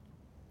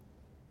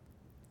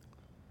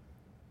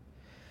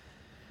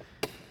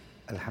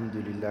الحمد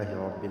لله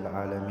رب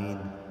العالمين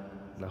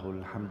له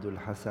الحمد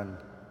الحسن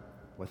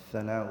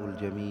والثناء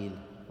الجميل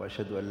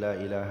وأشهد أن لا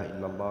إله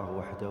إلا الله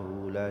وحده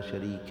لا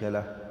شريك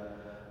له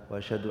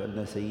وأشهد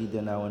أن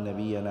سيدنا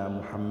ونبينا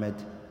محمد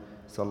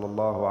صلى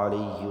الله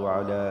عليه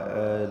وعلى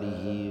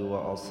آله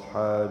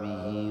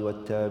وأصحابه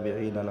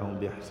والتابعين لهم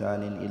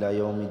بإحسان إلى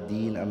يوم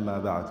الدين أما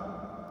بعد.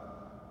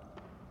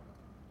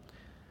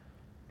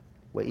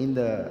 We're in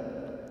the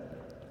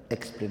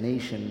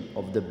explanation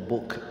of the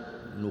book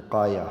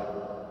Nuqaya,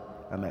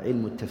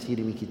 علم التفسير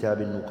من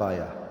كتاب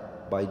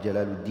النقاية by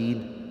جلال الدين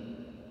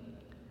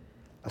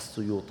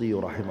السيوطي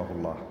رحمه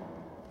الله.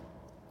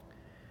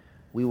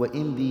 We were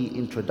in the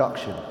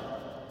introduction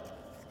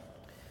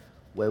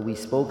where we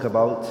spoke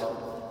about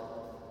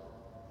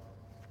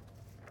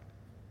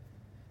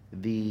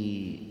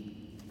the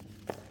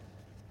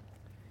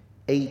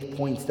 8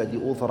 points that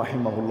the author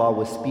rahimahullah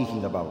was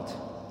speaking about.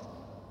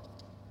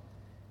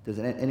 Does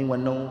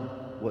anyone know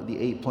what the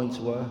 8 points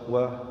were?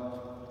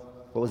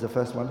 What was the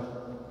first one?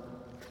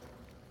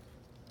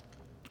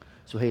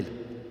 Suhail.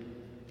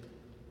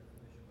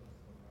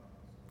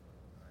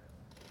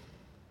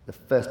 The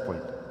first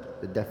point,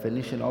 the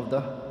definition of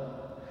the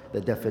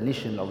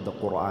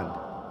Quran.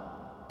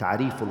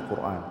 Ta'rif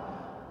al-Quran.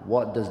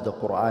 What does the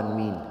Quran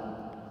mean?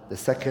 The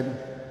second,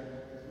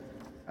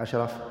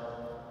 Ashraf.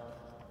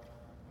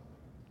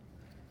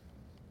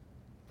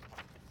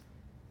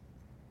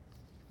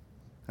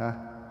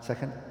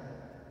 Second?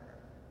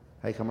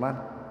 Hey, Kamran.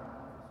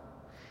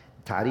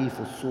 Ta'rif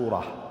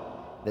al-Surah.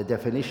 The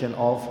definition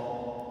of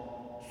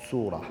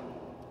Surah.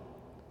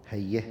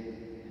 Hey.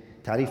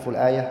 Ta'rif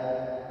al-Ayah.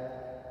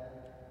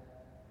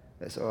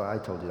 So I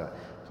told you that.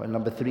 Point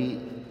number 3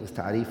 was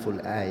Ta'rif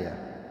al-Ayah.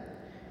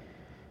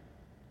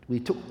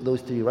 We took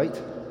those 3,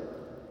 right?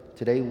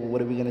 Today,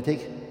 what are we going to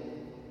take?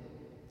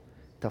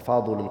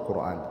 Tafadul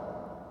al-Quran.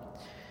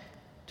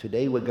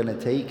 Today we're going to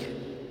take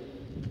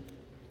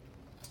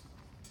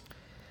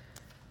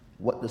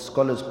what the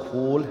scholars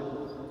call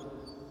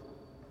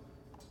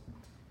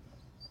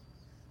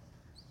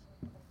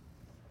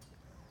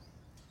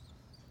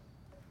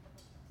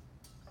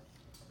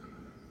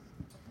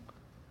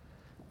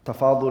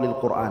Tafadul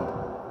al-Quran.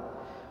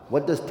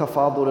 What does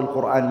Tafadul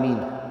al-Quran mean?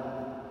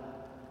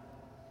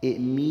 It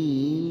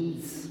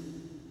means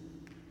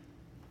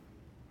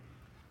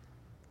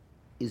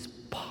is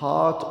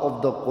part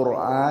of the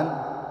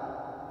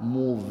Quran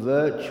more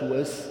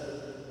virtuous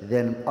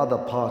than other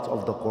parts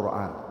of the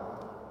Quran.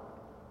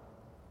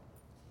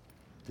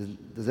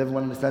 Does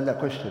everyone understand that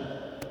question?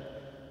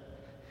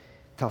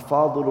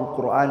 Tafadul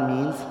al-Quran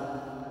means,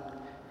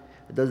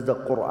 does the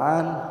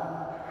Quran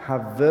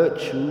have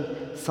virtue,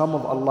 some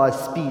of Allah's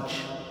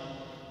speech?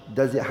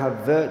 Does it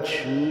have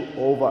virtue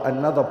over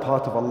another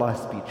part of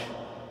Allah's speech?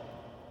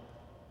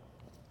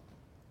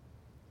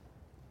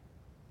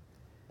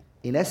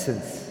 In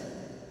essence,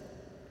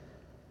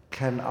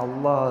 can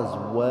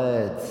Allah's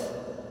words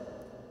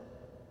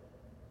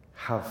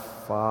have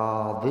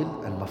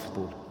fadil and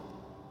mafdul?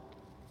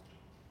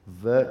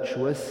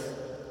 Virtuous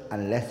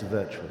and less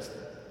virtuous.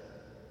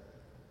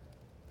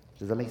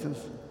 Does that make sense?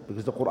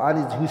 Because the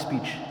Quran is whose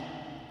speech?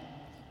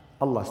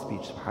 Allah's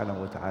speech, subhanahu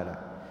wa ta'ala.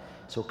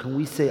 So can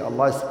we say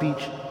Allah's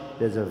speech,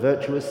 there's a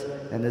virtuous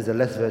and there's a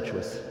less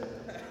virtuous?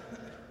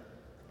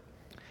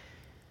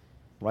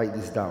 Write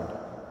this down.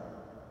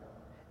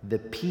 The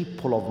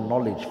people of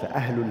knowledge,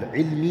 فأهل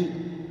العلم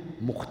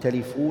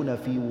مختلفون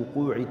في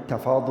وقوع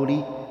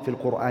التفاضل في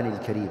القرآن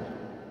الكريم.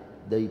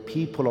 The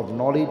people of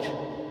knowledge,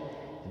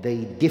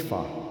 they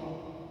differ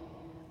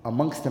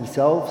amongst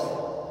themselves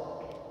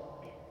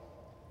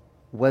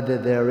whether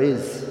there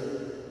is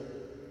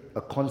a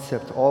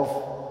concept of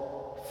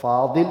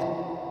fadil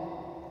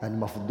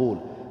and mafdul,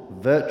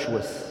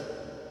 virtuous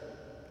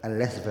and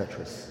less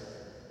virtuous.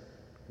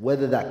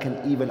 Whether that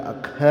can even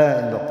occur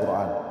in the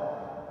Quran.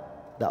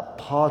 That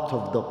part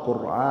of the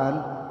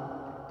Quran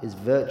is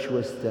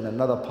virtuous than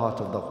another part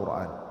of the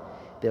Quran.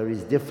 There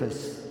is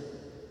difference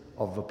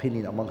of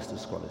opinion amongst the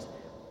scholars.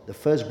 The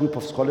first group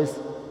of scholars,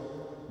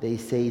 they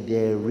say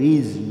there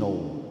is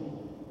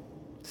no,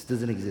 this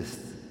doesn't exist.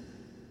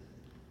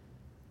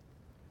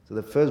 So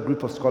the first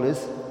group of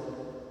scholars,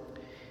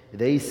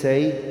 they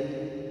say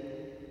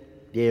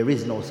there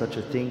is no such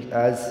a thing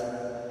as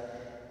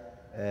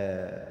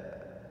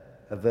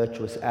a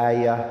virtuous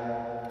ayah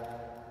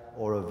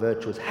or a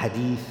virtuous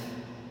hadith.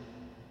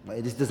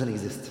 This doesn't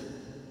exist.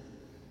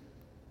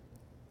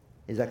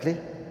 Is that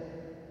clear?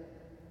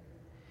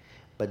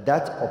 But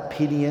that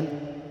opinion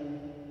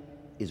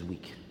is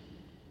weak.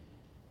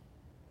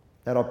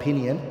 That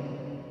opinion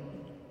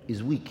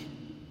is weak.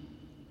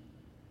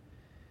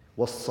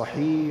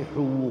 وَالصَّحِيحُ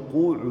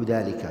وُقُوعُ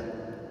ذَلِكَ.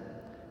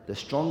 The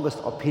strongest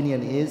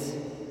opinion is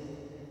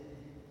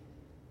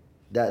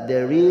that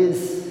there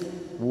is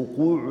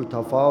وقوع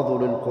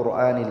تفاضل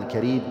القرآن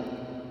الكريم,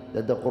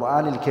 that the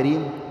Quran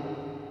al-Kareem,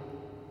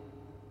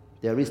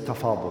 there is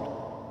tafadul.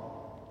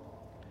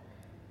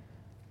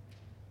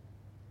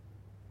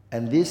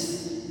 And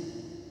this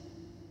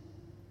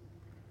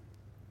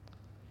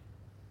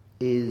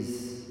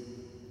is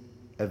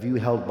a view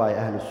held by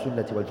Ahlul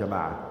Sunnah wal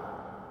Jama'ah.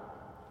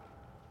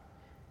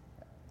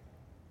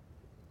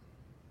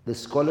 The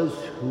scholars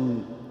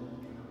who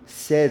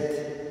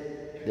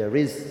said there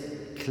is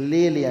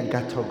clearly and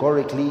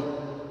categorically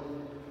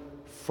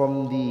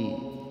from the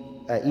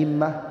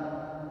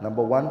A'imma,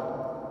 number one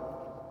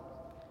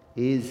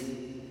is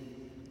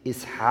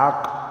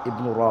Ishaq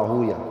ibn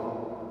Rahuya.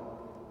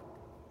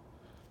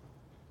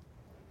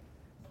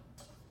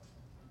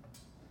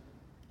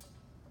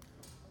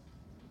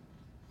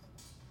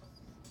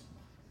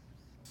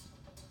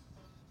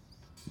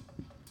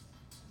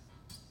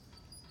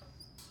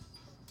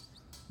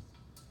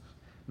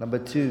 Number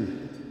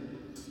two,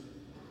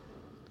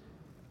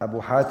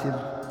 Abu Hatim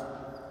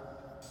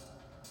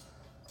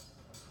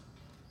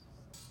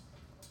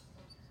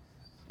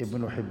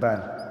ibn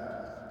Hibban.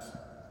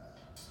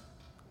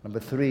 Number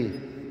three,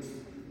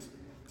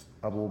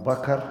 Abu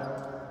Bakr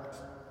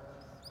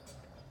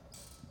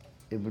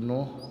ibn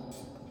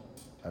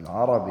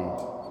al-Arabi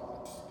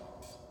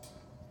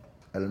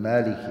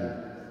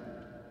al-Maliki.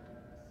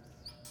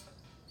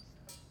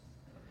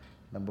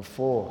 Number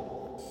four,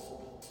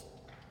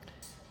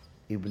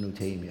 Ibn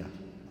Taymiyyah.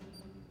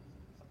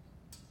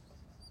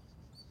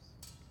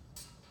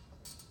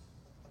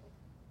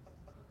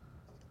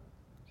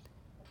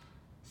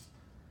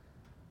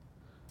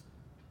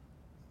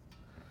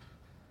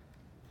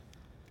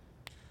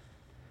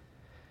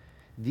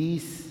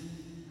 These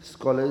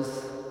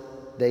scholars,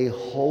 they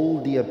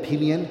hold the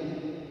opinion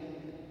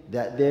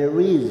that there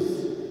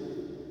is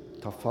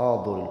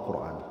tafadul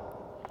al-Quran.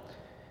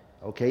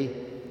 Okay?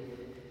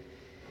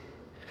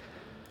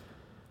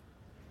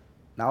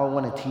 Now I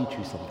want to teach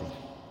you something.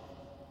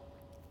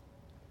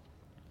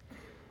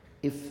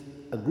 If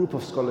a group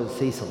of scholars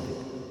say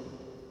something,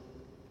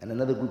 and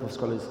another group of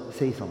scholars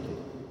say something,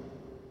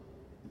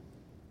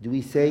 do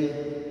we say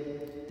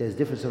there's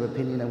difference of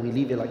opinion and we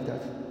leave it like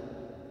that?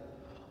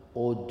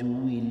 Or do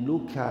we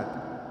look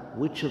at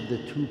which of the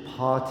two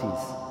parties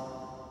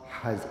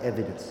has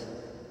evidence?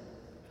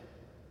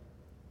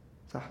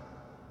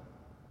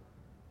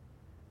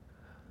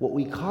 What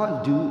we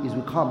can't do is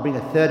we can't bring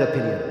a third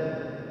opinion.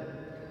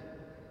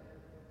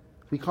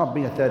 We can't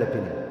bring a third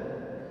opinion.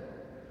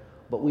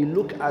 But we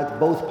look at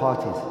both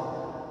parties.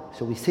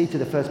 So we say to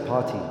the first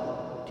party,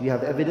 do you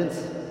have evidence?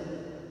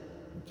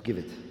 Give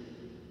it,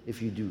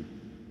 if you do.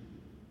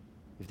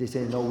 If they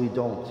say, no, we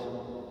don't.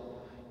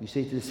 You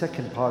say to the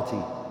second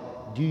party,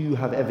 do you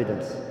have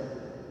evidence?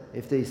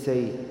 If they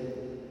say,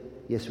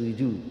 yes, we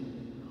do,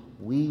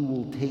 we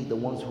will take the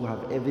ones who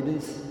have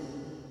evidence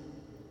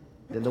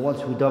than the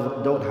ones who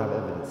don't have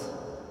evidence.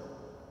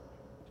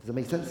 Does that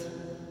make sense?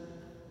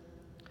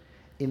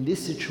 In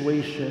this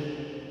situation,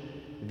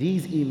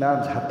 these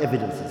imams have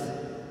evidences.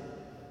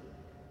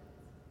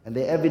 And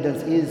the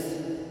evidence is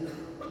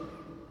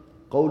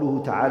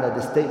قوله تعالى,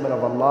 the statement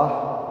of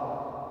Allah,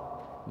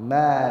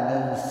 ما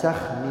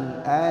ننسخ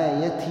من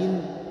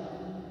آية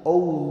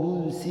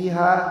أو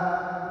ننسها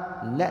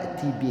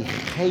نأتي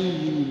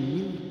بخير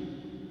من.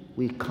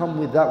 We come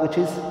with that which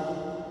is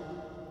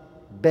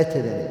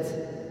better than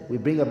it. We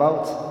bring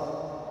about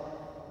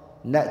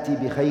نأتي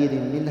بخير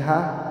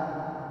منها.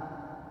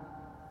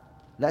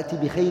 نأتي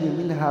بخير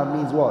منها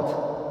means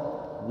what?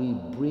 We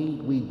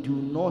do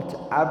not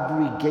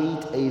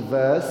abrogate a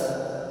verse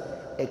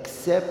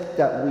except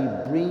that we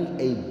bring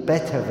a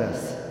better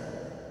verse.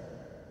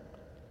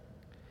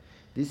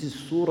 This is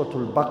Surah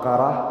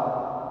Al-Baqarah,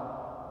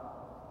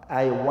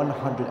 ayah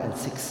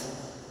 106.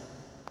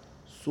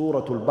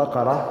 Surah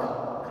Al-Baqarah,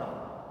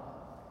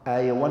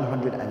 ayah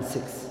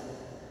 106.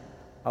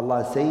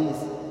 Allah says,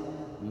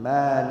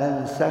 ما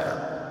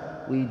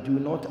ننسخ, we do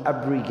not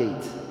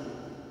abrogate.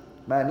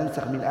 ما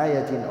ننسخ من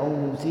آية أو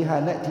ننسيها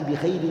نأتي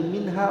بخير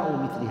منها أو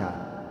مثلها.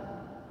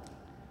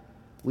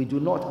 We do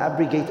not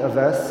abrogate a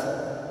verse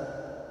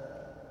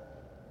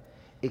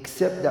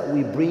except that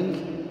we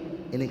bring,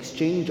 in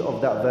exchange of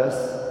that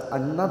verse,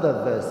 another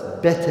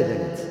verse better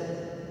than it.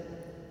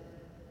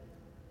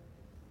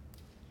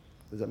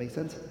 Does that make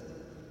sense?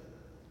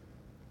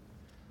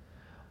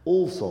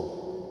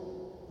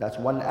 Also, that's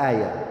one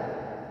ayah.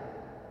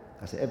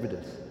 That's the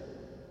evidence.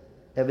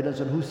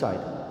 Evidence on whose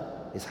side?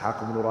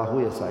 Ishaq ibn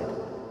Rahuya's side.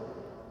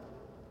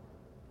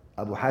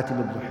 Abu Hatim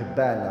ibn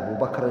Hibban,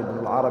 Abu Bakr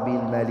ibn al-Arabi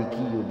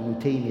al-Maliki, Ibn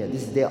Taymiyyah.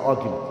 This is their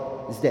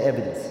argument. This is their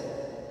evidence.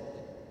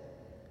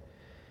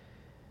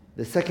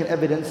 The second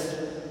evidence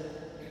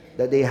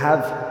that they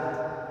have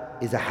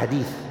is a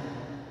hadith.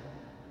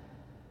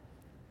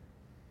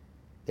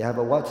 They have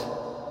a what?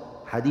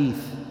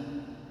 Hadith.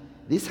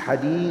 This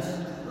hadith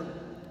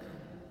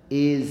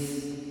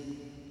is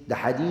the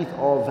hadith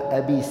of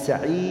Abi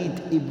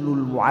Sa'id ibn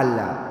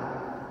al-Mu'alla.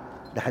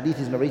 The hadith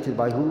is narrated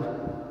by who?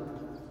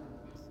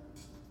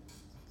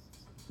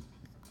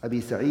 Abi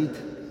Sa'id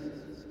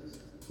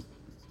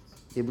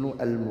ibn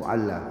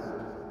al-Mu'alla.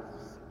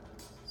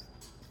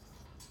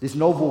 This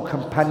noble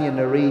companion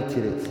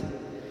narrated it.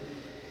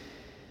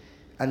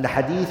 And the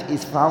hadith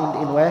is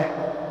found in where?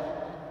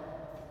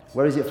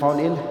 Where is it found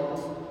in?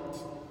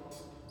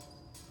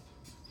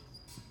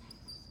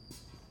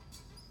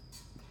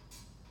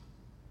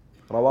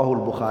 Rawahu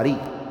al-Bukhari.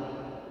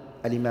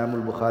 Al-Imam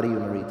al-Bukhari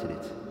narrated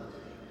it.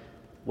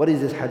 What is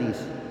this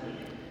hadith?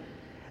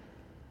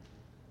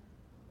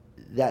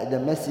 That the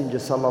Messenger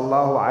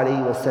sallallahu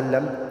alayhi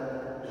wasallam,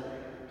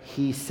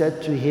 he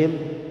said to him,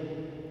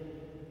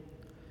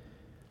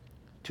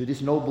 to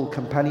this noble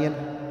companion,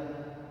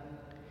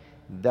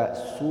 that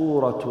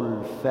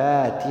Suratul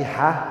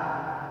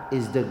Fatiha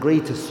is the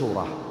greatest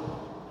surah.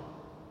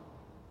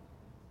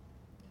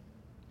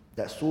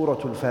 That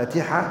Suratul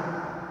Fatiha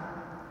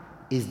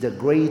is the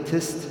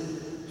greatest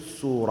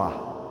surah.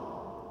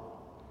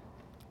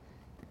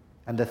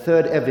 And the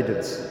third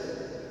evidence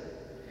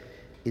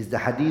is the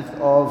hadith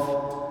of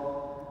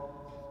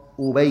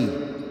Ubay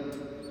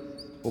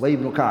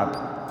ibn Ka'b,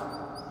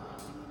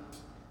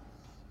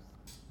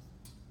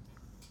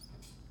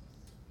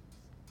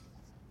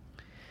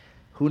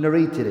 who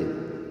narrated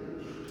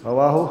it.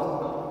 Rawahu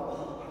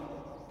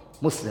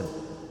Muslim.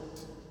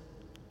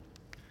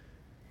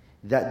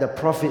 That the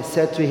Prophet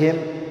said to him,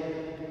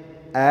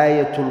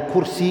 Ayatul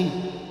Kursi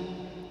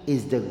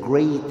is the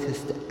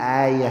greatest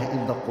ayah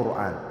in the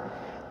Quran.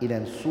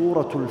 Idan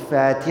Suratul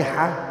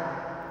Fatiha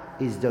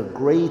is the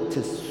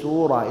greatest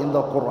surah in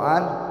the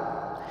Quran,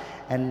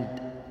 and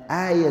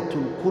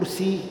Ayatul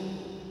Kursi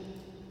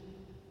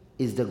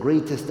is the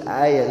greatest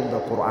ayah in the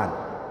Quran.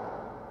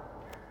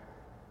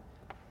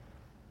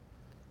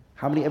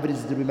 How many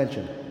evidences did we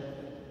mention?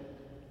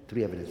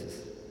 3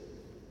 evidences.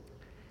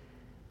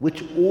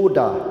 Which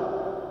order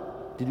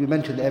did we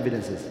mention the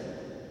evidences?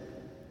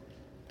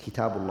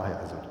 Kitabullah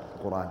Azza wa Jalla,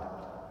 Quran.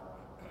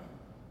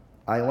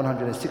 Ayah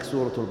 106,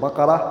 Surah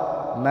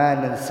Al-Baqarah, مَا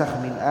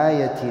نَنْسَخْ مِنْ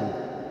آيَةٍ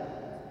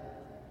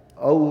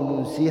أَوْ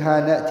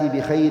نُنْسِهَا نَأْتِي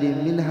بِخَيْرٍ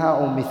مِنْهَا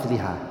أَوْ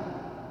مِثْلِهَا.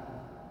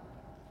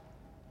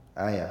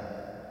 Ayah.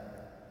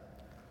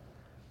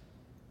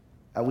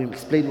 And we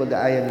explained what the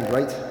ayah means,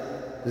 right?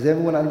 Does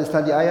everyone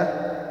understand the ayah?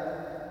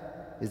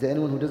 Is there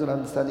anyone who doesn't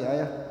understand the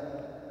ayah?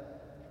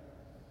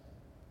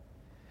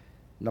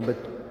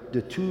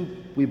 The 2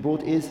 we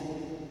brought is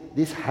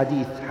this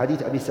hadith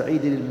Abi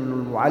Sa'id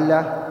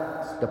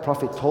al-Mu'alla. The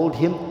Prophet told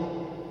him,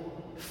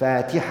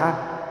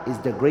 Fatiha is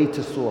the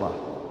greatest surah.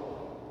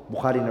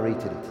 Bukhari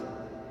narrated it.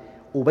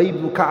 Ubay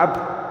ibn Ka'b,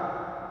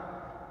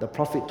 the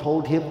Prophet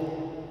told him,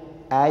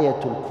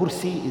 Ayatul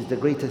Kursi is the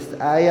greatest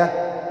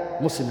ayah.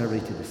 Muslim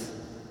narrated this.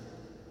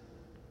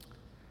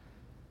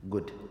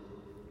 Good.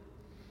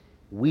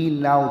 We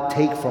now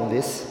take from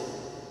this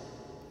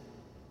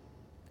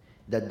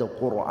that the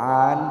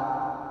Quran,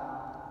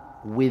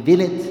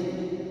 within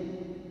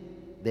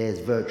it, there's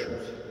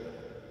virtues.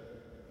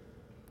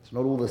 It's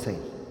not all the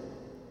same.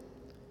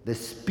 The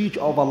speech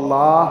of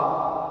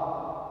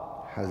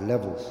Allah has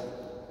levels.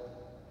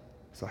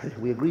 Sahih,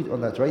 we agreed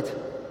on that, right?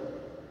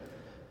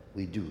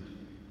 We do.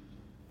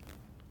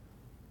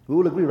 We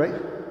all agree, right?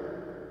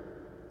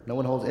 No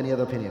one holds any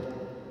other opinion.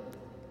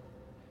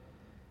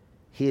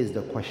 Here's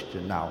the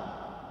question now.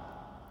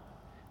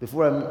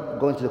 Before I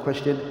go into the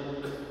question,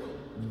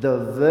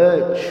 the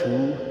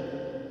virtue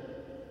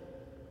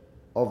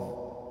of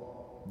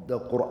the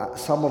Quran,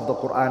 some of the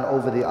Quran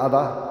over the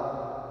other,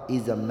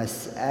 is a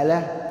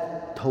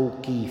mas'ala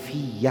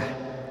tawqifiyah,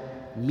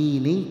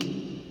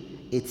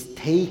 meaning it's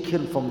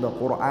taken from the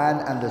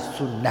Quran and the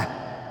Sunnah.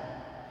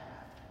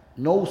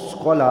 No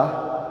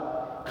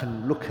scholar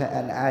can look at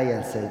an ayah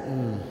and say,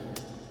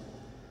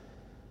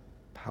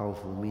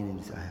 powerful meaning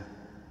this ayah.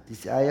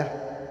 This ayah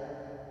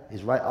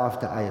is right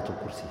after Ayatul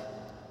Kursi.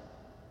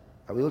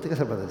 Are we all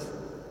together, brothers?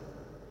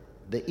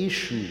 The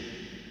issue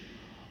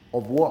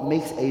of what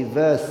makes a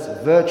verse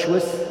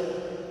virtuous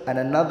and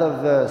another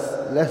verse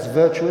less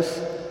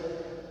virtuous,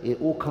 it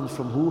all comes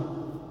from who?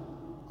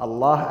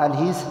 Allah and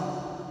His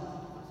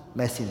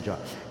Messenger.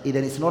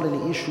 Then it's not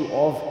an issue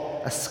of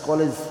a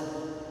scholar's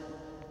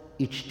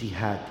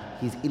ijtihad,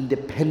 his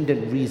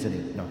independent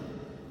reasoning. No.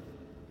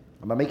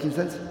 Am I making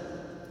sense?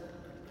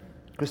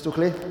 Crystal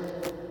clear?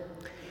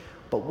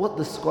 But what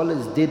the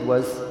scholars did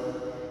was,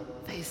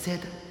 they said,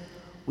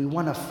 we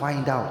want to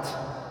find out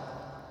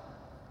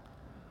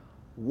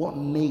what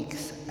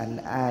makes an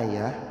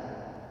ayah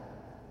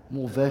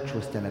more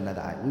virtuous than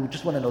another ayah. We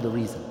just want to know the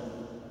reason.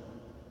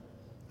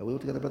 Are we all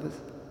together, brothers?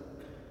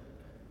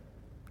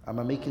 Am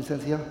I making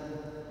sense here?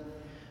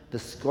 The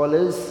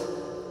scholars,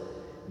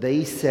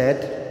 they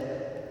said,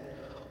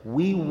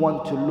 we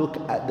want to look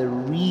at the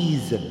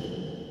reason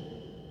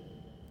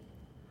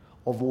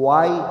of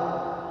why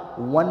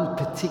one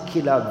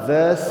particular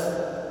verse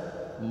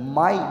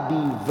might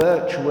be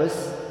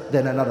virtuous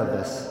than another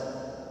verse.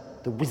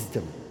 The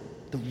wisdom,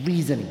 the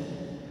reasoning.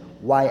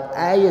 Why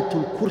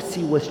Ayatul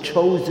Kursi was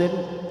chosen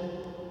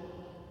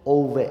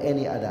over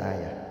any other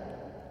ayah.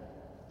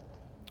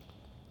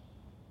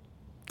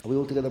 Are we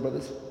all together,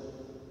 brothers?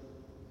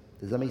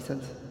 Does that make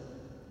sense?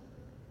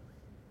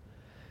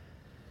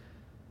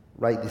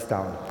 Write this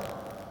down.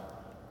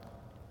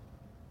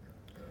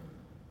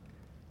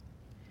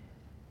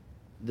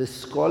 The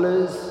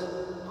scholars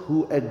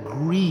who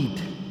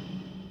agreed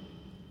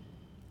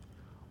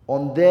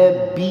on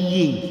there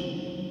being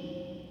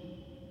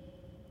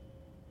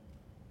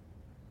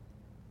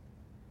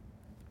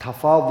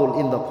tafadul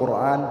in the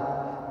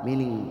Quran,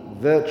 meaning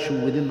virtue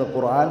within the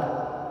Quran,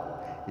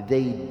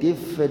 they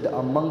differed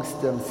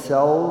amongst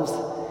themselves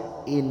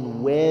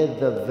in where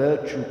the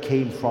virtue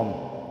came from.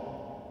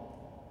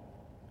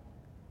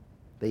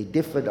 They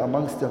differed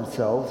amongst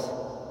themselves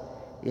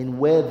in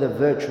where the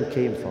virtue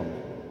came from.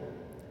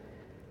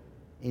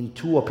 In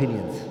two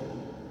opinions.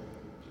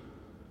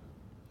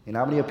 In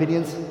how many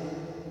opinions?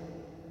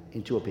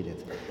 In two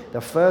opinions.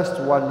 The first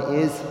one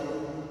is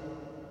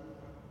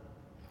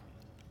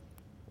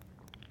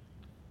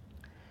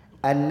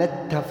أن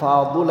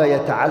التفاضل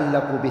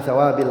يتعلق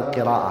بثواب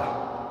القراءة.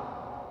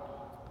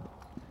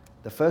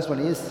 The first one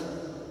is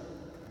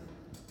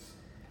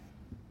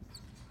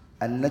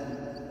أن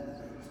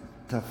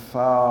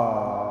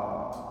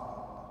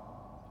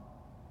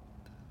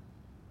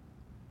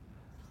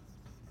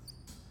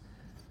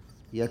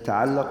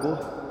يتعلق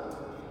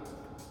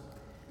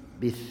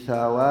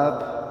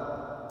بثواب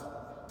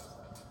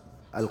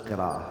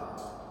القراءة.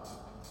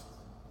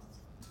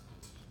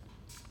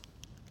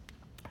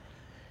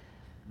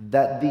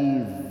 That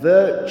the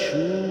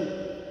virtue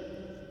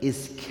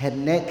is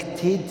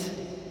connected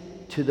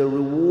to the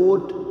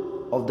reward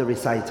of the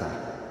reciter.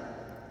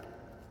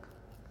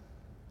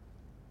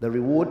 The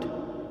reward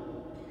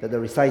that the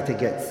reciter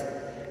gets.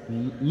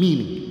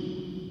 Meaning,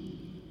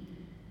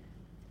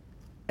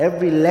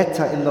 every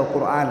letter in the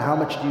Quran, how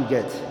much do you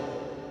get?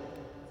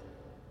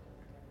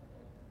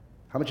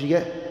 How much do you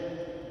get?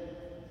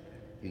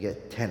 You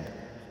get 10.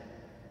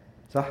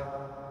 Sah?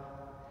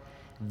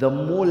 The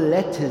more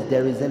letters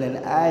there is in an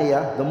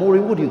ayah, the more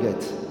reward you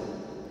get.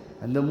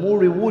 And the more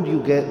reward you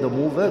get, the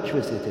more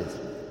virtuous it is.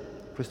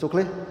 Crystal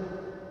clear?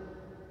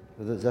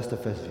 That's the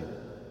first view.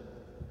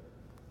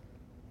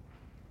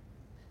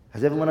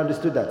 Has everyone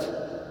understood that?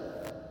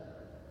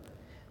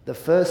 The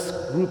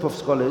first group of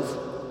scholars,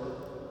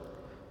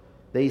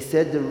 they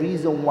said the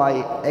reason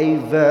why a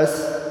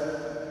verse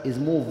is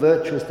more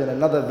virtuous than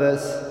another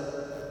verse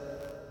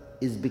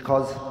is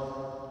because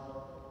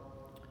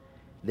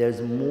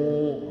there's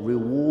more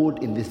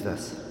reward in this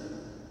verse.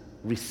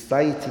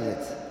 Reciting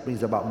it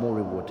brings about more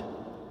reward.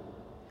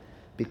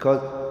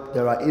 Because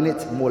there are in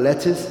it more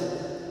letters,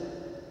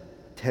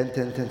 10,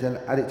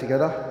 add it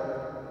together,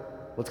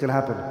 what's going to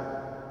happen?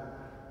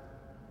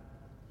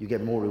 You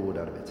get more reward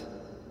out of it.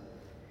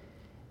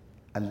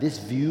 And this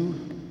view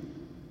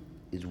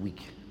is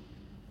weak.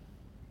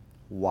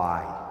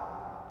 Why?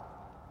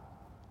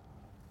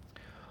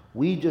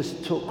 We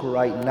just took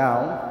right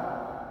now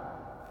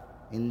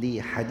in the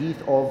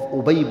hadith of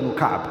Ubay ibn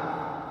Ka'b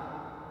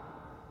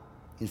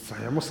in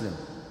Sahih Muslim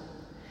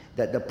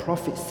that the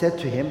Prophet said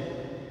to him,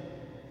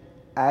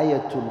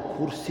 Ayatul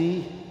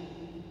Kursi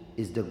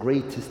is the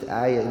greatest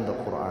ayah in the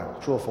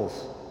Quran. True or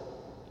false?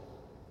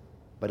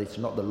 But it's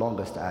not the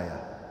longest ayah.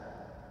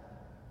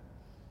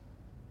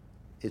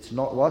 It's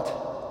not what?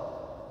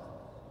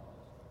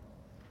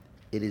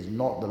 It is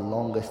not the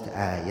longest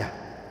ayah.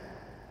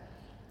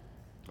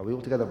 Are we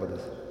all together,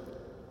 brothers?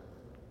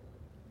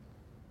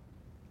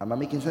 Am I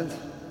making sense?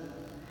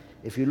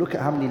 If you look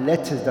at how many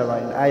letters there are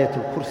in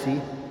Ayatul Kursi,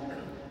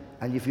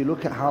 and if you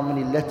look at how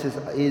many letters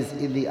is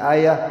in the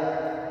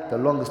ayah, the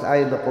longest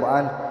ayah in the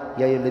Quran,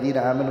 Ya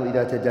ayyuhalladhina amanu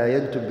idha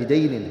tadayantum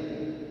bidaynin.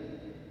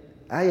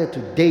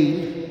 Ayatul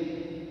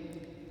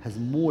Dayn has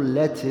more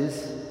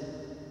letters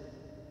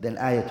than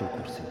Ayatul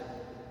Kursi.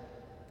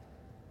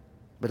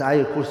 But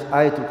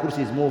Ayatul Kursi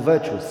is more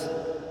virtuous.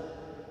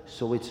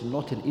 So it's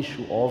not an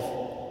issue of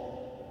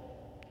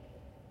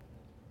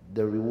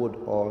the reward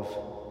of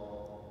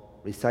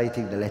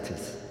reciting the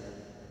letters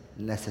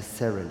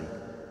necessarily.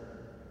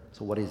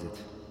 So what is it?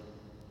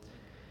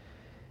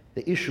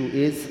 The issue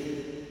is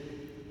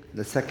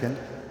the second,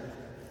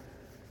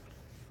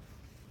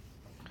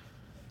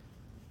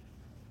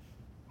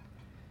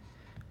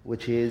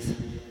 which is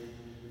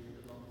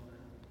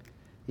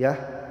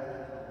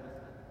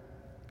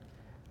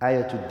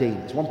Ayatul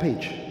Dayn. It's one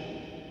page.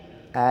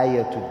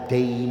 Ayatul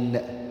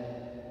Dayn.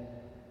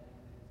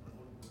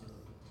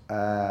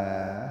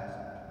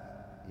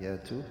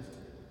 Ayatul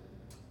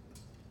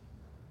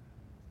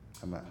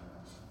Aman.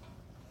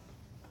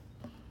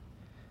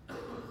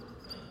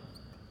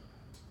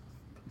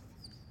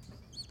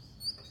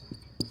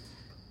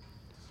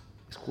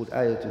 It's called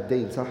Ayatul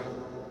Dayn, sah?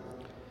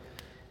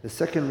 The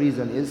second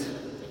reason is,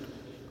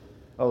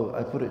 I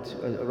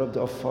rubbed it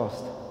off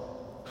fast.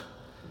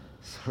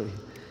 Sorry.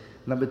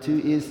 Number two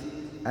is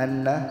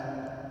أن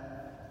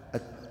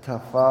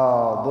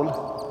التفاضل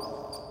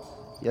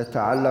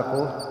يتعلق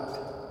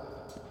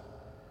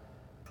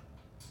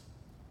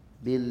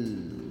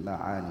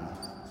بالمعاني.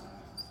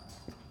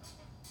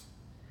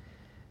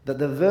 That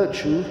the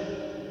virtue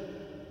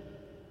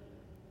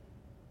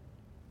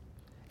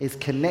is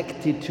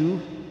connected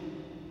to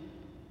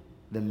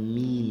the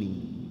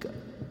meaning.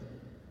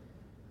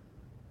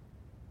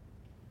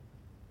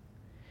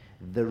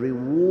 The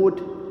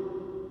reward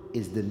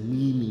is the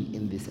meaning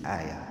in this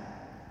ayah.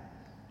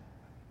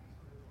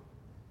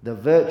 The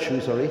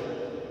virtue,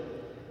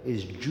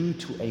 is due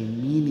to a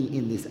meaning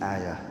in this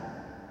ayah.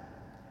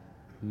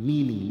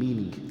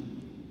 Meaning.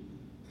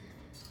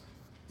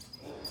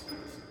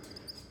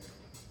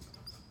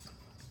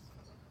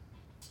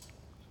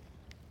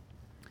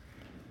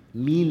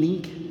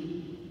 meaning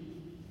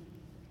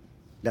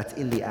that's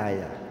in the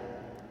ayah.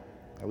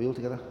 Are we all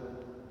together?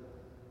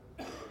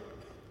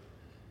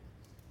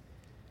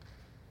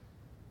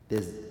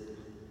 There's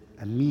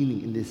a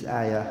meaning in this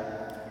ayah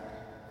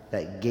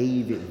that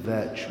gave it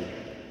virtue,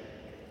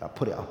 that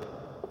put it up.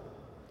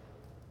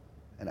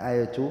 And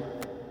Ayatul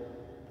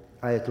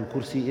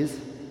Kursi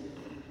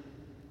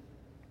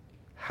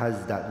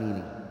has that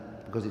meaning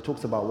because it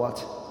talks about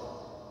what?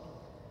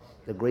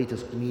 The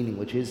greatest meaning,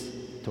 which is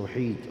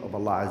Tawheed of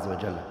Allah Azza wa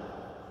Jalla,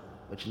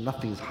 which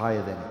nothing is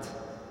higher than it.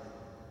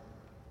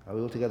 Are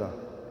we all together?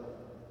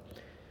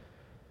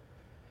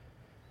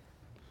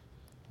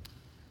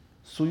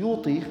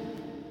 Suyuti,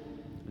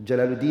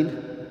 Jalaluddin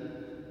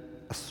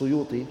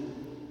As-Suyuti,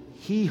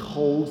 he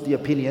holds the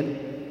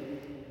opinion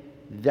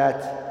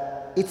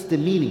that it's the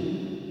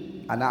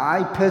meaning. And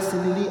I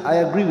personally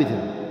agree with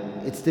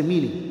him. It's the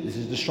meaning. This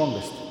is the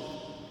strongest.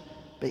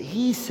 But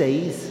he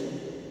says,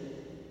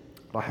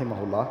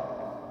 rahimahullah,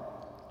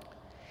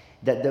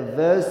 that the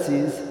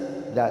verses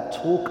that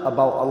talk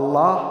about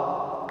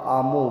Allah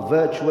are more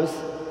virtuous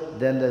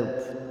than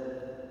the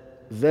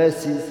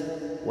verses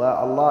where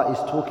Allah is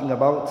talking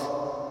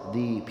about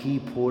the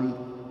people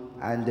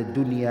and the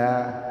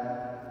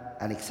dunya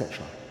and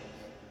etc.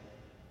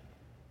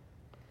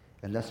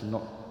 And that's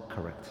not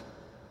correct.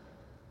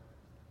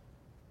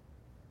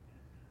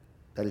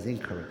 That is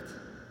incorrect.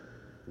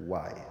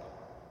 Why?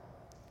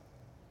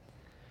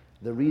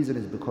 The reason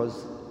is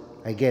because,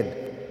 again,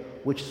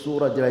 which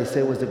surah did I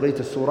say was the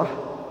greatest surah?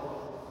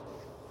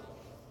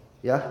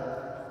 Yeah?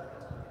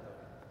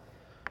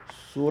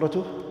 Surah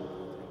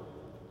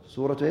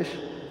ish?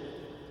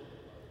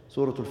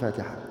 Surah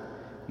Al-Fatiha.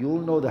 You all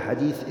know the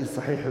hadith in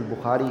Sahih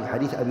al-Bukhari,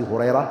 hadith Abi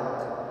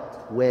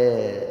Hurairah,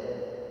 where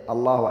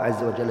Allah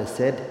Azza wa Jalla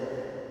said,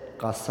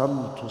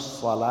 قَسَمْتُ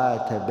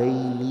الصَّلَاةَ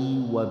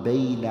بَيْنِي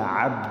وَبَيْنَ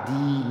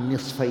عَبْدِي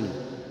نِصْفَيْنِ.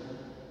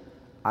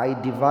 I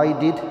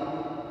divided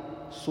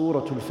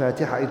Surah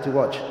Al-Fatiha into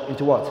what?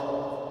 Into what?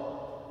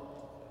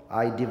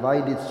 I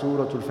divided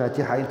Surah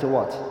Al-Fatiha into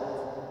what?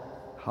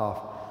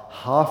 Half.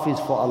 Half is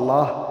for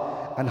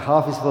Allah and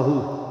half is for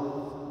who?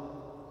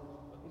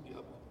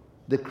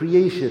 The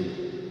creation.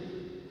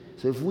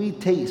 So if we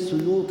take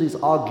Suyuti's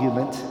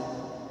argument,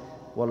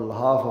 well,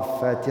 half of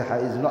Fatiha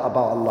is not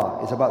about Allah,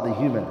 it's about the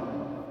human.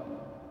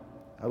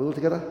 Are we all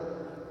together?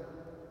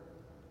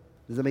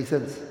 Does that make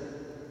sense?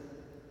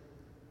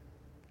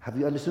 Have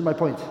you understood my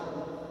point?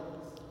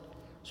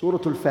 Surah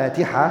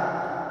Al-Fatiha,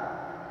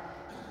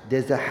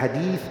 there's a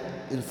hadith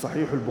in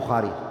Sahih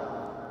al-Bukhari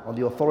on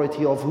the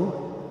authority of who?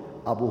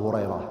 Abu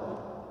Hurairah.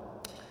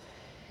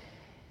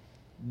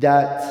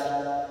 That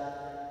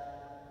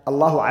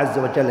Allah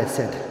Azza wa Jalla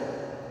said,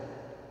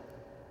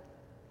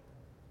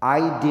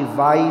 I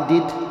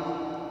divided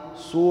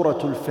Surah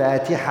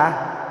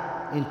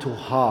Al-Fatiha into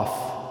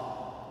half.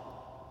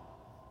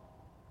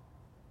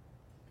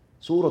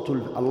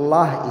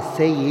 Allah is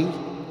saying,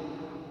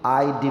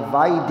 I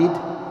divided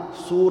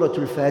Surah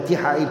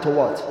Al-Fatiha into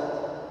what?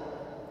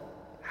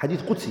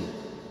 Hadith Qudsi.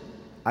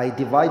 I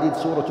divided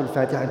Surah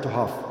Al-Fatiha into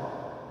half.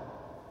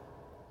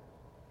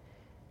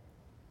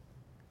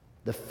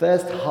 The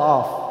first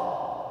half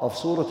of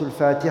Surah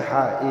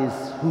Al-Fatiha is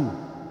who?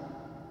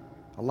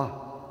 Allah.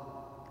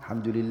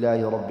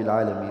 Alhamdulillahi Rabbil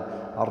Alameen,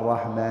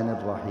 Ar-Rahman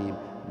Ar-Rahim,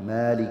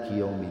 Maliki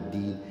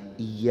Yawmiddin,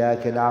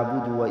 Iyaka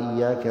na'budu wa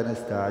Iyaka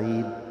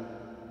nasta'een.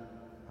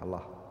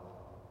 Allah.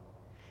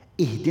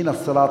 Ihdina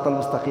as-Sirat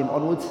al-Mustaqim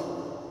onwards,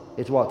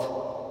 it's what?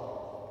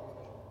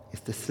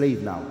 It's the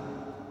slave now.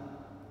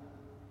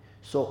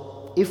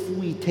 So if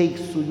we take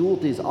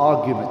Suyuti's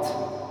argument,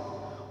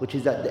 which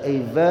is that a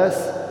verse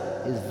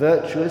is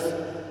virtuous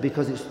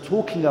because it's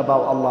talking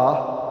about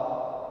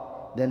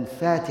Allah, then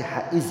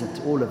Fatiha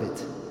isn't all of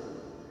it.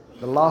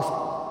 The last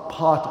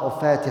part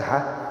of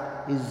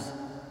Fatiha is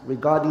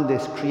regarding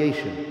this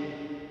creation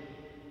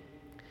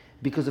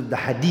because of the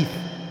hadith.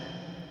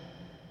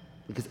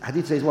 Because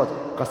hadith says what?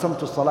 قَسَمْتُ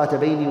الصَّلَاةَ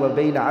بَيْنِي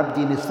وَبَيْنَ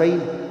عَبْدِي نِصْفَيْنِ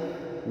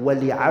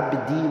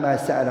وَلِعَبْدِي مَا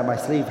سَأَلَ. My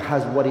slave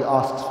has what he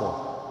asks for.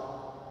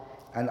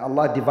 And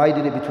Allah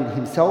divided it between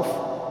himself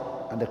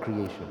and the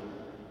creation.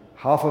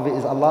 Half of it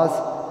is Allah's,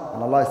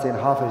 and Allah is saying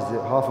half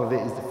of it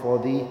is for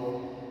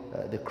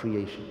the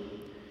creation.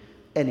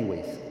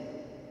 Anyways,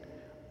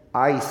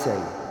 I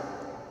say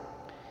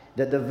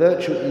that the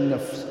virtue in the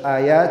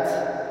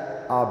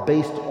ayat are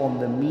based on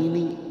the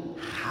meaning.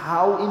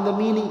 How in the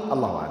meaning?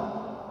 Allahu A'lam.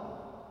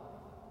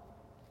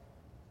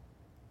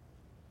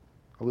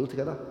 Are we all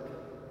together?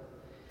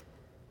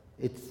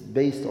 It's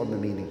based on the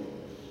meaning.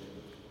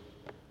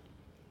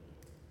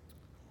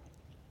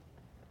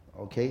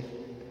 Okay?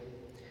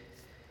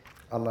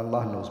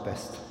 Allah knows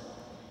best.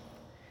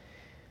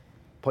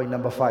 Point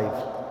number 5.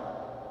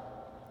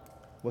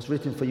 What's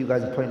written for you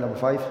guys in point number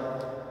 5?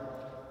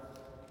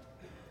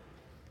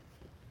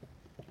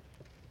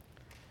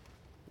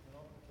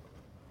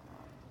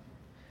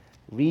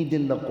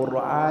 Reading the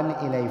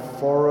Quran in a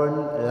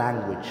foreign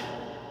language.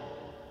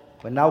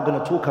 We're now going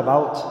to talk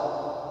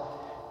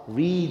about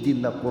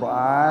reading the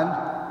Quran,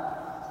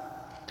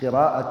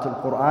 Qira'at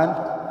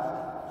al-Quran,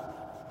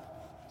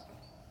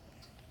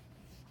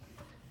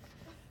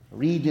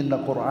 reading the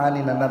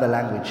Quran in another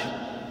language.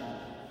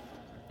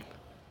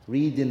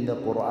 Reading the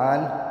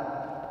Quran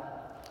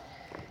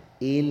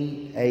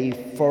in a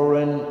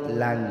foreign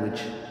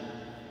language.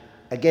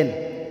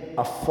 Again,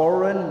 a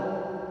foreign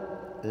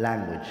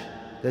language.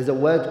 There's a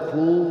word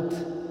called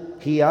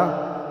here,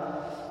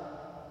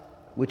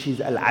 which is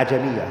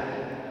al-ajamiyah.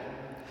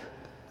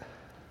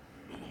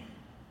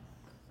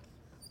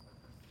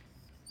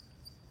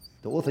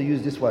 The author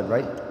used this word,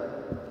 right?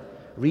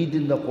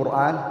 Reading the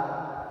Quran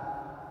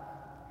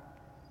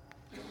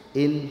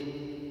in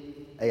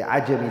a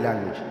Ajami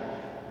language.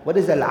 What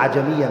does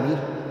al-ajamiyah mean?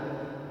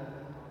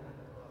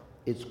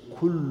 It's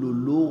كل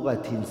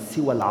لغة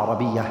سوى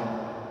العربية.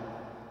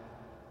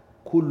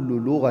 كل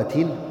لغة,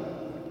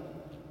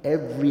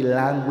 every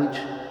language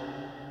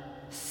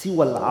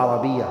سوى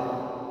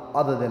العربية,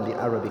 other than the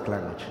Arabic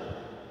language,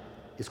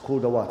 is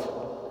called a what?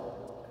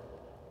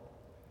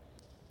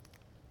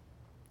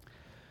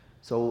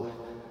 So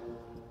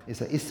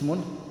it's a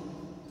ismun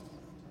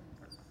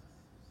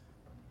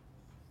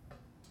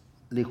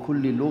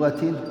لكل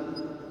لغة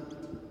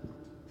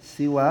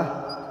سوى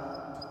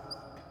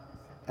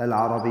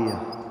العربية.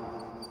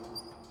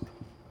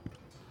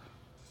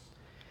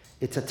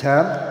 It's a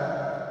term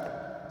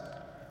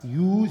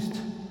used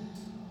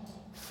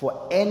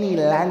for any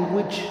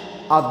language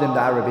other than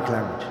the Arabic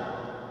language.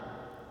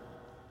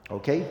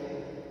 Okay?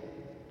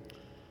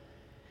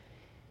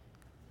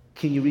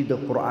 Can you read the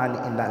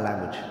Quran in that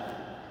language?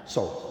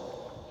 So,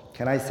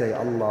 can I say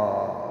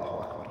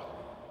Allahu Akbar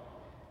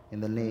in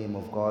the name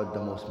of God, the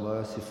most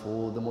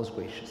merciful, the most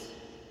gracious?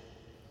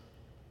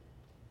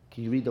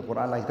 Can you read the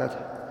Quran like that?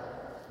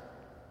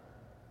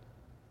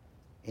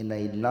 In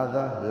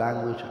another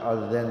language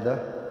other than the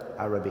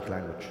Arabic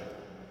language?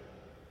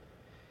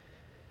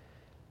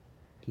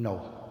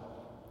 No,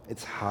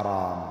 it's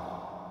haram.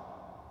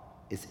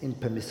 It's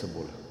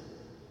impermissible.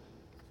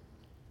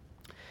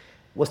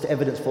 What's the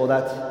evidence for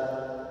that?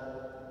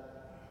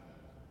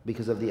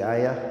 Because of the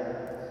ayah,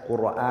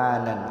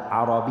 قُرْآنًا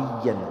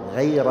عَرَبِيًّا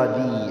غَيْرَ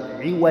ذِي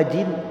عِوَجٍ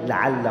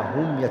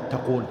لَعَلَّهُمْ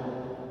يَتَّقُونَ.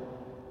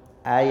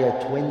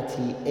 Ayah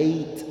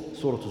 28,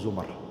 Surah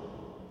Zumar.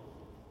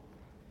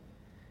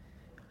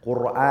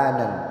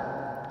 قُرْآنًا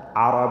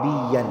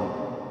عَرَبِيًّا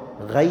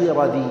غَيْرَ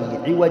ذِي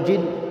عِوَجٍ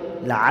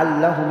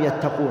لَعَلَّهُمْ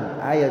يَتَّقُونَ.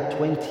 Ayah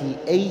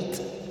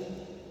 28,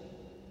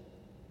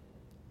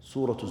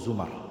 Surah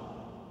Zumar.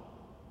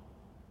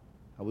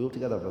 Are we all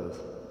together, brothers?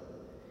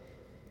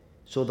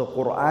 So the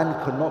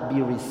Quran cannot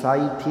be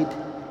recited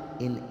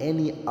in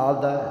any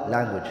other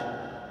language.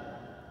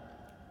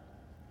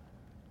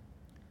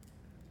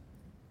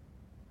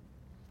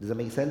 Does that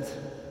make sense?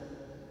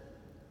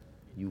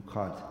 You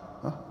can't.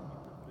 Huh?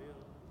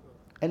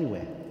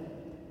 Anywhere.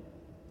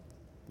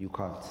 You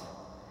can't.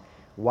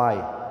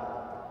 Why?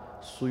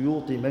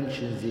 Suyuti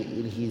mentions it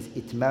in his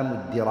Itmam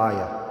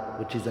al-Diraya,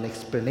 which is an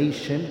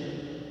explanation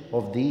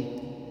of the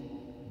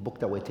book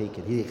that we're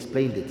taking. He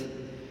explained it.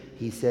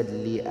 He said,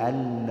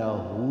 لِأَنَّهُ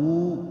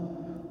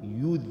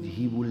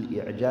يُذْهِبُ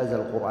الْإِعْجَازَ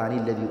الْقُرْآنِ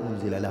الَّذِي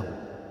أُنزِلَ لَهُ.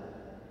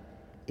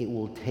 It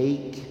will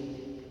take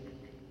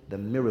the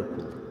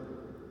miracle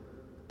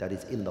that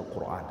is in the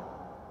Quran.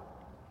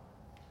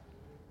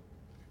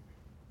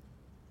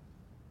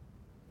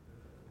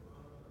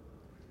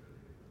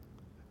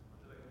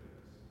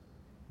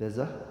 There's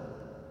a?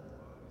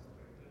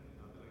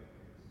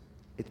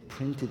 It's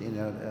printed in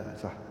a...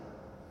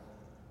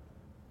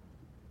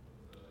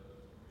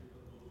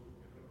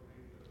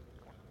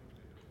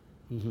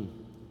 Mm-hmm.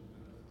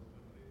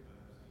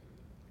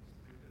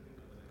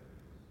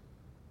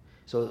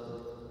 So,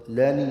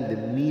 learning the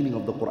meaning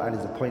of the Quran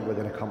is the point we're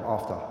going to come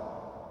after.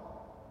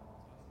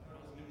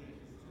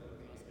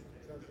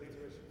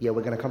 Yeah,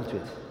 we're going to come to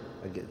it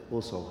again.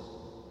 Also,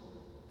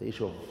 the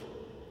issue of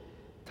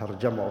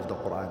tarjama of the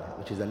Quran,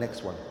 which is the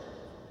next one.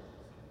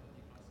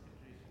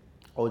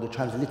 Or the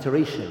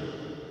transliteration.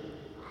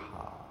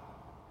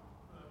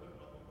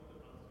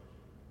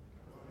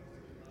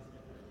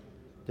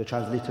 The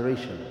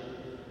transliteration,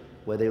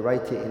 where they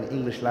write it in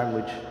English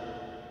language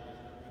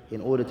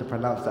in order to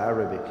pronounce the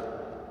Arabic.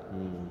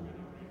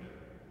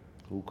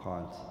 Who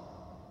can't?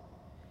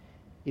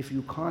 If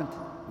you can't,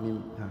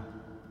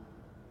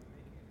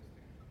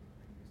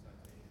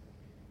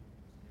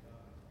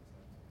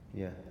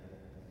 yeah.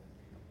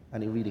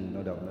 Any reading,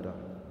 no doubt, no doubt.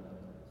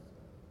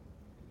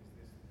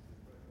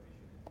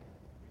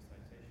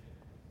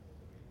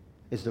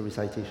 It's the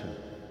recitation.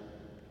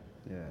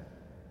 Yeah.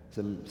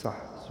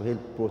 Suhail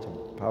brought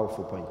a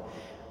powerful point.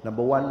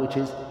 Number one, which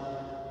is,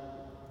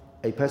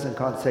 a person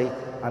can't say,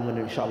 I'm going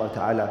to, inshallah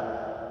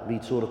ta'ala,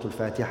 read Surah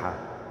Al-Fatiha,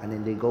 and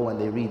then they go and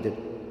they read the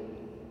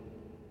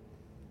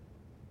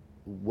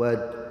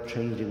word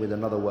changing with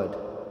another word.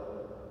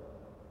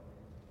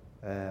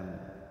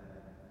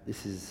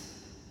 This is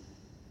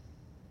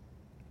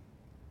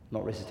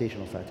not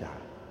recitation of Fatiha.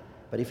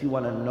 But if you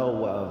want to know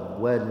what a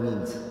word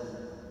means,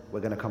 we're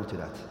going to come to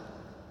that.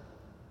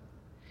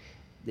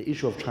 The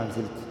issue of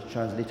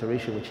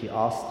transliteration, which he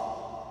asked,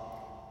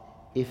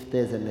 if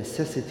there's a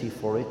necessity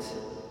for it,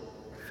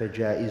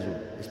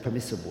 فَجَائِزٌ, it's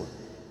permissible,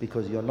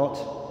 because you're not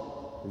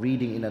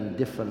reading in a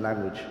different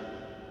language.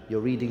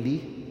 You're reading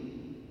the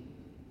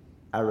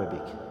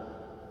Arabic.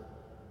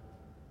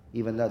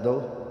 Even that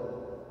though,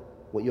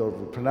 what you're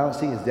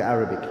pronouncing is the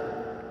Arabic.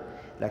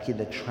 Like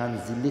the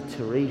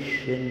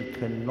transliteration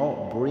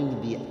cannot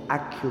bring the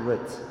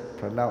accurate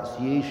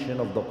pronunciation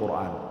of the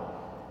Quran.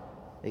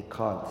 It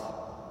can't.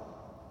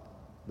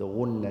 The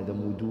ghunna, the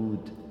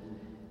mudud,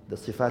 the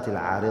sifat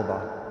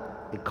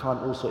al-arida, it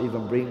can't also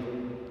even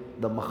bring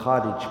the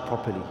makharij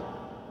properly.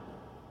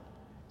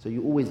 So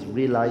you always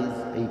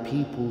realize a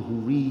people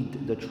who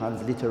read the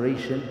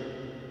transliteration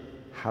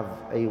have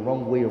a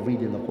wrong way of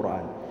reading the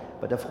Quran.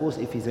 But of course,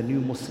 if he's a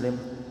new Muslim,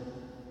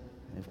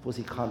 and of course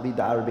he can't read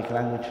the Arabic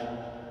language,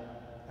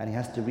 and he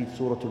has to read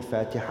Surah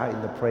Al-Fatiha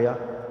in the prayer,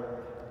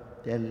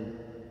 then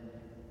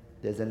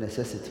there's a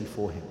necessity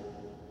for him.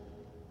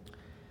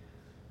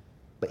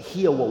 But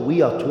here what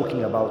we are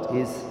talking about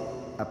is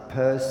a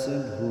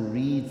person who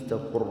reads the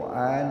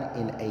Quran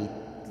in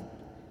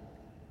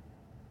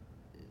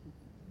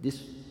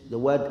the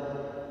word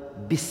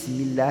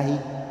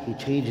Bismillah, he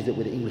changes it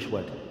with the English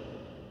word.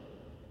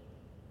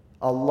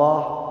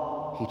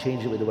 Allah, he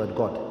changes it with the word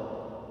God.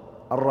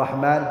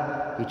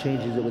 Ar-Rahman, he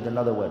changes it with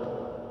another word.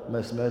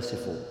 Most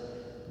merciful,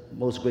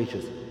 most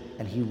gracious.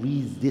 And he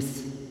reads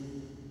this,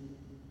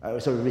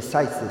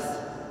 recites this.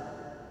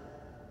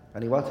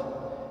 And he what?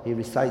 He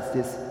recites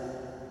this,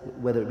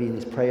 whether it be in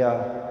his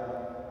prayer.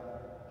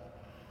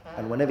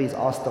 And whenever he's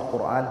asked the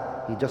Quran,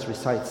 he just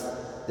recites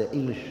the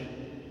English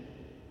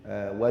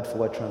word for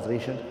word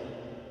translation.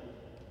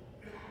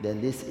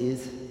 Then this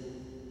is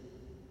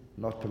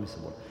not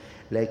permissible.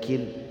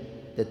 Lakin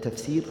the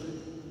tafsir,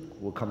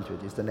 will come to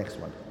it, it's the next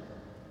one.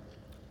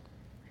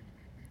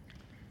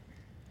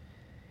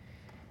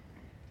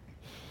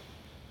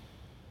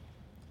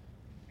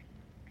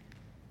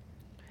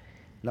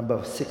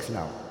 Number 6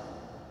 now.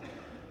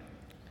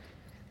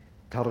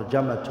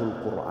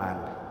 Tarjamatul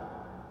Quran.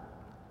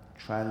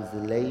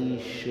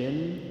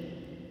 Translation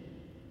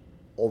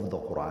of the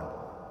Quran.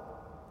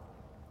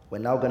 We're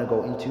now going to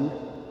go into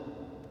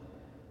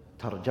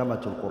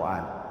Tarjamatul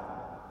Quran,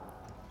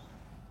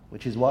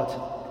 which is what?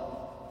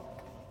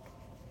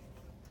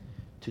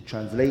 To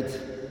translate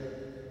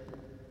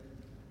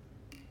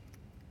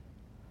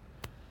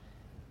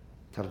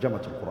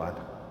Tarjamatul Quran.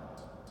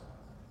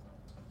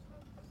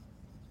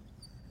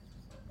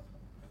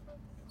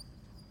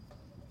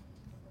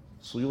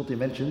 Suyuti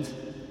mentions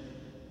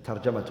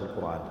Tarjamatul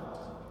Quran.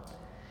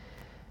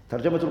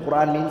 Tarjamatul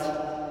Quran means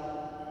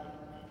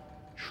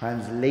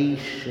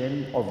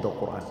translation of the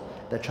Quran.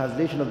 The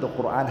translation of the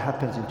Quran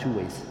happens in 2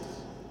 ways.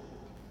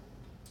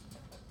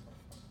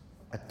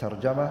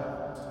 الترجمة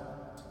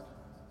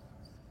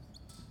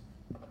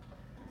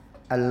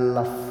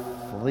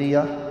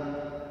اللفظية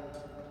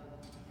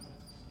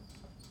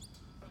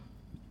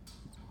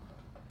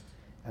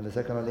and the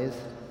second one is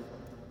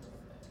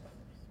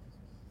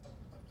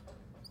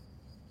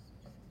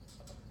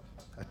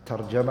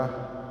الترجمة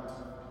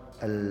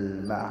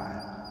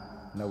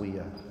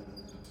المعنوية.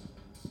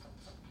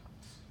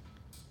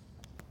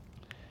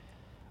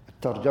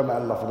 الترجمة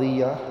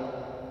اللفظية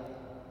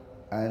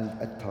and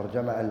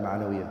الترجمة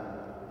المعنوية.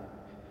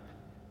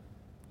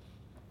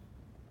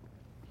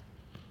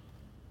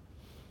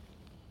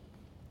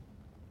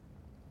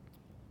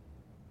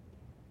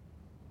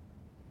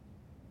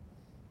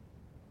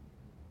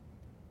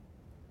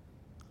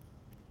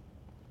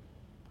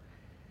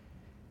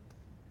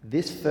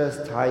 This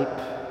first type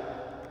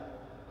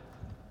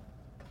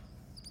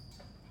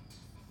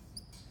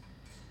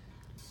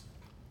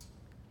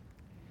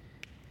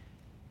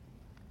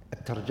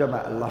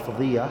الترجمة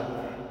اللفظية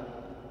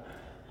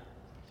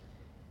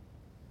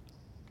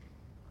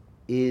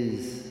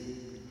is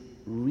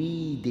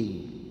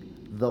reading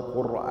the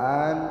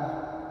Quran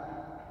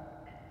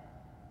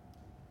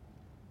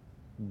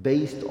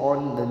based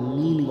on the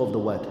meaning of the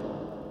word.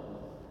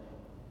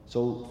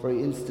 So for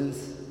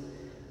instance,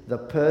 the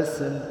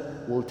person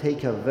will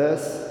take a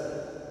verse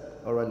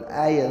or an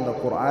ayah in the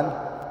Quran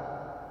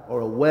or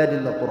a word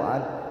in the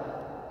Quran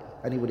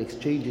and he would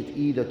exchange it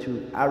either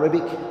to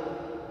Arabic,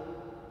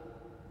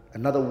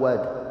 another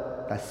word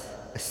that's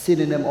a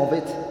synonym of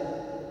it,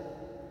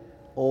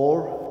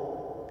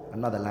 or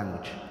another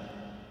language.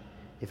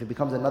 If it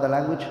becomes another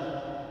language,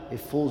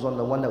 it falls on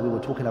the one that we were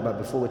talking about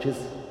before, which is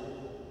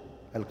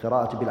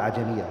al-qira'atu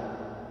bil-ajamiyya.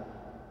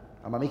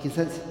 Am I making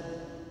sense?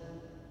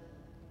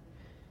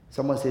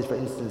 Someone says, for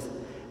instance,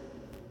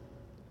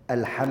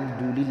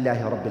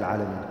 Alhamdulillahi Rabbil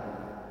Alameen.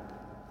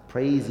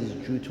 Praise is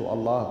due to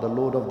Allah, the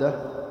Lord of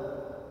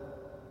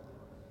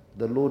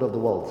the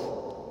worlds.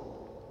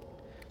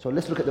 So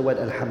let's look at the word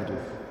Alhamdu.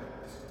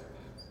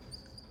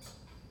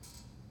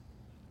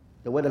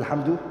 The word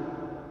Alhamdu,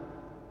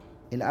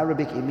 in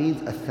Arabic it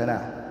means Al-Thana.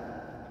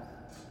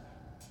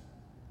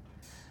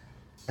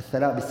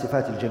 Al-Thana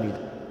bi-sifat al-jamil.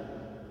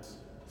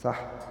 صح?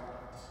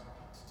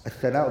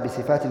 Al-Thana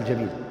bi-sifat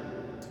al-jamil.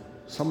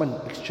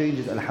 Someone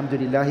exchanges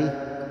Alhamdulillahi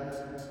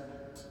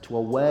to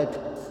a word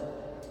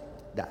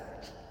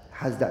that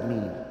has that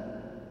meaning.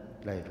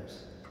 لا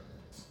يجوز.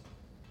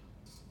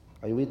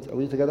 Are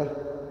we together?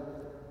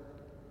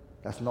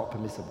 That's not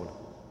permissible.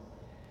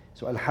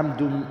 So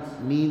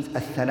alhamdu means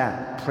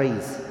athana,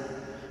 praise.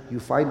 You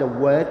find a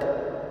word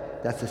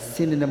that's a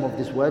synonym of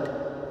this word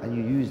and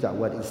you use that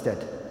word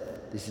instead.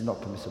 This is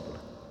not permissible.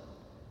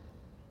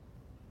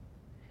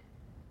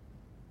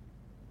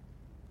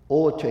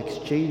 Or to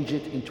exchange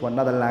it into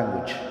another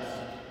language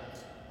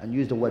and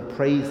use the word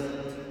praise.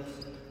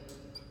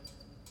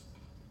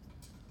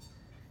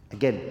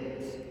 Again,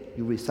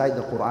 you recite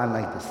the Quran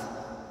like this.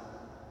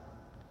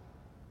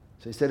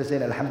 So instead of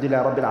saying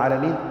Alhamdulillah Rabbil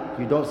Alameen,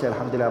 you don't say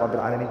Alhamdulillah Rabbil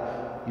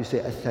Alameen, you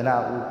say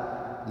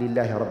Al-Thana'u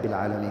Lillahi Rabbil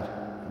Alameen.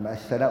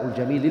 Al-Thana'u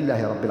Jameel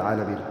Lillahi Rabbil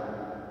Alameen.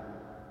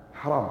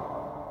 Haram.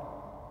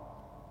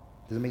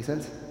 Does it make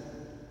sense?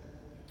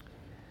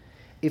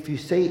 If you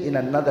say in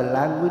another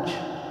language,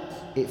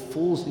 it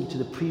falls into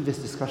the previous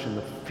discussion,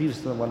 the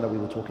previous one that we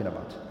were talking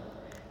about.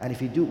 And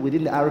if you do it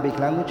within the Arabic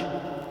language,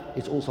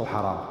 it's also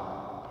haram.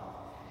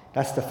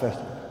 That's the first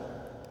one.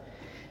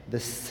 The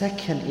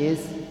second is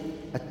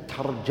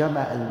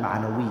الترجمة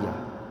المعنوية.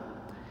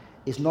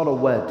 It's not a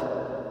word.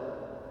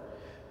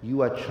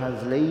 You are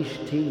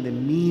translating the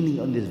meaning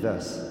on this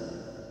verse.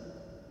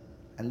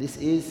 And this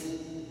is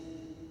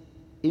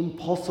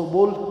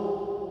impossible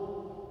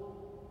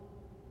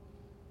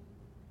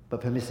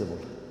but permissible.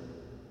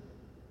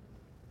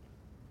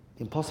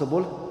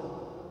 Impossible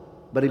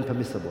but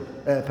impermissible.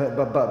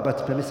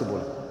 But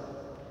permissible.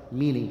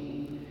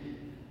 Meaning,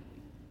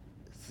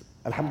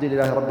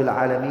 Alhamdulillah Rabbil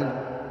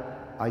Alameen,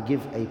 I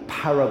give a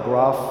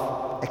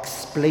paragraph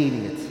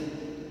explaining it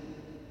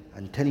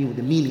and telling you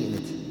the meaning in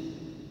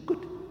it.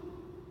 Good.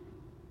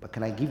 But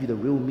can I give you the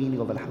real meaning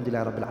of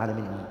Alhamdulillah Rabbil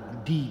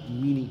Alameen? Deep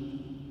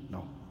meaning?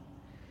 No.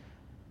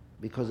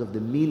 Because of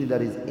the meaning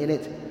that is in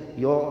it,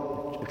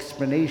 your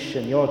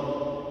explanation,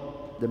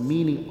 the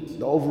meaning,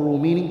 the overall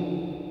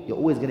meaning, you're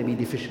always going to be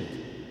deficient.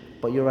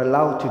 But you're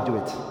allowed to do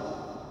it.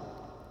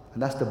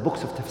 And that's the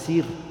books of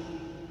tafsir.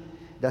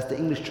 That's the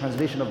English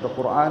translation of the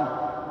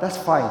Quran. That's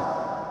fine.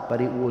 But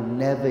it will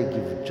never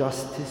give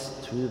justice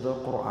to the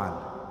Quran.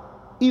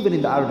 Even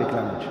in the Arabic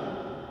language.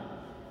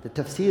 The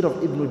tafsir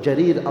of Ibn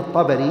Jarir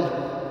al-Tabari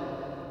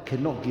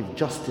cannot give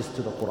justice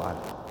to the Quran.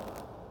 Are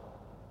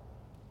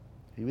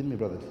you with me,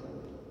 brothers?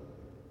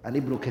 And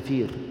Ibn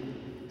Kathir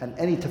and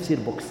any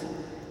tafsir books,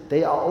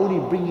 they are only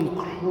bringing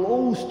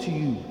close to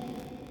you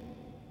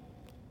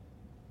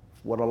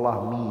what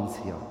Allah means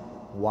here.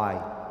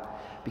 Why?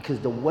 Because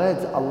the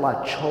words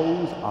Allah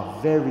chose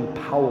are very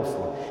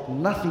powerful.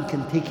 Nothing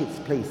can take its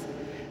place.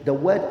 The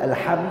word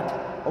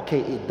alhamd, okay,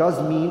 it does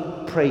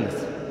mean praise.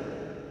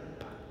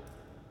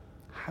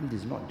 Hamd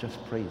is not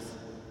just praise.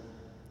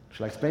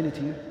 Shall I explain it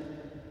to you?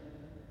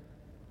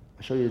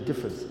 I'll show you the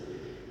difference.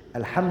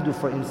 Alhamdu,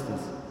 for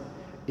instance,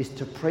 is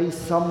to praise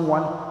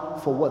someone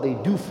for what they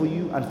do for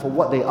you and for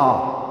what they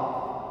are.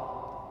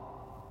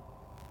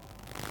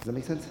 Does that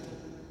make sense?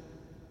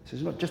 So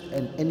it's not just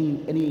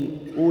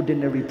any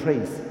ordinary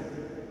praise.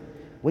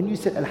 When you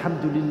said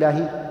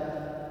Alhamdulillahi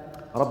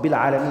Rabbil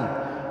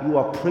Alameen, you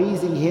are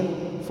praising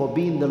Him for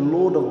being the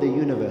Lord of the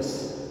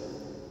universe.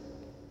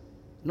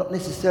 Not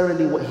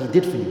necessarily what He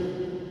did for you.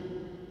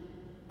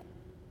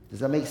 Does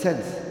that make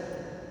sense?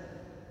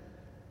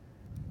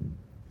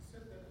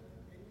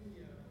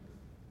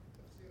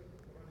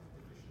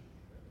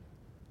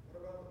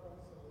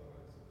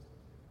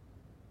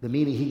 The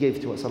meaning He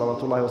gave to us,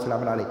 salawatullahi wa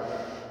salamun alayhi.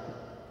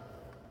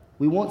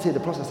 We won't say the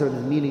Prophet's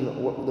meaning,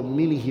 the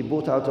meaning he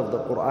brought out of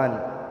the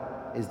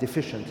Quran is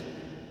deficient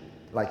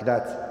like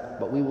that.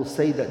 But we will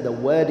say that the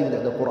wording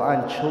that the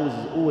Quran chose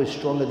is always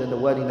stronger than the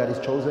wording that is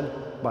chosen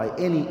by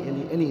any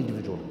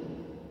individual.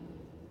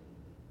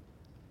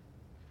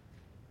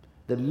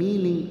 The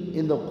meaning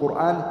in the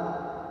Quran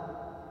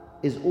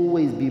is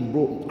always being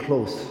brought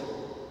close.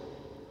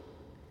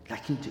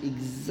 Like to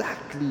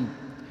exactly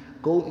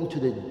go into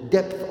the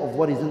depth of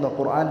what is in the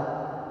Quran,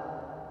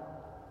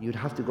 you'd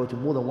have to go to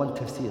more than one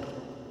tafsir.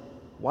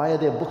 Why are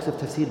there books of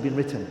tafsir being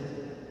written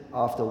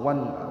after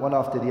one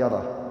after the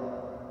other?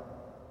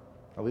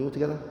 Are we all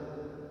together?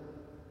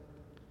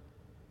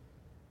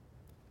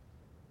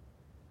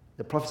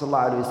 The Prophet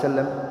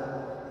ﷺ,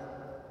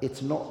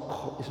 it's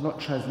not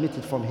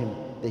transmitted from him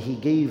that he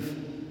gave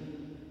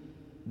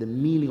the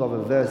meaning of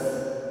a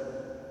verse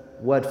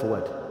word for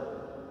word.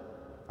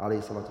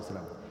 Alayhi salatu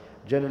wasalam.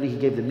 Generally he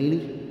gave the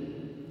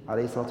meaning,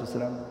 alayhi salatu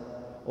wasalam,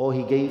 or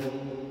he gave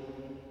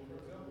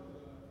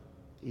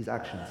his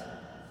actions.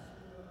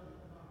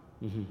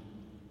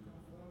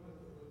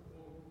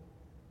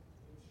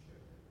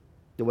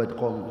 The word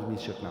qawm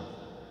means shirk now.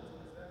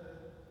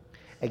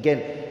 Again,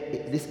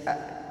 this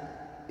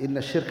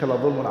inna shirka la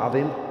dhulmun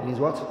azim means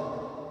what?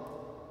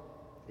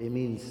 It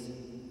means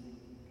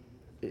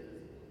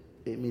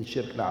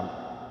shirk na'am.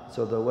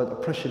 So the word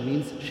oppression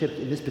means shirk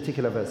in this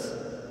particular verse.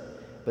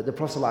 But the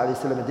Prophet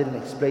ﷺ didn't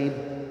explain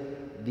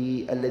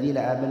the الَّذِينَ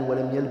آمَنُوا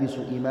وَلَمْ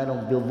يَلْبِسُوا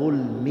إِيمَانَهُم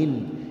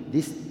بِظُلْمٍ.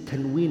 This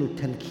tanween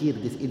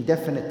tankir, this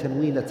indefinite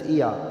tanween that's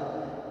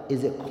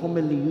is it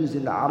commonly used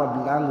in the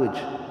Arab language?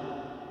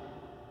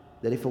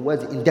 That if a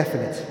word is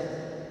indefinite,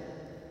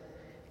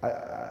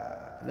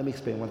 let me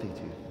explain one thing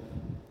to you.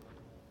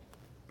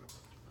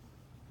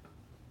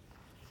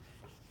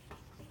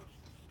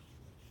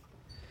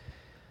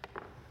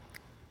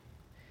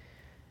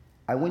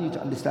 I want you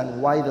to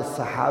understand why the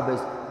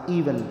Sahabas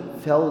even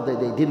felt that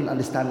they didn't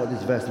understand what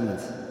this verse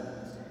means.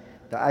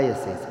 The ayah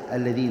says,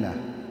 الَّذِينَ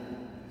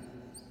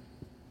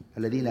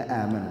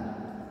آمَنُوا.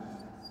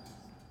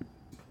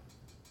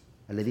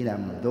 الَّذِينَ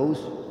آمَنُوا, those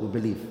who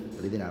believe.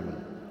 الَّذِينَ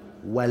آمَنُوا.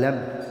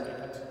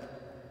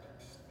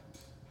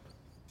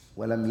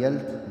 وَلَمْ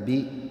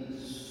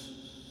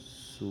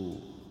يَلْبِسُوا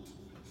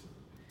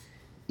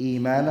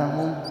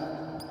إِيمَانَهُمْ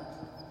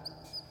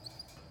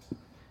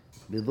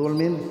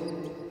بِظُلْمٍ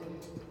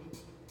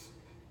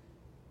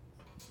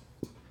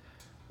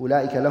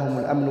أولئك لهم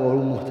الأمن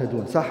وهم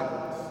مهتدون. صح؟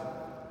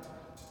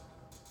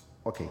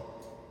 Okay.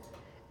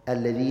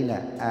 الذين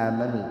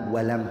آمنوا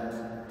ولم.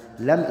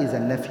 Lam is a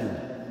nephew.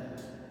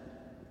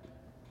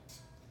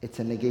 It's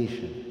a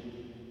negation.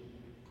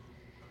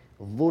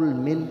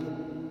 ظلم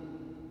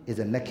is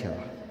a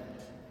nakira.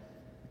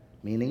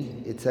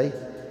 Meaning, it's a,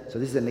 so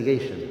this is a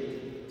negation.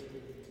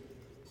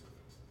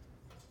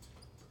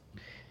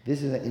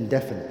 This is an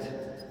indefinite.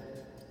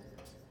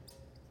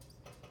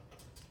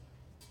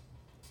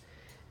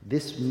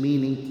 This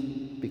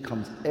meaning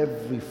becomes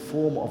every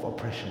form of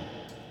oppression,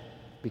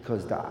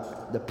 because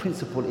the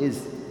principle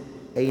is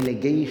a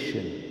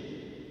negation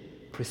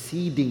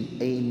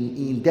preceding an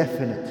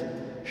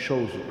indefinite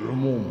shows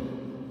umum.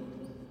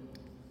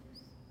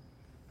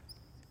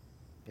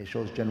 It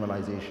shows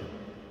generalization.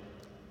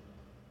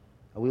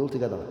 Are we all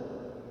together?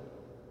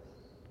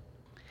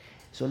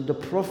 So the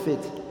Prophet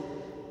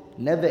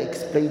never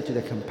explained to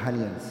the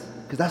companions,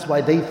 because that's why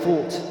they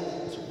thought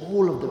it's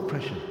all of the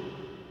oppression.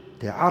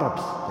 They're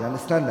Arabs, they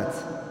understand that.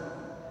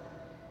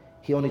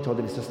 He only told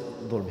them it's just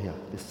dhulm here.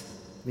 This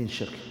means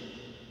shirk.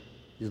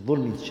 This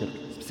dhulm means shirk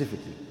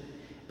specifically.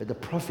 But the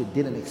Prophet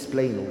didn't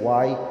explain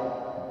why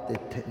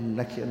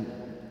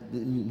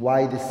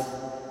this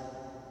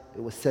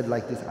it was said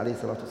like this, alayhi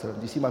salatu wasalam.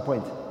 Do you see my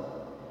point?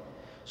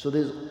 So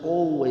there's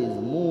always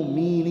more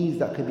meanings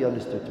that could be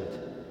understood to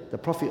it. The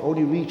Prophet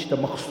only reached the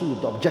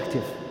maqsood, the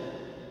objective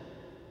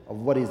of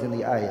what is in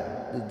the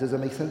ayah. Does that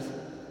make sense?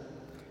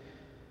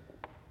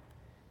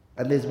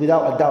 And there's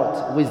without a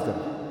doubt wisdom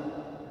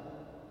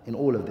in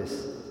all of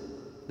this.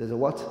 There's a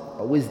what?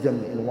 A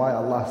wisdom in why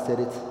Allah said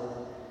it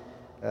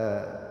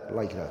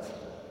like that.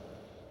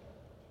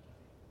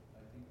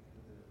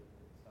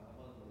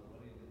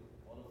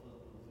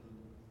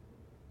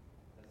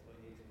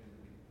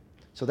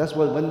 So that's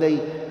why when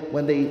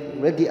they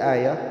read the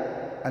ayah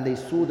and they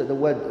saw that the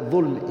word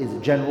dhulm is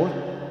general,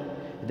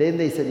 then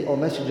they said, "Oh,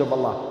 Messenger of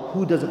Allah,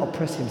 who doesn't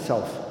oppress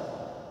himself?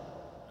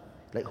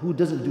 Like, who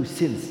doesn't do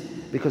sins?"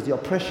 Because the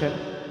oppression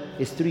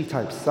is three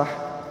types. Sah,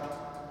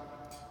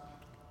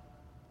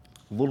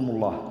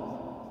 dhulmullah,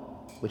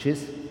 which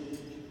is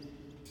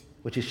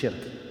shirk.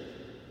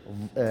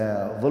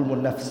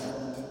 Dhulmul nafs,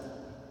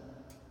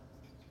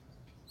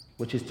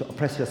 which is to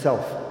oppress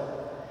yourself.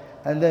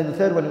 And then the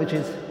third one, which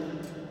is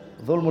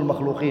dhulmul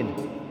makhluqeen,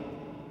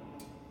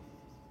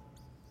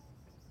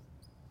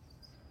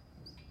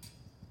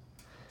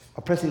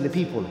 oppressing the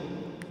people.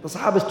 The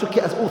Sahabas took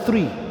it as all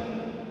three,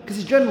 because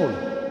it's general.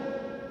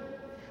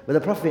 But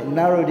the Prophet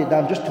narrowed it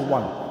down just to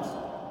one.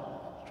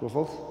 True or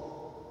false?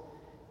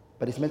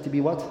 But it's meant to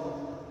be what?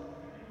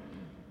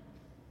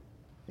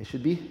 It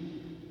should be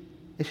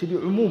umum. It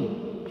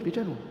should be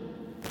general,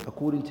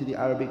 according to the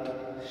Arabic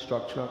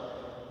structure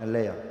and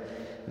layer.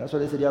 And that's why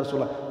they said, Ya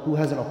Rasulullah, who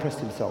hasn't oppressed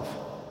himself?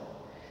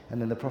 And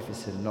then the Prophet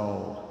said,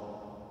 no.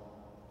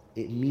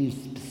 It means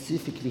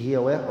specifically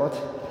here where? What?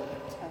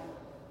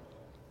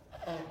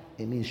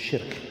 It means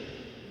shirk.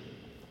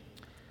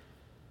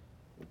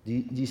 Do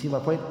you see my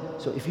point?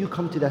 So if you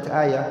come to that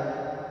ayah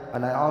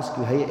and I ask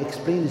you, hey,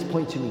 explain this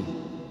point to me,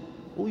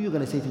 all you're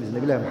going to say to me is,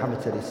 Nabiullah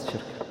Muhammad said it's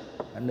shirk.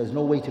 And there's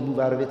no way to move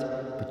out of it,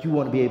 but you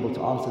won't be able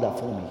to answer that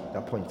for me,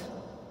 that point.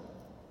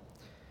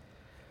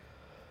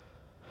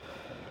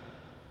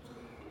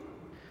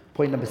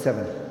 Point number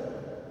 7.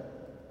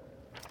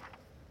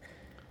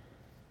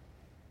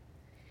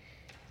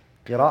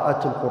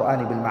 قراءة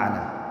القرآن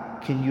بالمعنى.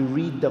 Can you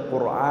read the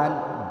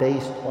Quran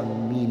based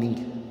on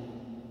meaning?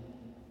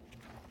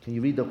 Can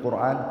you read the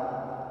Quran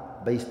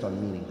based on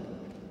meaning?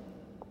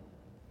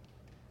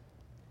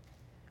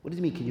 What does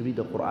it mean, can you read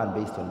the Quran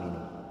based on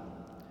meaning?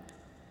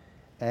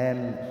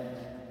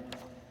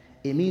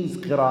 It means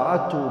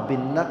قراءته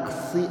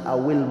بالنقص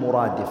أو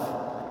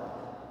المرادف.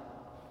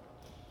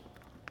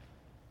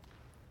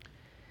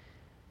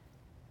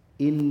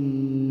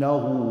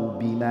 إنه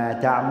بما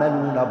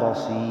تعملون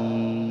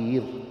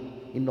بصير.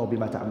 إنه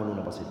بما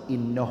تعملون بصير.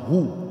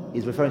 إنه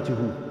is referring to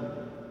who?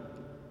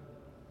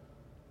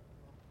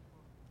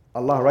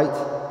 Allah, right?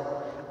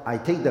 I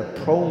take the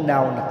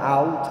pronoun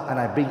out and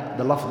I bring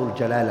the lafzul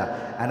jalala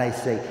and I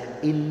say,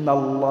 Inna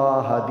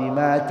Allah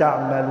bima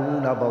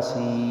ta'maluna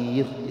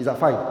basir. Is that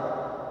fine?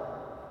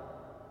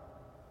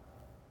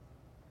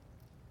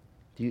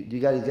 Do you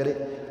guys get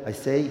it? I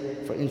say,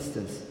 for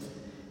instance,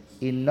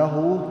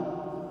 Innahu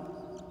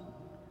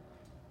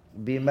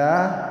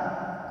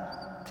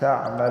bima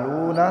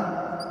ta'maluna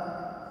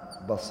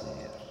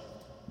basir.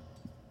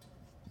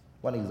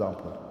 One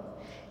example.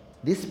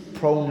 This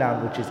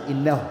pronoun, which is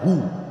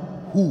innahu,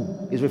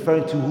 Who is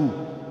referring to who?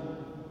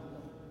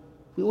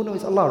 We all know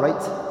it's Allah,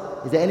 right?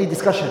 Is there any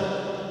discussion?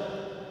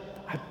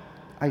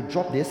 I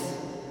drop this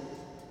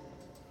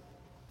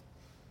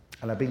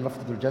and I bring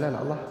Lafzul Jalal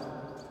Allah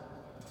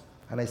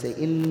and I say,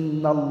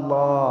 Inna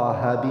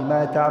Allah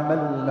bima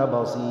ta'maluna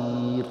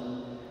basir.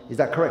 Is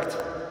that correct?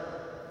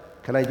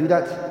 Can I do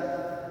that?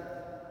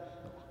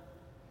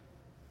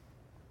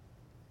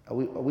 Are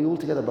we all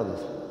together,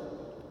 brothers?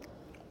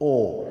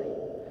 Or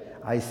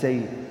I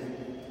say,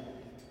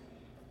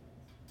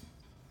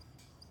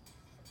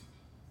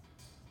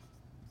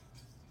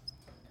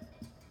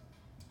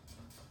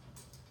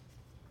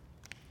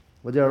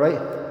 what did I write?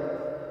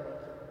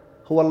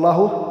 Huwa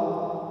Allahu.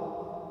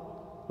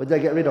 What did I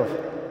get rid of?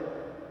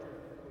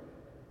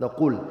 The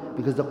qul.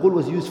 Because the qul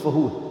was used for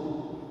who?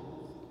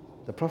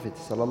 The Prophet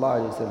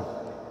sallallahu alaihi wasallam.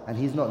 And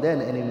he's not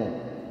there anymore.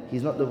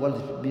 He's not the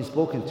one being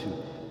spoken to.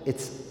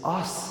 It's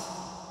us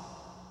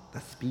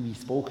that's being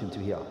spoken to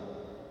here.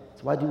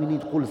 So why do we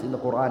need quls in the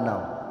Quran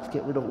now? Let's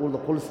get rid of all the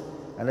quls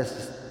and let's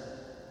just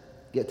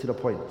get to the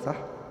point. صح?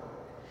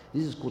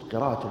 This is called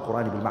قراءة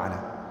القرآن بالمعنى.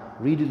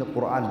 Reading the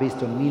Quran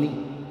based on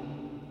meaning.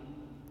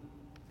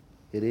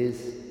 It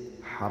is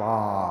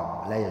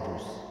haram, لا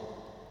يجوز.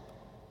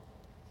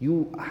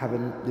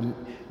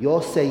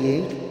 You're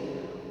saying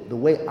the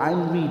way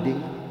I'm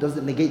reading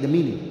doesn't negate the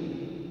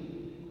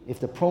meaning. If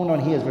the pronoun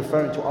here is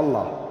referring to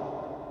Allah,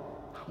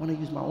 I want to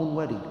use my own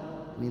wording.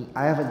 I mean,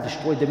 I haven't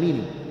destroyed the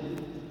meaning.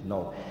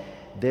 No.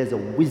 There's a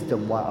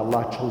wisdom why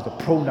Allah chose the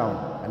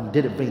pronoun and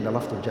didn't bring the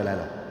lafz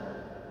al-jalala.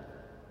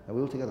 Are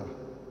we all together?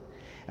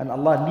 And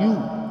Allah knew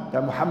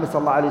that Muhammad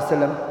sallallahu alaihi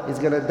wasallam is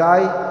going to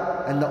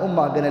die and the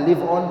ummah are going to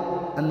live on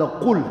and the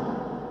qul.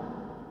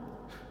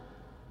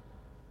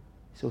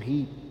 So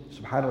he,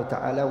 subhanahu wa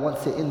ta'ala,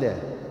 wants it in there.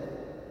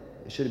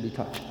 It shouldn't be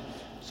touched.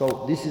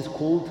 So this is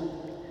called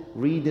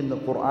reading the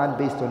Quran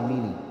based on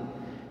meaning.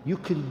 You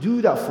can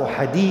do that for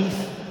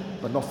hadith,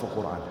 but not for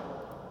Quran.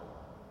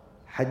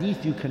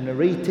 Hadith, you can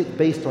narrate it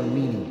based on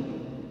meaning.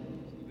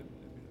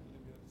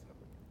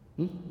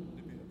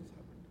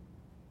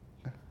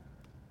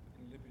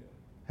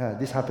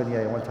 This happened,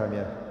 yeah, one time,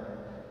 yeah.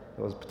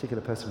 There was a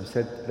particular person who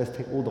said, let's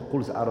take all the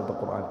quls out of the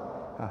Quran.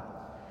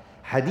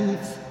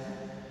 Hadiths,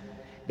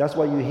 that's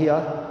why you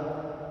hear,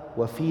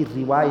 وَفِي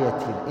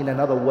رِوَايَةٍ, in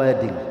another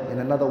wording.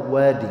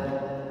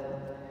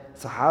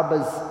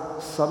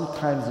 Sahabas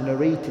sometimes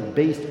narrated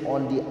based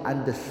on the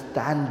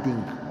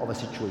understanding of a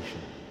situation.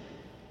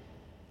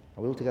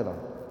 Are we all together?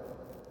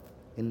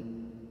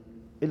 In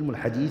Ilm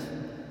al-Hadith,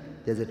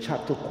 there's a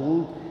chapter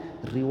called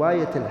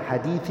Riwayat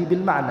al-Hadith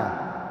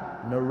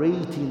bil-Ma'na,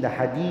 narrating the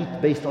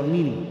hadith based on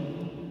meaning.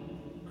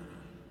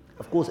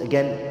 Of course,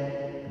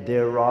 again,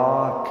 there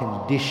are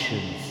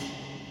conditions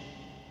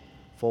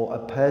for a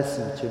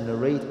person to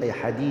narrate a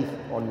hadith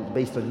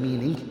based on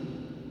meaning.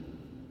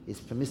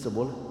 It's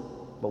permissible,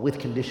 but with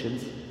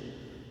conditions,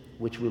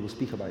 which we will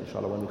speak about,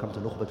 inshallah, when we come to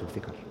Nukhbatul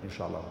Fikr,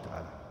 inshallah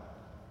ta'ala.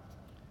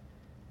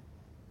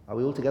 Are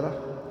we all together?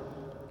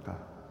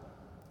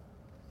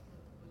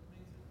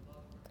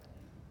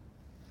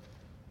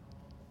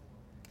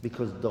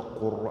 Because the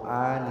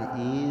Quran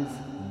is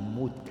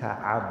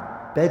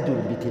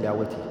muta'abbadun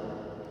bitilawati.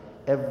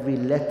 Every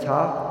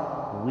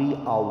letter, we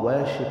are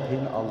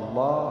worshipping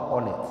Allah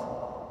on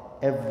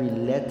it. Every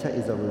letter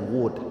is a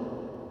reward.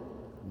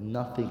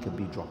 Nothing can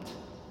be dropped.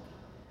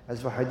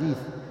 As for hadith,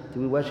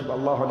 do we worship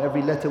Allah on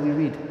every letter we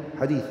read?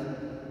 Hadith.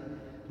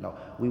 No.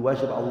 We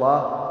worship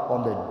Allah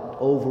on the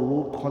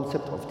overall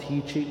concept of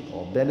teaching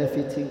or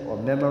benefiting or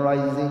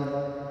memorizing.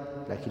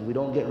 Like we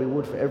don't get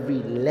reward for every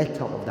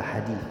letter of the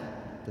hadith.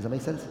 Does that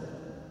make sense?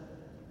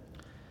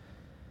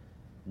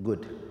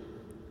 Good.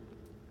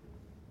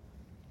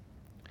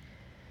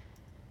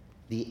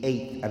 The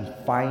eighth and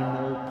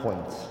final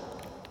point.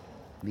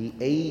 The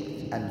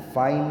eighth and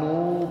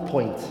final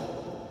point,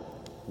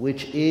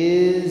 which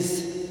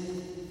is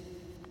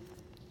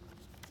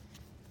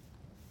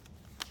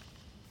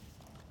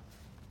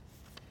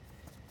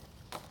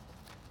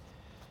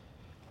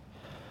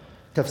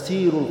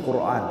Tafsir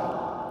al-Quran.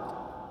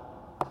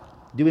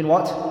 Doing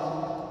what?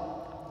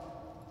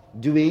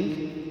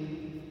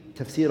 Doing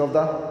tafsir of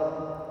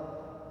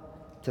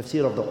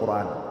the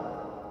Quran.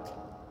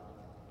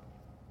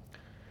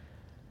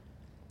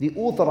 The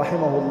author,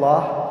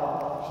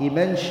 rahimahullah, he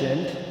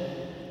mentioned,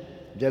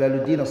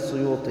 Jalaluddin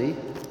al-Suyuti,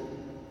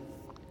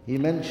 he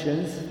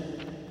mentions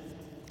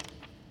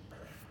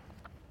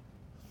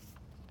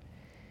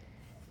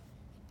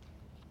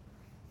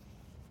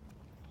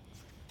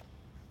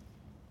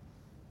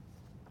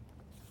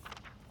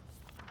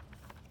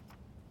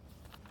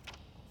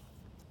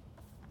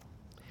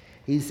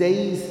he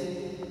says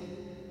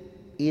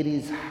it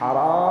is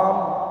haram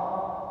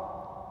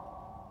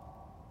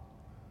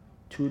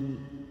to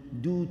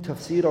do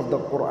tafsir of the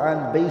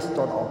Quran based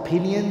on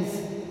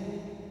opinions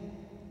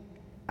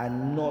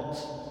and not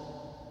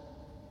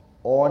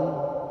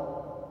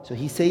on. So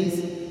he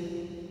says,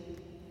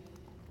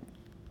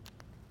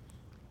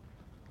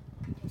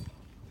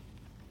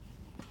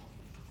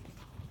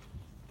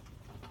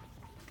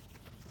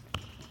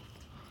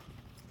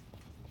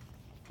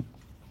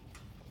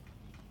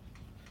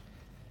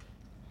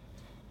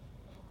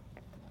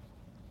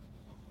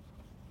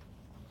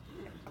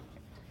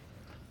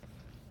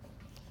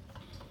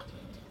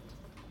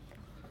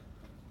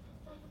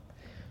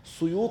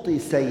 Suyuti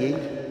is saying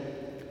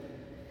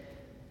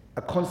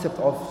a concept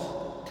of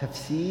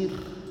tafsir.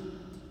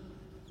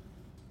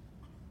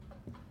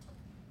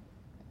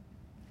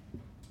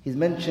 He's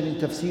mentioning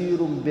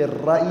tafsirun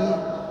bil-ra'i,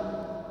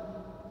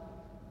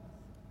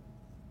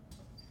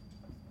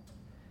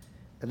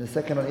 and the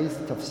second one is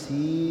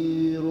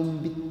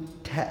tafsirun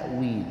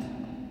bil-ta'wil.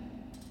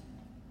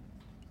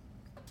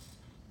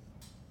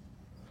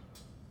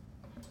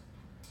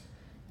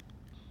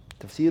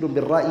 Tafsirun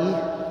bil-ra'i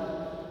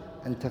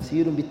and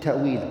tafsirun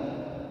bil-ta'wil.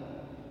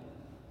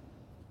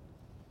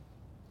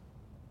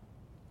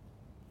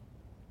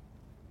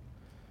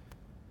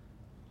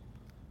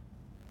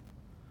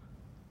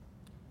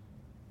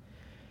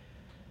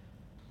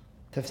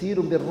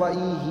 Tafsirun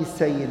bil-ra'i, he's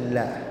saying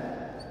la.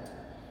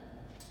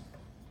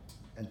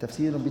 And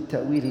tafsirun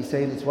bil-ta'wil, he's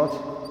saying it's what?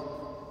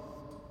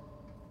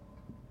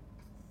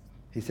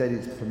 He said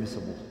it's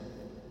permissible.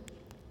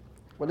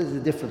 What is the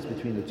difference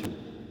between the two?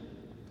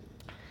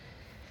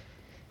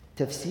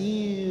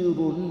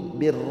 Tafsirun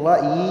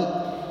bil-ra'i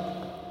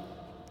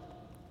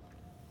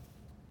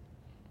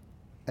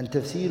and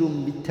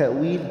tafsirun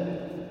bil-ta'wil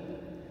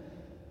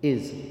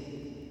is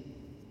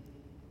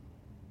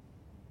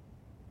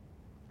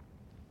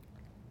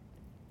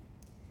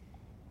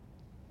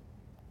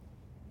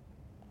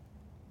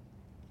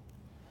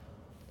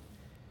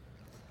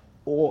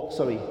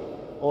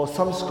or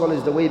some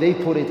scholars, the way they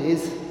put it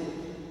is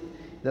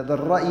that the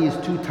ra'i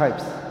is two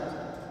types.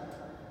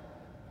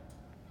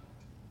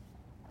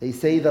 They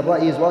say the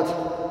ra'i is what?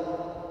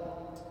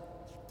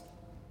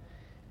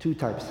 Two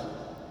types.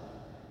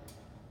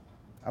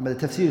 I mean,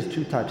 the tafsir is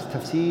two types.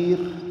 Tafsir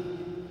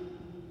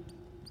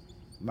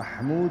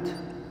mahmud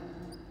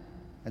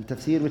and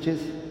tafsir which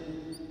is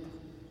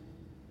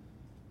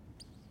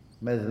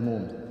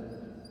madhmoom.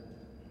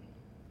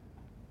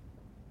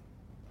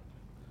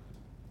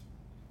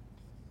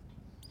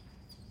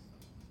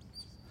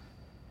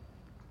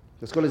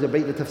 The scholars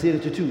break the tafsir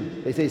into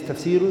two. They say it's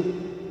tafsir,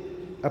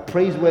 a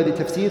praiseworthy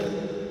tafsir,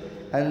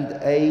 and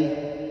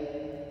a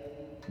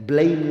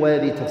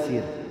blameworthy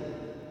tafsir.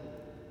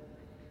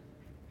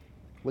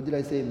 What did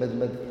I say?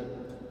 Madmad.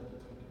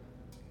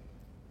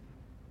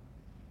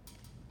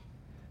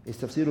 It's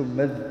tafsir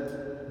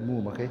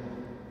madmoom, okay?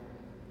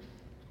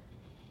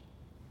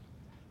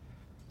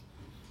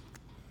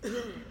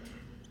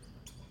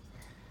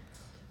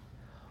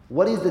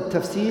 What is the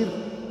tafsir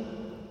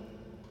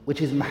which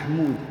is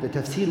mahmud, the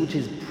tafsir which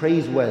is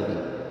praiseworthy?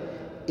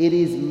 It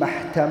is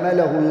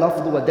mahtamalahu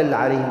al-lafz wa dalla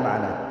alayhi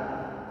al-ma'na.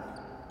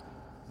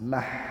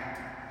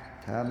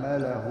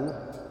 Mahtamalahu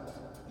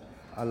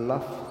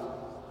al-lafz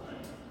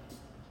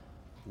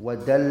wa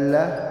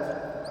dalla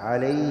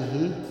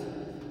alayhi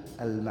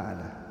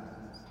al-ma'na.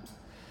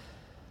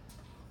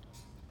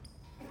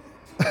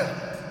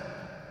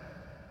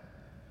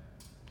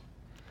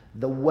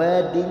 The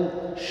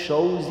wording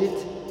shows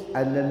it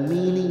and the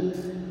meaning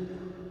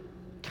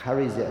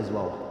carries it as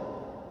well.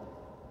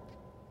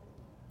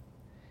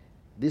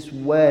 This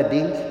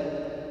wording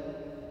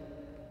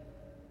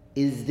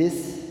is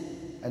this,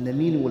 and the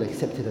meaning will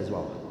accept it as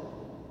well.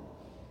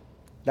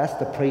 That's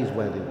the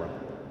praiseworthy one.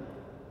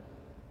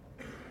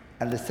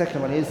 And the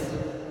second one is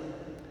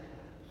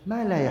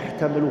ما لا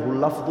يحتمله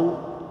اللفظ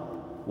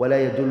ولا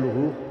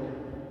يدله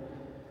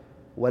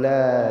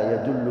ولا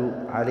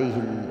يدل عليه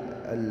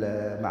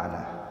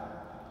المعنى.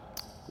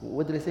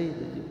 What did I say?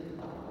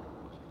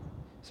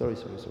 Sorry.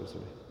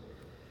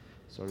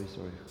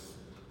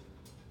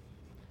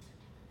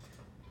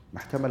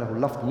 محتمله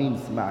اللفظ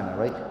means معنى,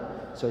 right?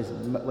 So it's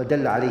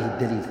ودل عليه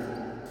الدليل.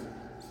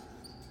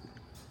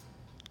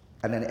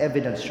 And an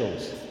evidence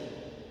shows.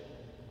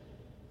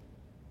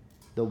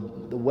 The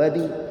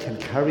wording can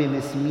carry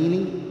this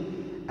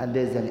meaning and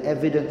there's an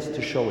evidence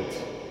to show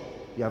it.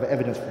 You have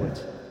evidence for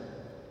it.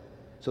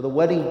 So the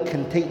wording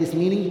can take this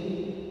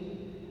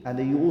meaning and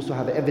then you also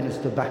have evidence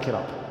to back it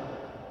up.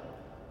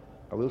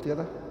 Are we all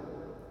together?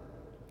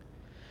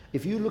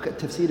 If you look at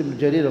Tafsir Ibn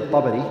Jarir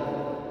al-Tabari,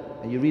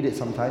 and you read it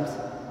sometimes,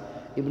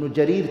 Ibn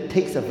Jarir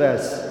takes a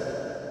verse,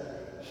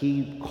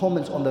 he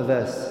comments on the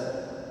verse,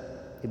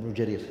 Ibn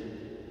Jarir.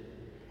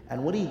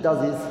 And what he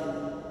does is,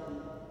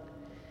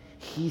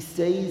 he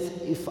says,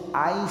 if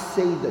I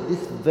say that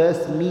this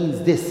verse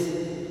means this,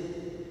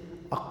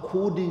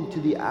 according to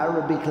the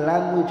Arabic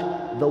language,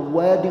 the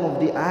wording of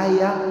the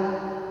ayah,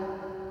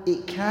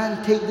 it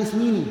can take this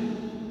meaning.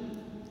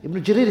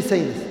 Ibn Jarir is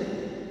saying this.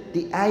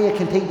 The ayah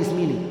can take this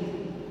meaning.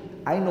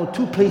 I know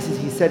two places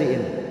he said it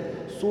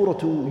in. Surah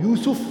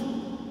Yusuf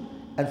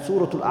and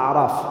Surah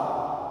Al-A'raf.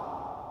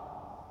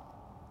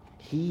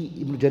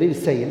 Ibn Jarir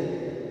is saying,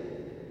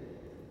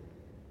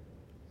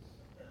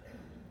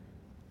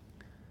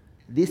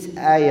 this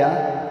ayah,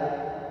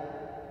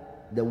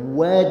 the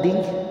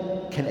wording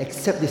can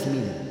accept this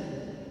meaning.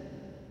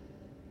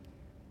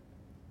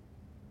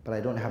 But I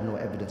don't have no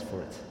evidence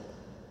for it.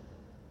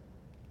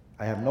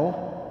 I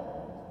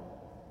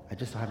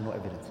just have no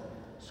evidence.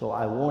 So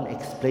I won't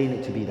explain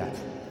it to be that.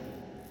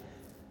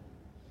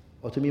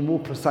 Or to be more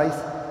precise,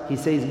 he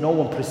says no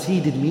one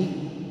preceded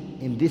me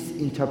in this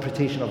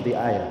interpretation of the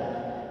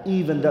ayah.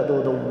 even that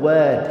though the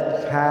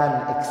word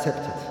can accept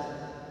it.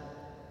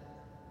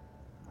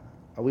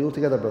 Are we all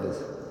together,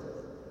 brothers?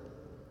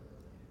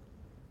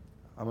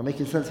 Am I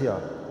making sense here?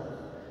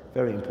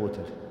 Very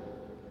important.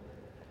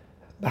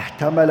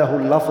 احتمله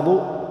اللفظ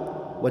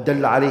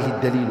ودل عليه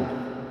الدليل.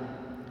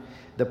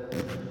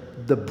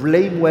 The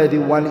blameworthy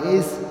one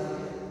is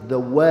the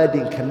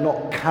wording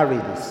cannot carry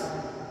this,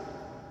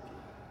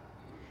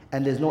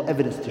 and there's no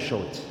evidence to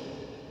show it.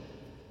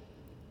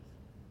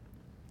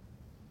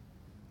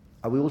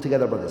 Are we all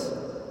together, brothers?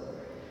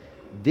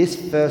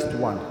 This first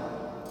one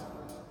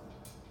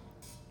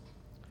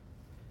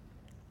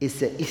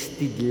is an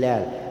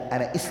istidlal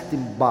and an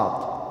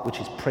istinbat, which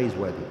is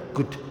praiseworthy,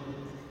 good.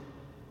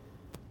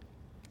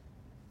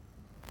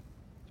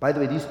 By the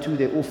way, these two,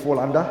 they all fall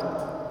under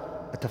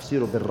a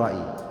tafsir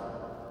bil-ra'i.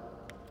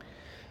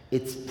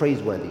 It's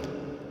praiseworthy.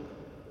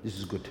 This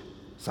is good.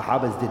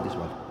 Sahabas did this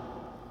one.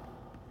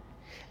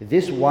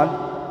 This one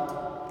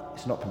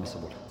is not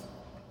permissible.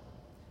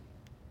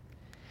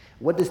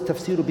 What does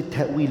tafsir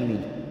bil-ta'wil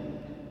mean?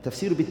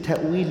 Tafsir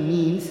bil-ta'wil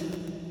means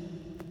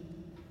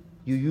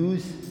you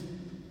use,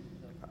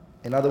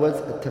 in other words,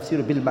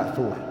 tafsir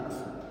bil-ma'thur.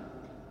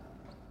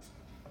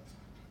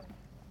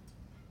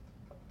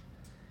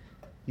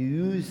 You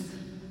use,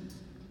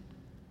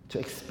 to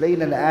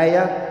explain an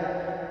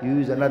ayah, you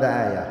use another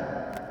ayah.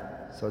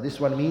 So this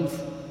one means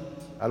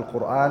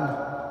Al-Quran,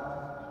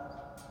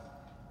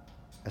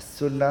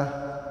 As-Sunnah,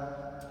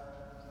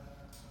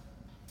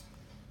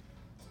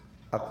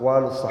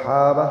 Aqwal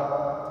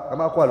al-Sahaba,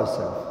 and Aqwal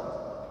al-Salaf.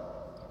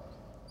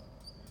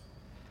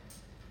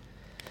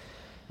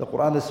 The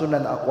Quran, the Sunnah,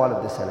 and the Aqwal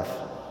of the Salaf.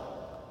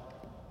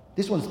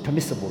 This one's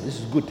permissible, this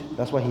is good.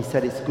 That's why he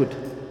said it's good.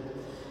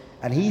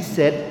 And he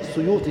said,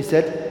 Suyuti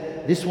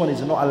said, this one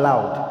is not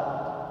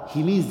allowed.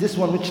 He means this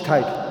one, which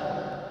type?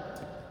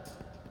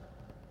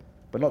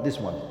 But not this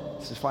one.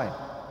 This is fine.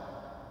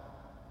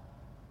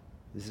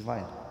 This is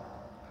fine.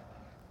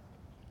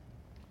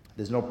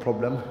 There's no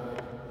problem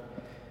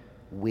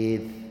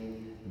with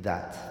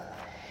that.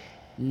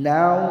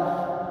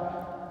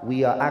 Now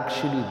we are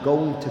actually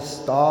going to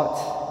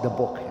start the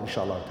book,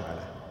 inshallah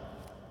ta'ala.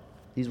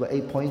 These were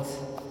 8 points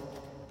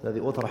that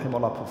the author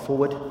rahimahullah put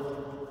forward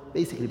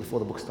basically before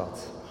the book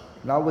starts.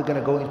 Now we're going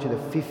to go into the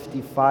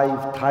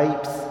 55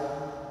 types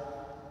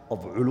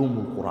of ulum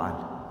al-Quran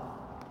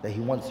that he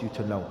wants you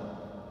to know.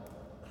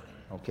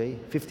 Okay,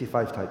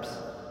 55 types.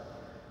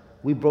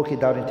 We broke it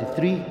down into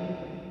 3,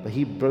 but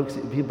he breaks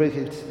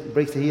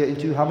it here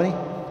into how many?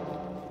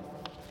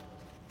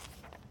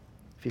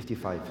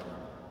 55.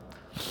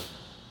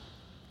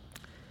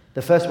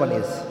 The first one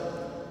is,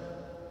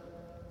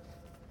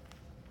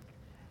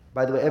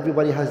 by the way,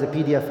 everybody has a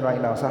PDF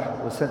right now, sah?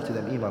 It was sent to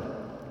them, email.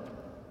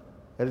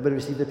 Everybody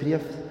received the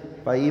PDF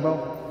by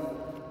email?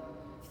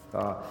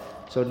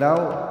 So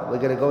now we're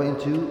going to go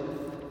into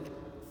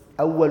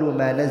أول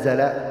ما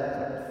نزل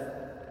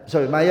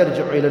ما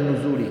يرجع إلى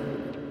النزول,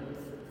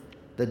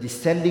 the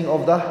descending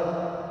of the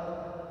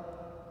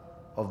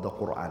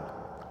Quran.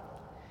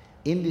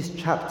 In this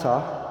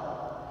chapter,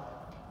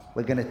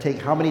 we're going to take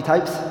how many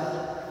types?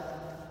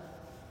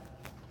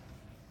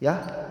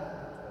 Yeah?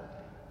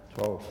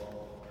 12.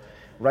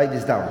 Write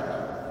this down.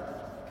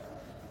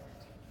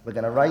 We're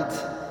going to write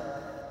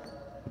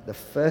the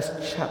first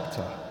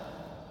chapter.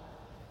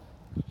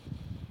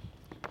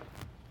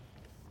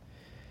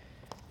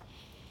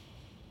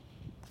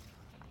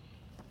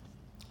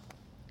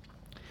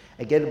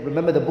 Again,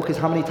 remember the book is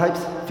how many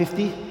types?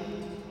 50?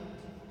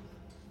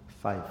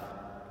 5.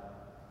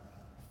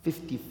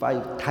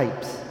 55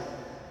 types.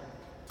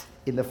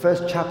 In the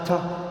first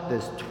chapter,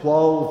 there's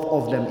 12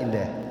 of them in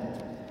there.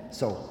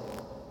 So,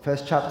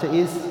 first chapter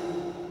is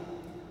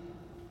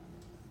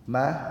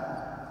ما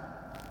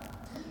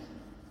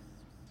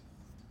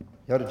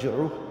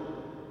يرجع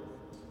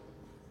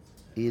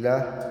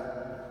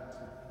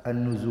إلى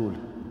النزول.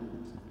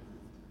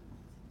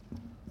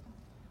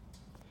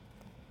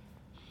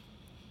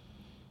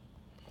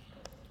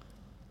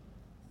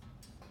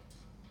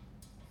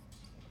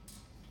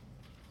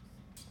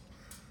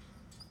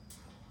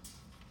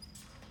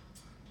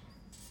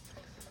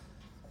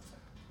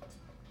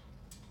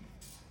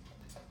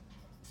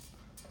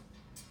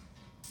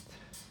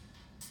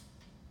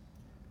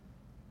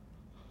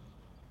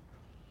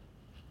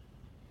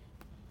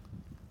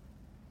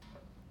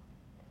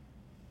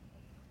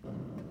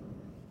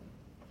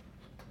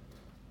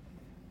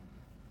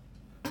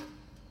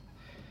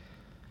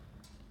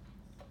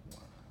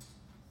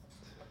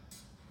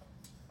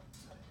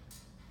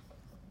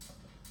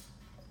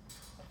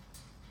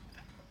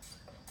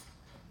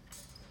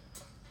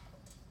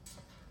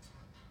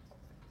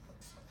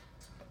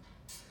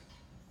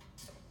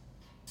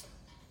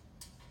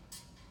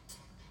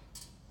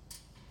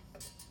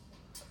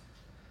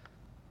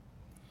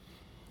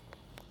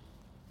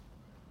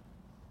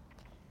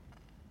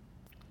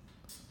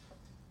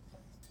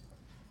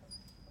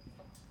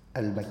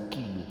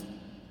 المكي.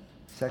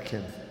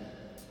 Second,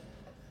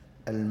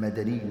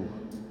 المدني.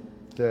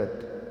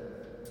 Third,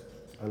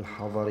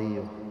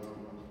 الحضري.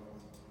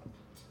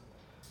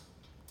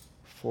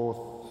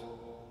 Fourth,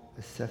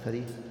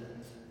 السفري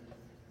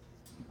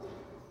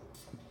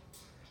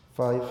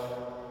 5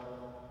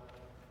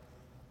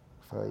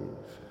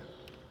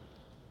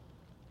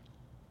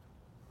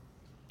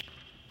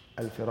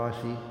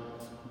 الفراشي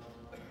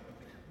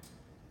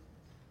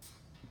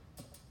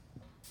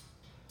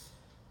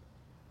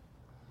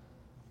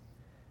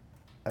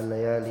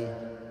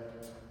الليالي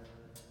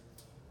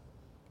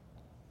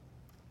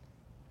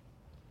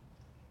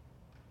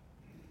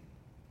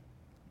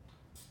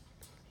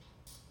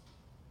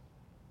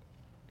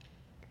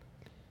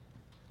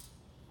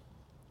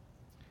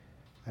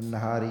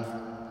النهاري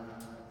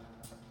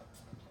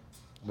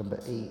number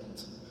 8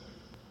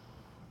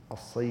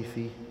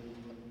 الصيفي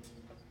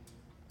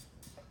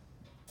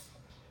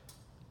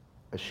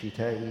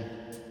الشتائي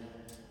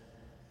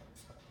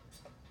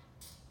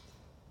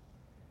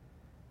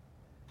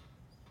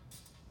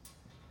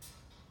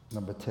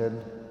number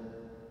 10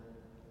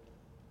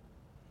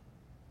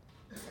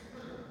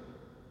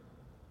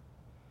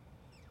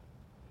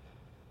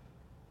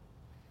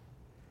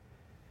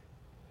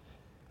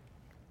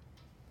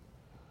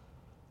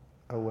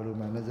 أول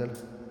ما نزل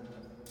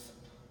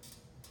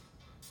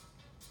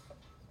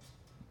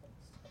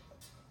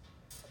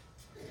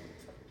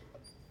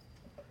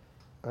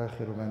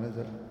آخر ما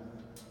نزل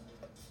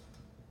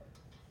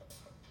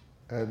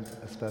and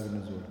أسباب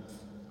النزول.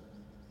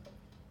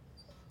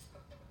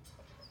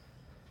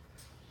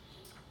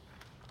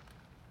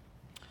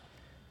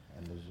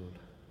 النزول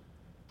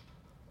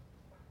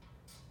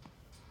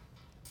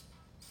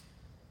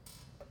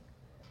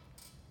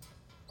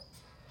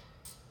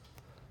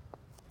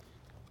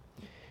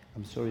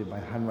I'm sorry, my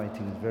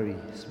handwriting is very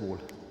small.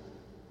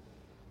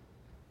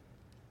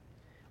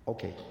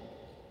 Okay.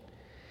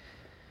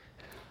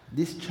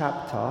 This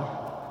chapter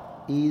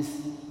is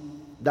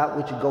that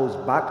which goes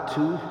back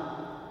to.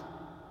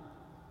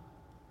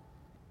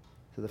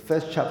 So the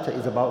first chapter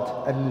is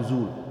about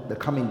An-Nuzul, the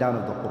coming down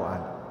of the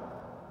Quran.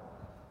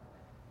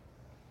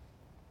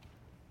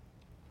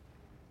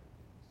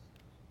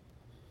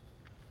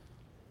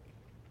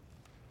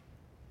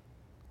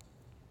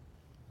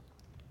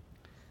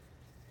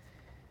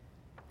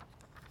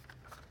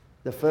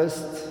 The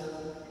first,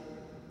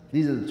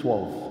 these are the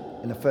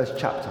 12 in the first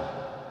chapter.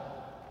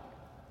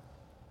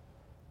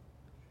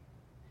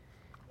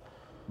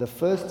 The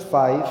first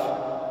five,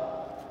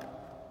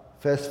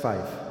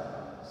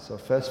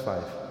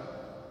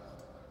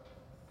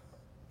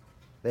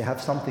 they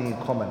have something in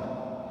common.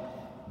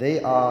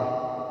 They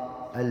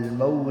are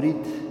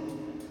al-mawrid.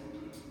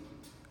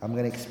 I'm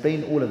going to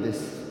explain all of this.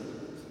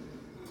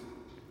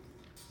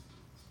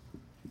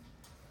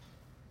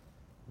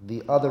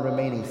 The other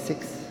remaining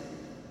 6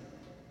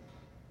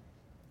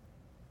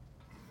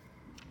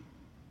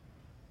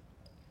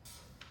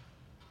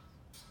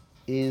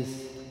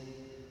 is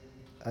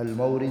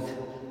al-mawrid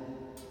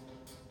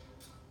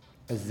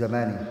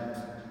al-zamani.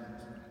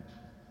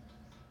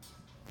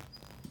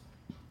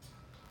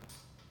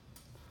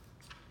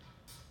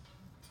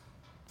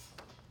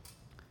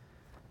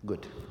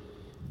 Good.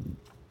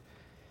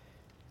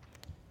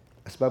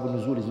 Asbab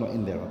al-nuzul is not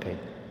in there, okay?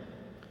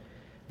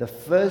 The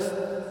first,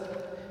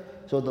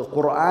 so the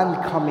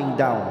Quran coming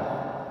down,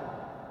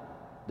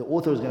 the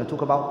author is going to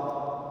talk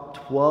about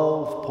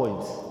 12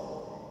 points.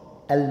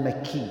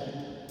 Al-Makki,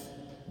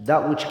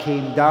 that which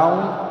came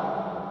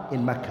down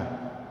in Mecca,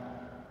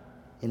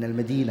 in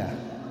Al-Medina,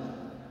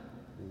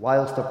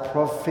 whilst the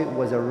Prophet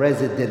was a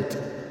resident.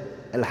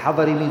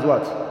 Al-Hadari means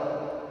what?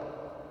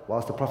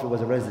 Whilst the Prophet was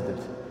a resident.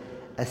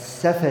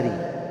 Al-Safari,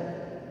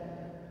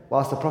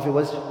 whilst the Prophet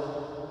was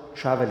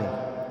traveling.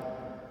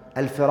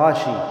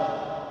 Al-Firashi,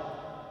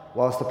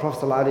 whilst the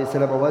Prophet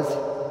ﷺ was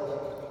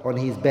on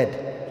his bed.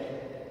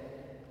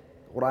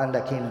 Quran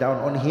that came down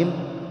on him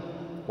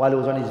while he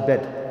was on his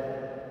bed.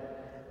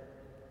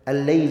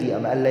 Al-Layli,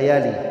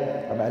 Al-Layali,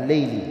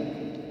 Al-Layli.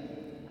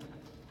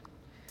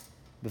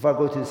 Before I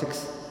go to the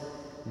 6,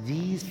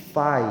 these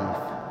 5,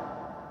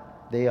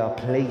 they are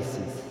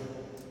places.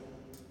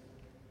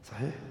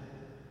 Sahih?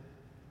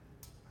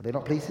 Are they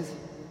not places?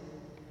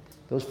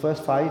 Those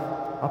first 5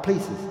 are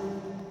places.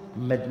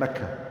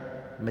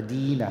 Mecca,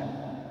 Medina,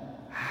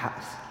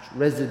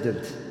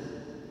 resident.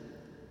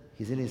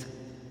 He's in his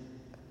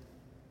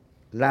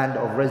land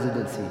of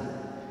residency.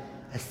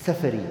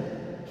 As-Safari,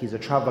 he's a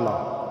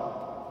traveler.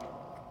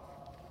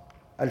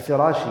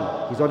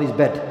 Al-Firashi, he's on his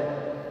bed.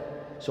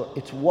 So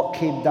it's what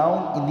came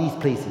down in these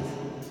places.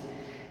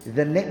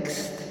 The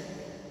next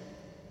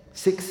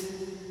 6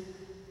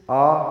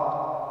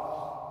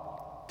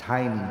 are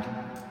timing.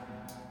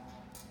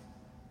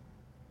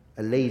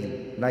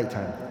 Al-Layli,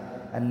 nighttime.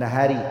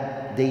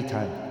 Al-Nahari,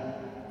 daytime.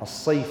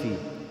 Al-Sayfi,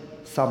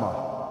 summer.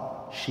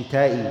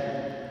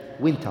 Shita'i,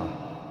 winter.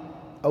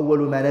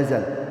 Awwalu ma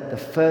nazal, the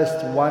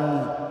first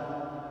one,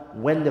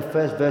 when the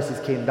first verses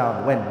came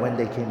down, when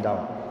they came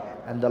down.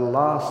 And the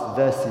last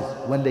verses,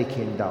 when they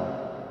came down.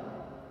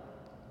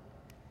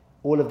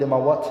 All of them are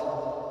what?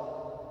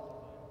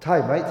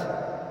 Time, right?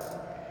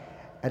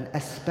 And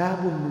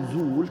asbabul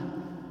nuzul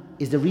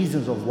is the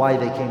reasons of why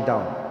they came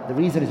down. The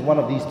reason is one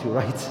of these 2,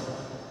 right?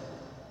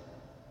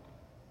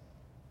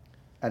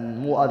 and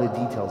more other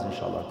details,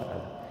 inshallah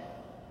ta'ala.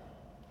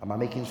 Am I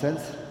making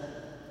sense?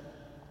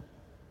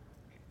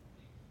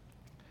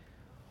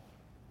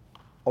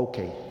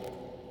 Okay.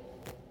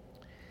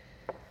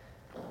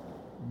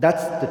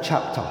 That's the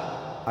chapter.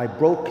 I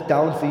broke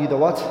down for you the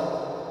what?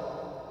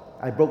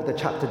 I broke the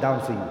chapter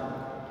down for you.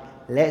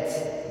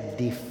 Let's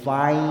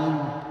define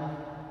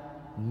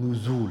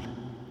nuzul.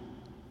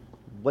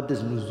 What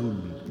does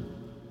nuzul mean?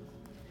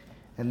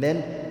 And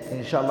then,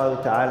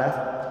 inshallah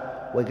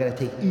ta'ala, we're going to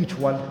take each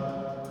one,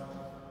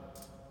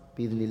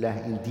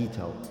 bi'idhnillah, in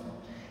detail.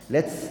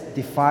 Let's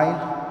define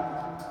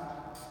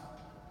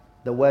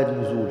the word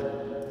nuzul.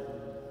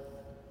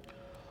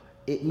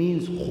 It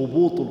means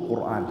khubut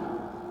al-Quran.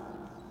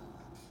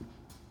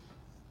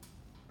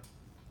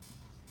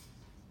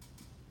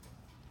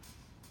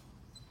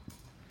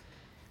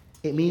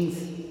 It means,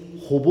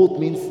 khubut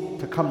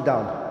means to come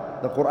down.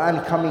 The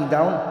Quran coming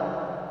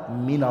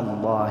down, min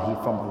Allahi,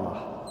 from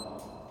Allah.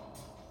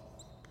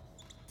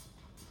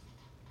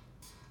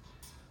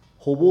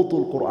 Khubut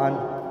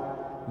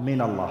al-Quran, min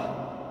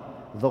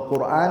Allah. The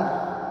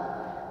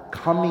Quran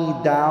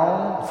coming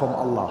down from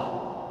Allah.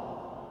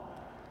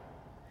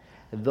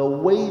 The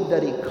way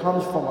that it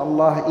comes from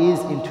Allah is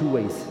in two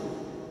ways.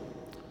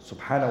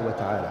 Subhanahu wa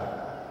ta'ala.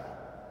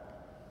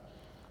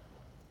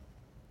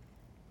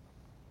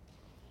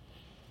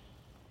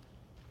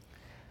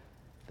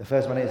 The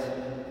first one is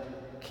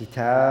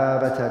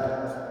kitabatan.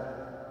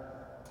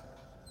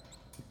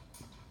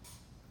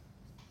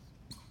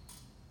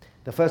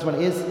 The first one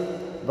is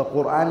the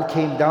Quran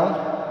came down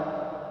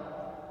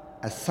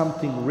as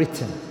something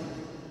written.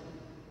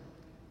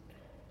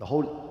 The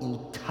whole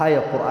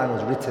entire Quran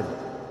was written.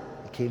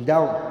 It came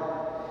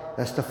down.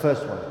 That's the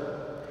first one.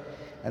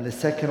 And the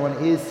second one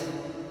is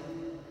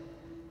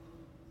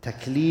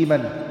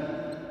takliman.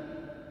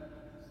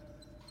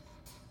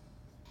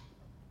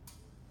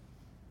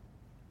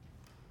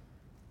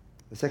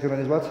 The second one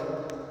is what?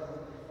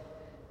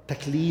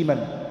 Takliman.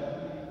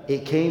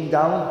 It came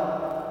down,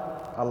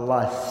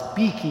 Allah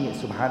speaking it,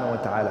 subhanahu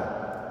wa ta'ala.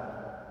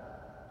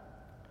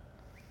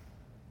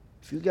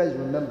 If you guys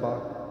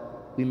remember,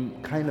 we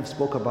kind of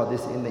spoke about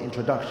this in the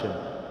introduction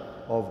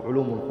of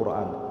Ulum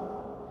al-Quran.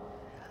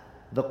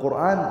 The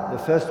Quran, the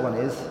first one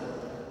is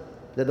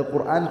that the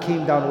Quran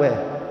came down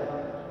where?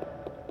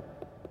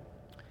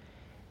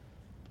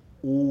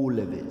 All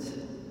of it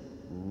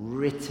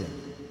written.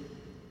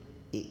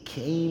 It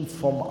came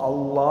from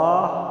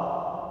Allah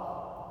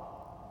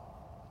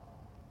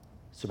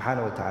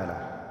subhanahu wa ta'ala.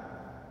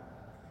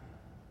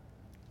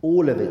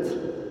 All of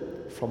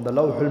it from the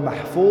Lawh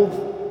al-Mahfuz,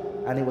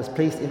 and it was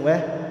placed in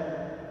where?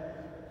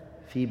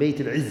 Fi Bayt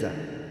al-Izzah.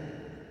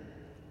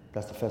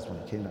 That's the first one,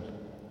 it came down.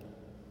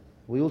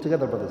 We all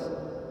together, brothers?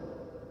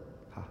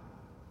 Huh?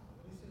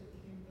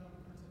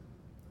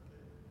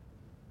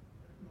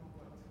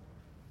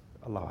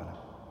 Allahu Alam.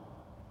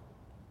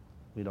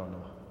 We don't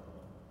know.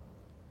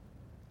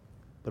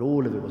 But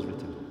all of it was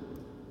written.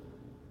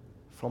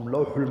 From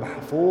Lawh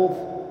al-Mahfuz,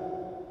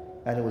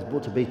 and it was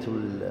brought to Bayt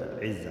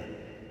al-Izzah.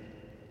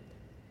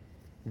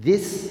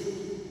 This,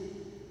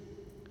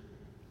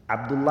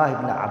 Abdullah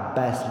ibn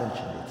Abbas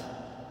mentioned it.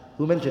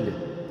 Who mentioned it?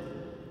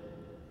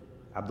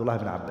 Abdullah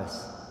ibn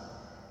Abbas.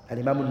 And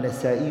Imam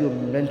al-Nasa'i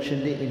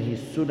mentioned it in his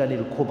Sunan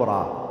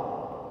al-Kubra.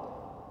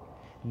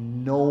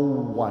 No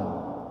one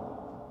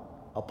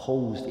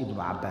opposed Ibn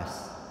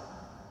Abbas.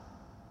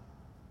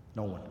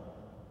 No one.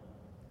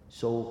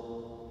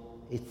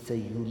 So it's a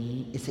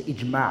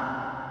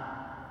ijma'.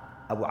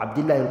 Abu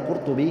Abdullah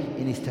al-Qurtubi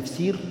in his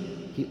tafsir,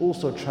 he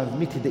also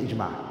transmitted the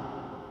ijma'.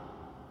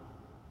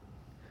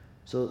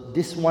 So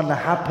this one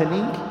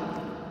happening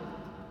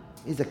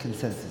is a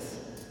consensus.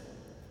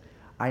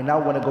 I now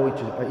want to go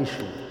into an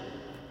issue.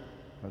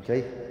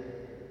 Okay?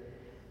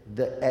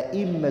 The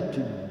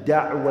A'immatul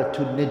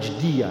Da'watul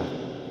Najdiyah,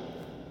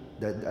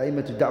 the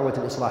A'immatul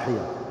Da'watul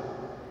Islahiyah,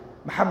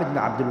 Muhammad ibn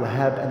Abdul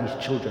Wahhab and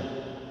his children,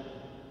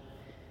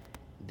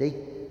 they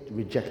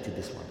rejected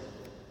this one.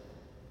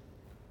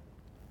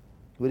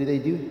 What did they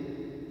do?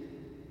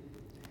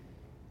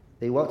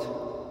 They what?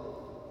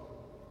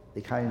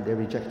 They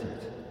rejected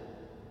it.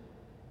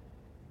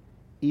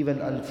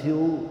 Even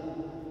until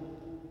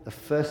the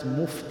first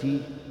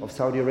Mufti of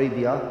Saudi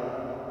Arabia,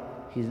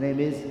 his name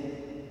is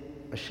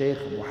Sheikh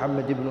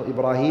Muhammad ibn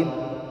Ibrahim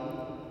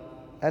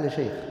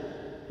al-Sheikh.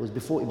 It was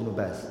before Ibn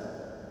Baz.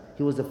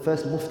 He was the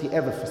first Mufti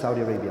ever for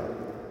Saudi Arabia.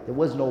 There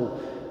was no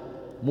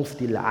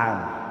Mufti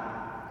al-Am.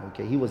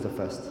 Okay, he was the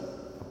first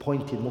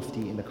appointed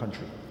Mufti in the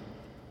country.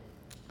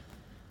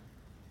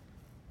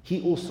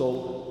 He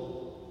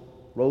also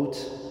wrote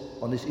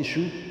on this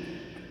issue,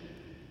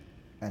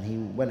 and he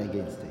went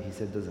against it. He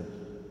said, doesn't.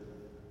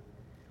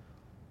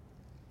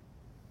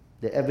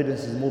 The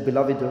evidence is more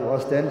beloved to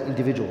us than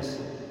individuals.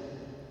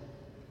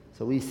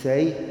 So we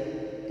say,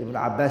 Ibn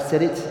Abbas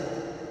said it,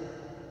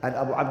 and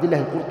Abu Abdullah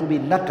al-Qurtubi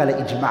naqala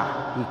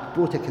ijma'. He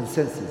brought a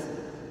consensus.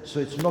 So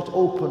it's not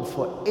open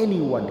for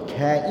anyone,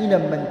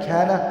 ka'inan man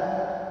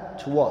kana,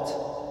 to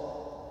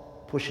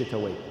what? Push it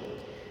away.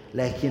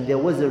 Like there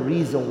was a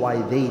reason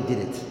why they did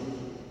it.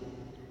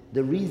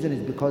 The reason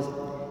is because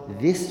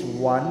this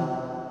one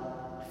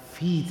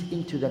feeds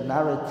into the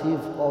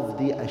narrative of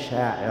the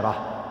Asha'irah.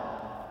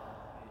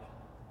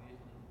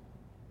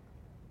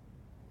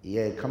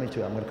 Yeah, I'm going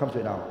to come to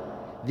it now.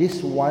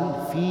 This one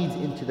feeds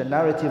into the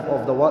narrative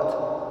of the what?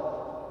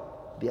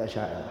 The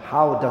Asha'irah.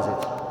 How does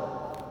it?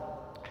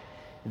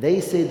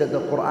 They say that the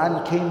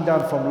Quran came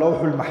down from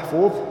Lawhul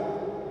Mahfuz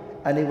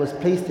and it was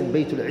placed in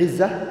Baytul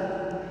Izzah,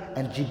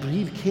 and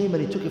Jibreel came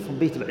and he took it from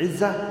Baytul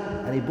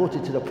Izzah and he brought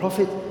it to the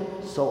Prophet.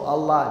 So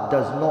Allah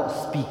does not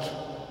speak.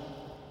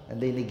 And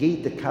they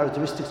negate the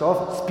characteristics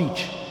of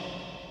speech.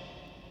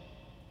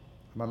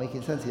 Am I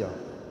making sense here?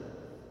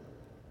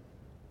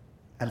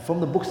 And from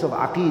the books of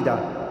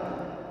Aqeedah,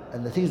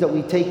 and the things that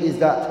we take is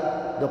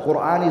that the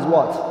Quran is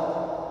what?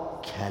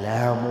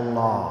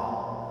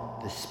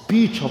 Kalamullah, the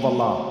speech of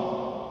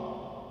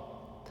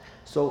Allah.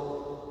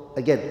 So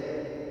again,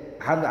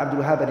 Muhammad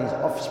Abdul Wahhab and his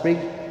offspring,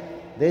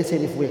 they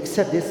said if we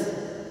accept this,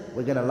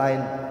 we're going to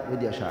line with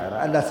the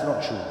Ash'ari, and that's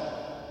not true.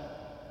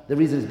 The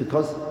reason is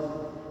because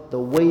the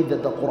way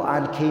that the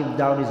Quran came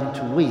down is in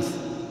two ways.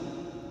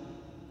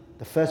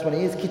 The first one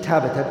is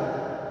kitabatan,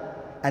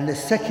 and the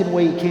second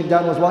way it came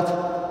down was what?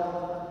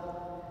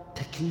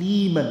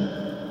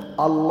 Takleeman.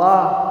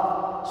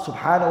 Allah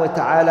subhanahu wa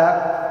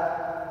ta'ala,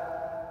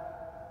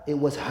 it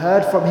was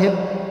heard from him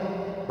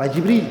by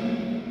Jibreel.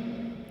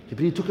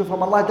 Jibreel took it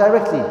from Allah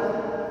directly,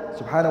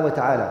 subhanahu wa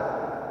ta'ala.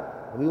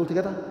 Are we all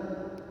together?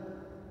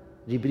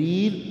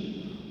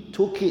 Jibreel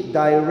took it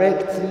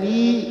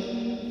directly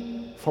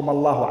from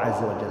Allah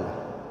Azza wa Jalla.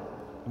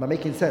 Am I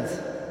making sense?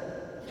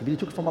 Jibreel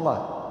took it from Allah,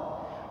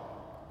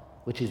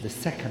 which is the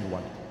second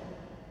one.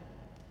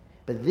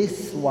 But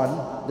this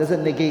one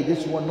doesn't negate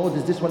this one, nor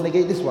does this one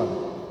negate this one.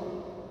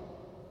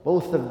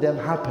 Both of them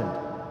happened.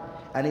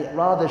 And it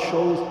rather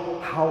shows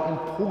how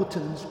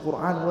important this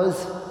Quran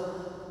was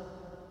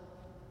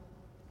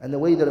and the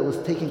way that it was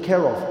taken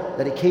care of,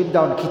 that it came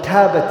down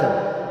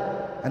kitabatan.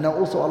 And now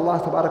also Allah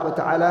Tabarak wa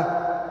Ta'ala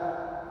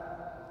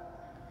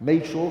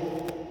made sure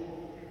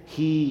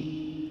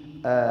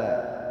He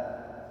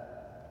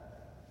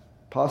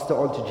passed it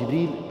on to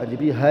Jibreel, and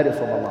Jibreel heard it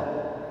from Allah.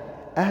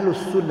 Ahlul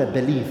Sunnah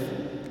believe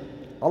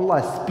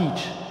Allah's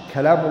speech,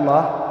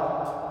 Kalamullah,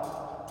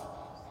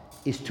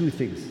 is two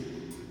things.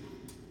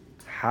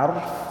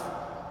 Harf,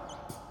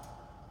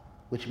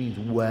 which means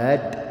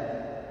word,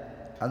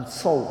 and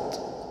sawt,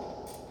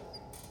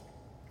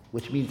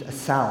 which means a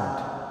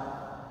sound.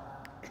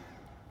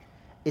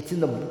 It's in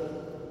the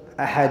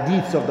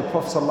ahadiths of the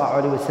Prophet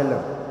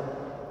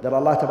ﷺ that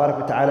Allah Tabarak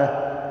wa Ta'ala,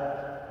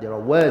 there are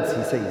words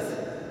He says,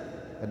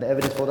 and the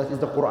evidence for that is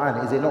the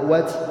Quran. Is it not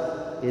words?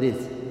 It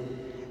is.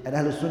 And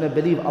Ahlul Sunnah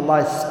believe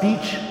Allah's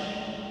speech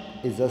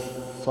is a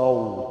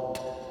sawt.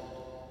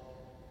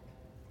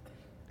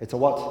 It's a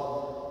what?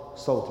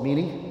 Sawt,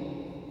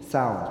 meaning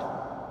sound.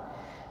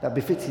 That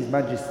befits His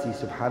Majesty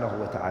subhanahu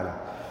wa ta'ala.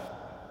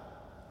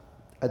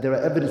 And there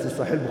are evidences in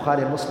Sahih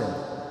Bukhari and Muslim.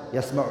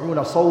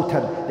 يَسْمَعُونَ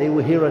صَوْتًا, they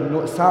will hear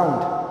a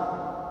sound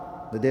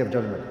the Day of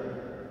Judgment.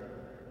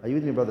 Are you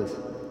with me, brothers?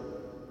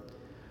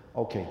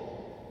 Okay.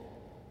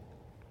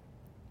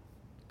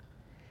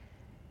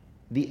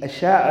 The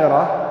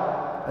Asha'ira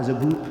as a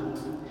group,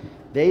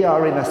 they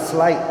are in a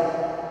slight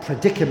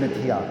predicament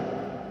here.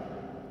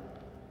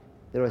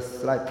 They're a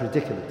slight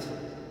predicament.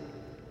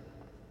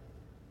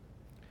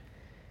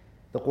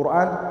 The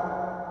Quran,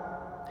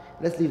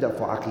 let's leave that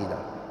for Aqeedah.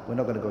 We're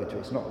not going to go into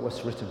it. It's not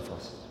what's written for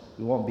us.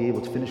 We won't be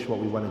able to finish what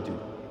we want to do.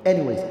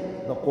 Anyways,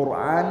 the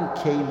Quran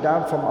came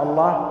down from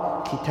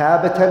Allah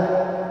kitabatan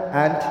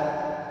and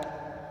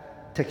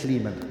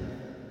takleeman.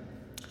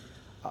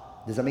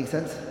 Does that make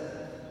sense?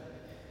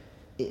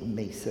 It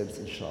makes sense,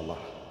 inshallah.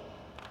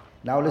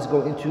 Now let's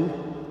go into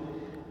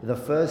the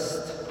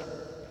first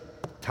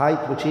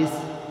type, which is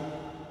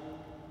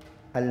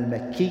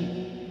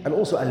Al-Makki and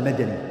also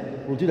Al-Madani.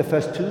 We'll do the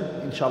first two,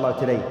 inshallah,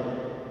 today.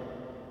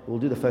 We'll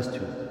do the first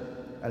two,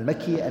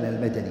 Al-Makki and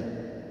Al-Madani.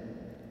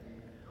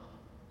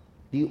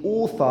 The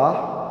author,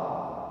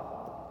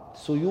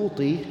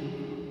 Suyuti,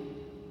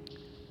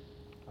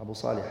 Abu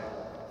Salih,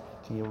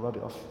 can you rub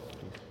it off,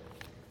 please?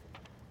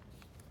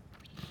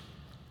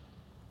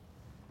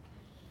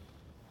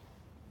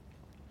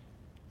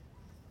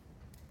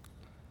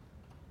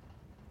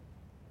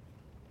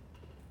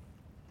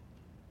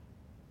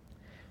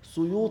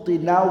 Suyuti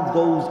now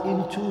goes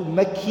into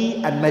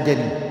Makki and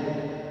Madani.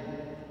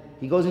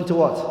 He goes into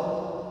what?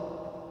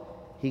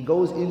 He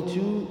goes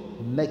into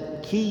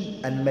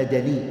Makki and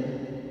Madani.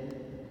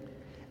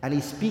 And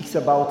he speaks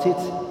about it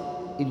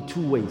in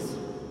two ways.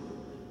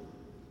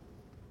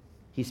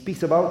 He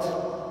speaks about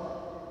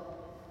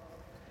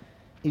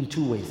in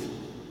two ways.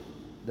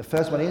 The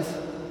first one is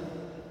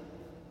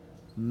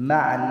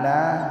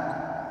Ma'na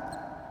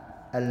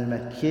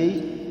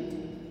al-Makki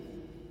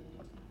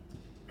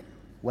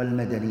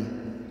wal-Madani.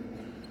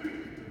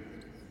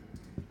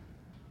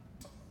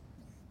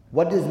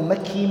 What does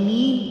Makki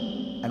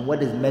mean and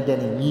what does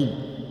Madani mean?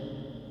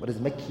 What does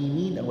Makki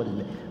mean and what does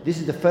Madani? This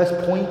is the first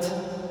point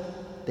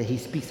that he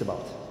speaks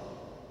about.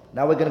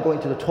 Now we're going to go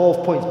into the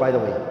 12 points, by the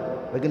way.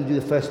 We're going to do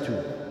the first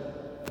two.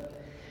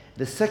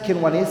 The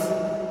second one is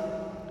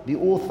the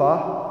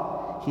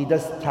author, he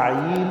does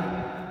ta'yin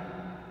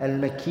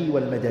al-Makki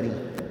wal-Madani.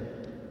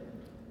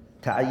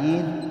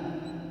 Ta'yin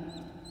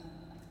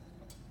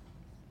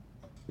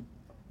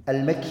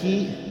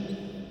al-Makki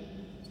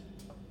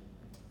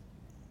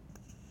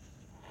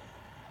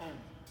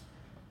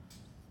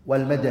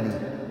wal-Madani,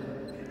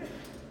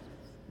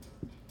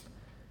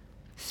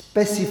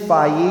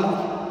 specifying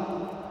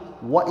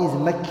what is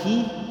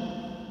Makki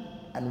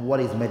and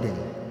what is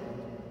Madani.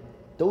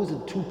 Those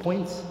are 2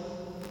 points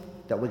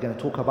that we're going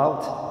to talk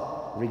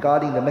about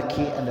regarding the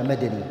Makki and the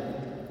Madani.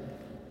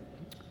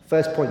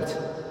 First point,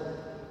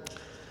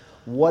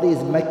 what is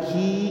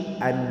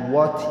Makki and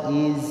what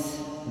is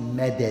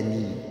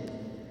Madani?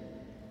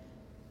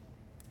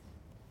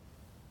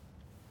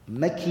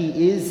 Makki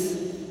is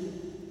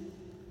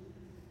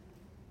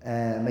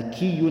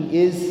Makkiyun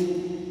is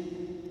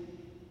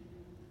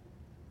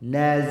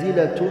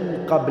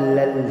nazilatun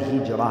qabla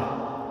al-hijrah.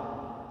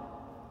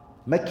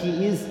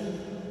 Makki is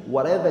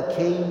whatever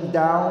came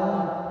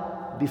down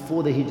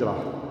before the hijrah.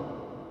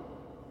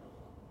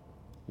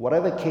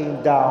 Whatever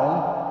came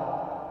down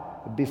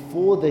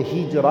before the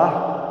hijrah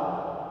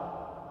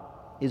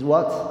is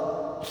what?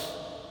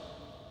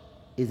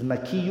 Is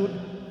Makkiyun.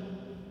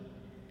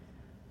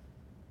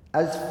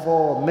 As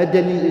for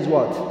Madani is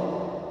what?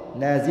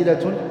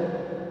 Nazilatun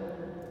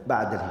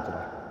ba'da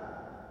al-hijrah.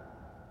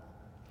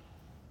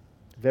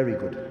 Very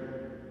good.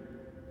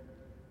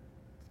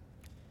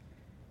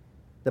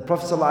 The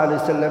Prophet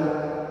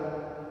ﷺ,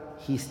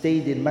 he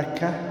stayed in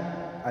Mecca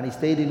and he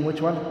stayed in which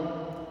one?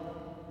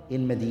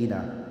 In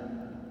Medina.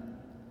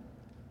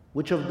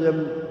 Which of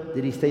them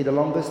did he stay the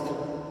longest?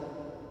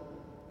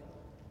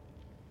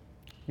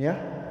 Yeah?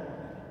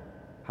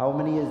 How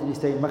many years did he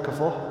stay in Mecca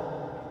for?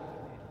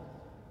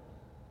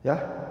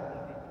 Yeah?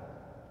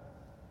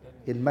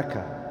 In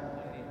Mecca.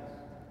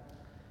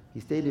 He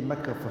stayed in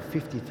Mecca for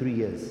 53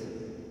 years.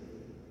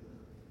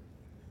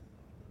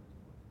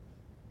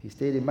 He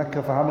stayed in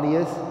Mecca for how many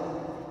years?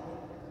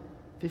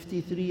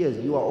 53 years.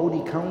 You are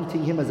only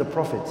counting him as a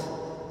prophet.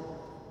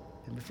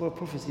 And before a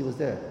prophecy was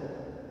there.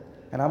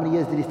 And how many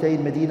years did he stay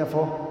in Medina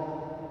for?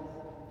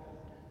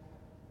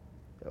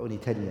 Only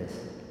 10 years.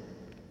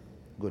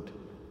 Good.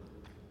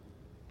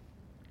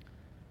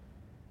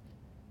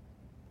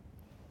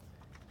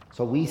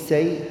 So we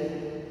say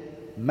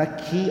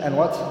Makki and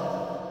what?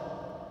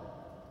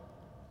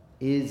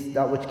 Is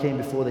that which came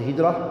before the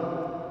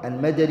Hijrah.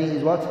 And Madani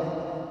is what?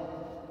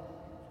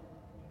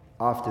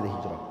 After the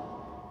Hijrah.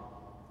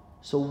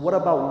 So what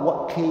about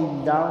what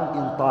came down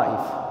in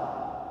Ta'if?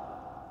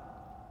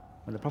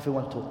 When the Prophet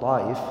went to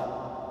Ta'if,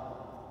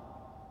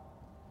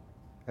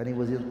 and he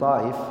was in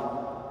Ta'if,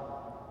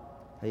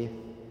 hey,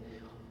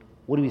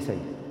 what do we say?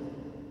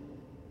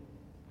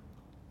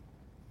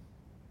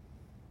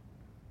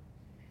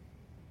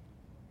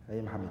 Hey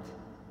Muhammad.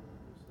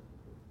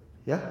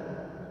 Yeah?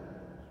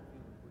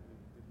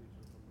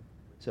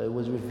 So it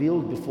was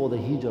revealed before the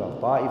Hijrah.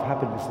 Ta'if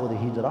happened before the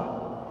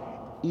Hijrah.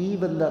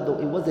 Even though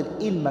it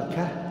wasn't in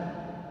Mecca,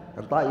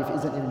 and Ta'if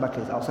isn't in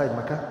Mecca, it's outside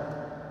Mecca,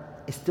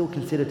 it's still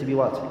considered to be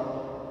what?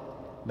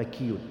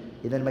 Makkiyun.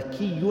 And then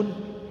Makkiyun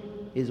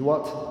is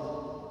what?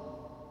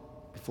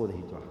 Before the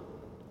Hijrah.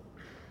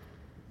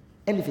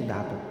 Anything that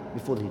happened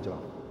before the Hijrah,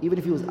 even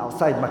if he was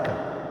outside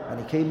Mecca and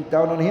it came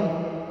down on him,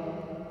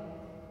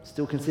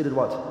 still considered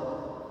what?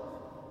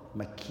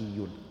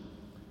 Makkiyun.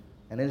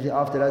 And anything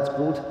after that's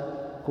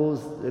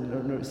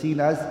seen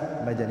as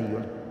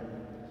Madaniyun.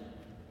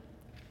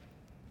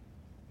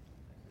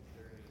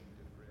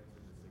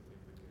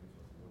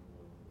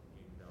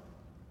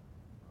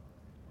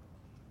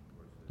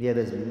 Yeah,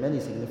 there's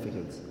many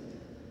significance.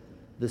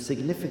 The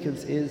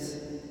significance is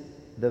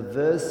the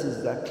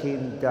verses that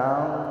came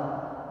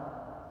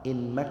down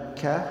in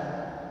Mecca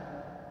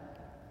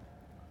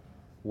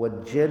were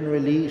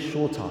generally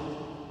shorter.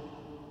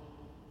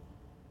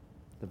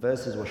 The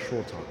verses were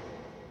shorter.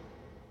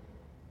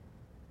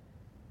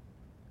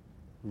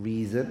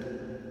 Reason,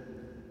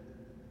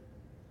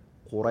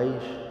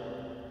 Quraysh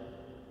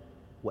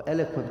were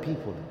eloquent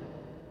people.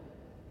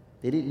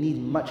 They didn't need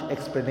much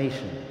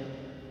explanation.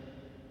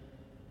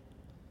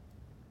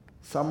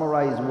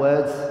 Summarized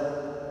words,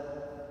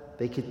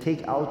 they could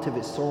take out of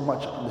it so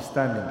much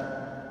understanding.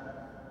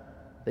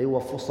 They were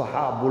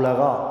fusaha,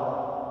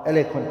 bulagha,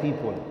 eloquent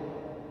people.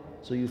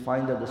 So you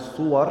find that the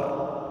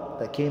surah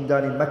that came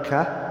down in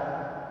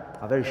Mecca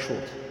are very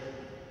short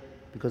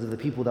because of the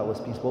people that was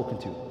being spoken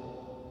to.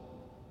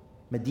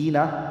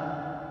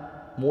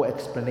 Medina, more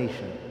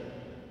explanation,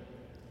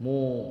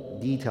 more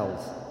details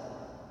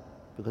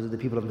because of the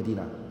people of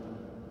Medina.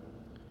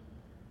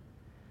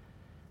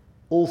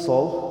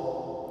 Also,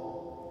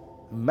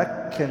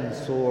 Meccan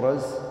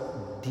surahs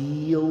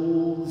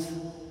deals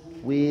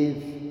with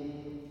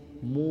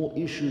more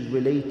issues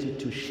related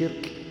to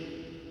shirk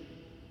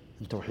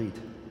and tawheed.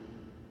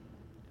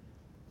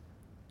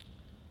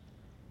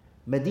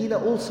 Medina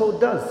also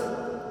does.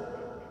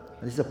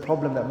 And this is a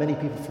problem that many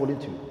people fall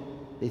into.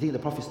 They think the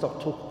Prophet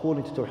stopped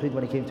calling to tawheed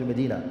when he came to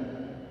Medina.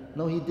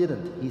 No, he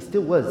didn't. He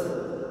still was.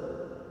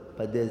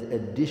 but there's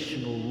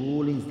additional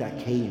rulings that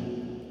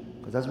came.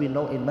 Because as we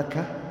know in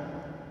Mecca,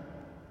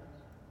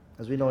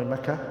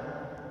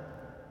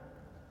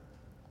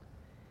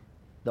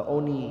 the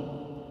only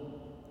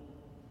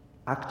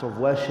act of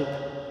worship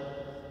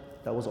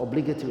that was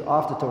obligatory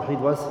after Tawheed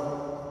was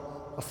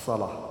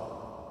as-salah.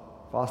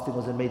 Fasting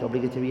wasn't made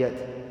obligatory yet.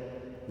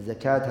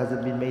 Zakat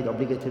hasn't been made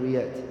obligatory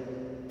yet.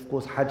 Of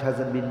course, Hajj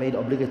hasn't been made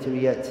obligatory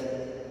yet.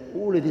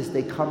 All of this,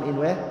 they come in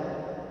where?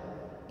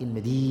 In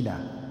Medina.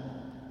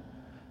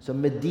 So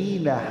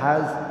Medina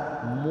has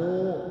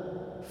more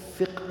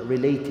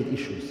fiqh-related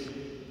issues.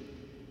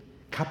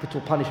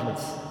 Capital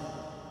punishments.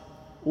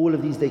 All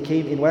of these, they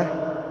came in where?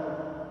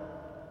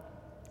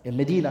 In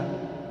Medina.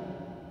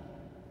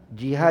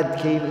 Jihad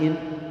came in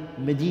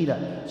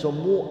Medina. So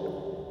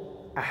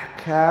more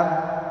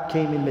ahkam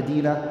came in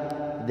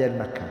Medina than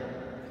Mecca.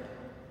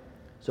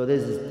 So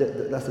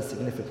that's the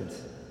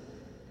significance.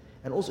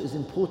 And also it's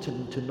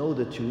important to know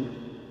the two,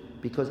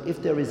 because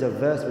if there is a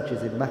verse which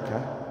is in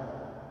Mecca,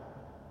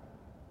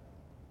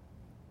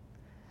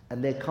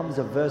 and there comes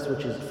a verse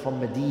which is from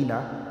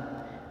Medina,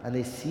 and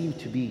they seem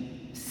to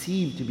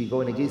be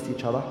going against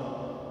each other,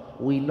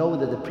 we know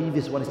that the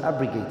previous one is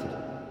abrogated.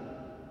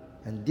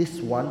 And this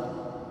one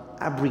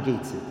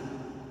abrogates it.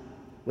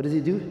 What does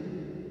it do?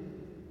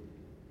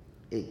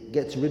 It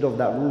gets rid of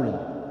that ruling.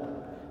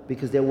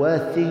 Because there were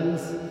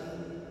things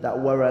that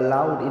were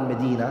allowed in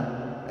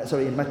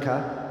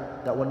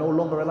Mecca, that were no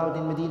longer allowed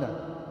in Medina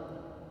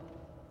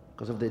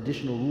because of the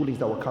additional rulings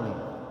that were coming.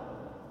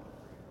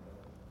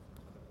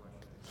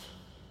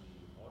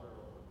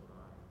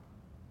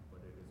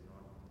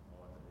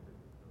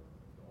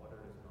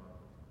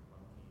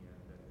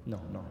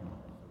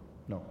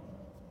 No.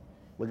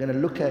 We're going to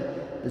look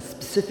at the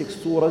specific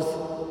surahs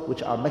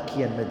which are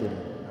Makki and Madani.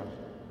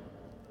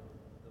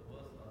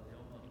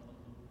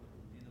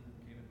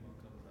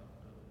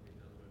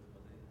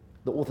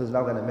 The author is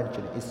now going to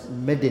mention it. It's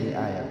Madani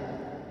ayah.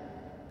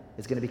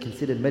 It's going to be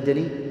considered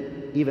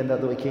Madani, even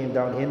though it came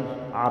down in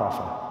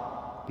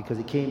Arafah, because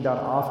it came down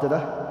after the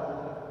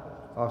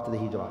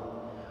Hijrah.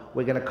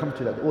 We're going to come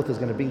to that. The author is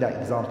going to bring that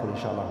example,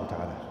 inshallah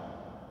ta'ala.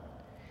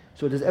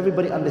 So does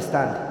everybody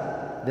understand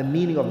the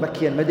meaning of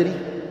Makki and Madani?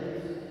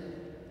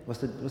 What's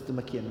the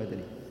Makki and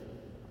Madani?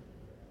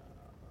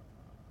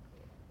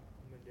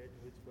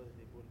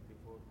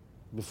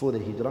 Before the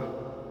Hijrah?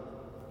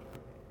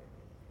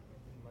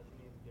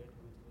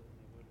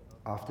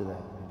 After the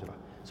Hijrah.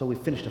 So we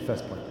finished the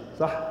first point.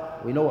 Sah?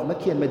 We know what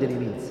Makki and Madani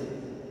means.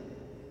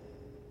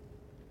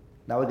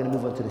 Now we're going to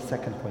move on to the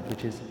second point,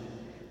 which is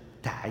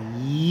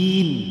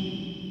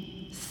ta'yeen,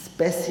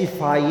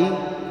 specifying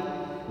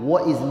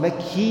what is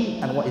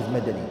Makki and what is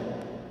Madani.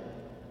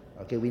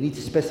 Okay, we need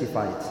to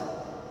specify it.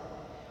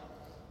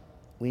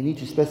 We need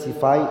to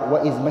specify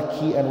what is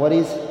Makki and what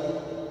is...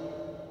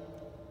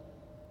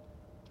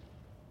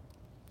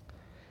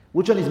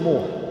 Which one is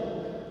more?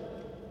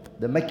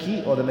 The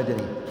Makki or the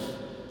Madani?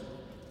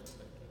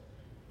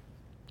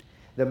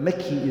 The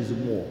Makki is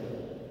more.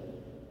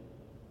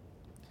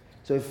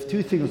 So if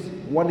two things,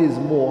 one is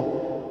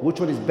more, which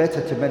one is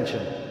better to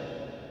mention?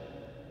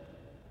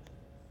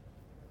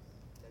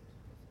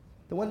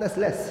 The one that's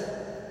less.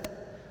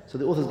 So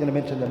the author is going to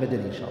mention the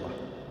Madani, inshallah,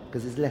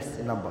 because it's less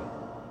in number.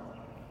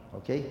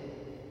 Okay?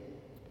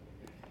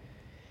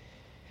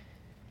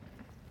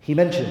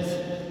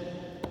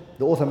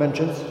 The author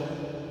mentions,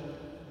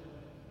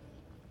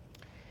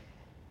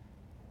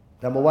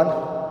 number one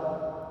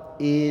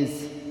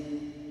is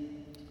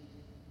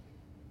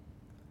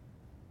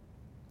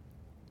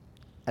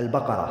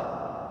Al-Baqarah.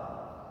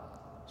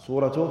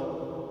 Surah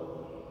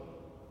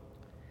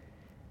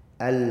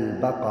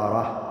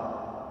Al-Baqarah.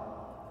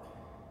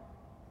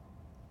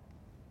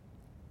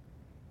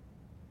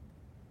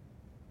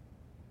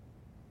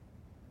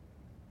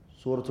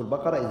 Surah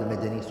Al-Baqarah is a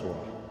Madani surah.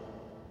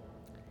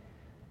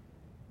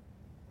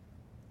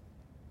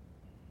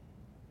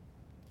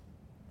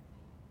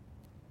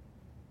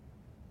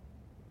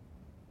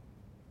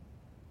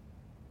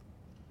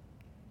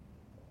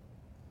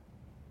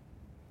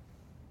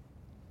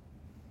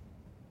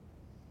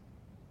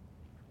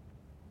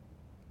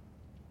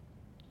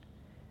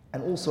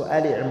 And also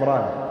Ali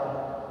Imran.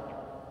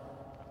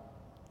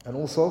 And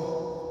also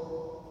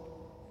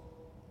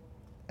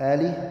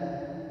Ali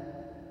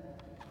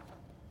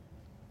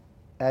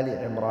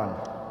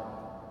Imran.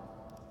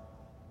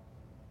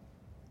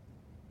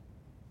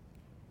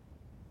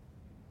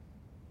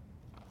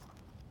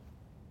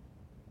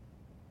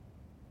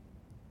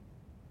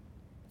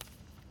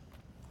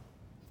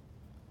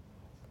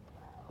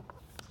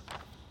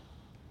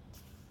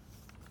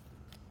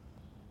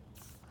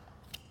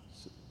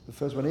 The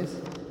first one is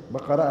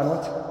Baqarah and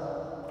what?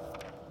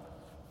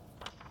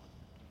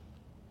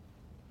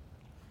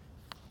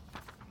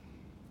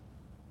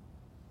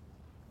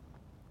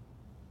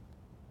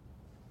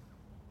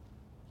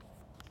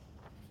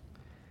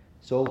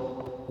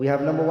 So we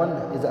have number one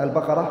is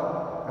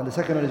Al-Baqarah, and the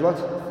second one is what?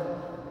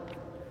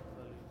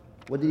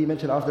 What did he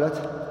mention after that?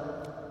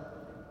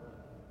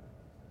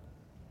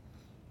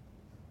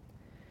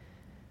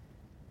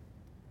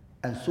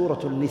 And Surah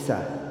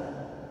Al-Nisa.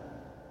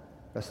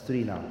 That's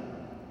 3 now.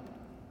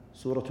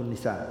 Surah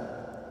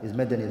Al-Nisa is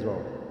Madani as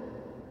well.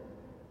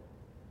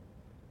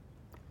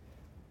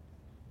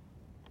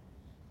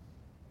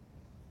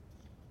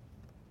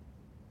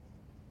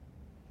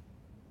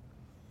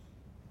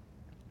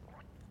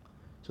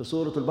 So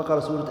Surah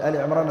Al-Baqarah, Surah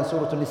Al-Imran and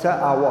Surah Al-Nisa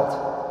are what?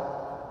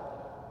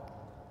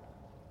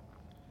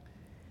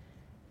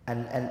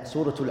 And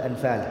Surah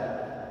Al-Anfal.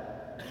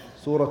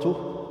 Surah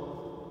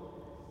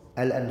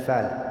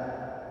Al-Anfal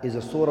is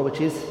a surah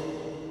which is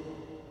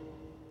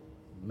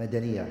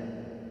Madaniyah.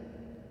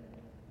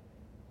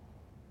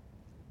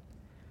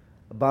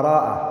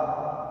 Bara'a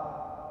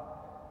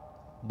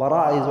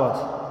is what?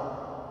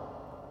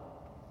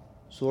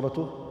 Surah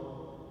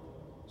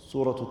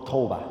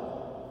Al-Tawbah.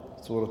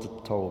 Surah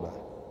Al-Tawbah.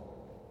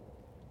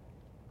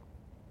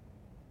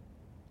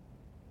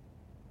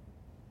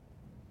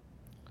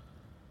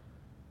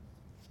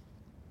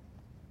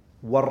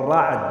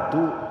 وَالرَّعْدُ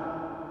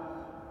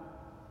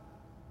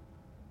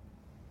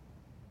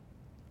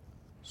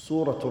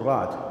Surah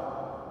Al-Ra'd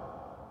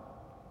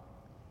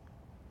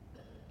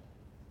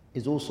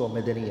is also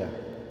Madaniyah.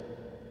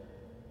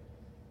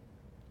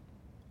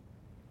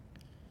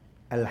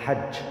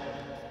 Al-Hajj,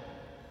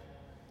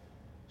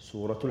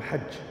 Surah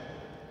Al-Hajj.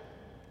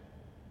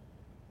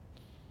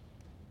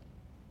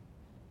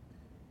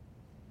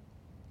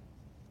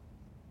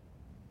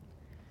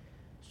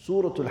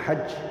 Surah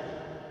Al-Hajj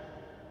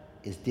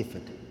is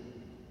different.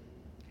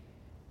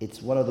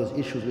 It's one of those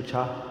issues which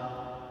are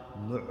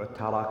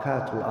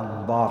mu'tarakat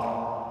al-anbar.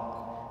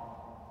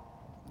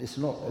 It's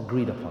not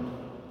agreed upon.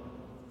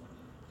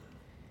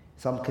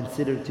 Some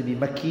consider it to be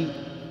Makki,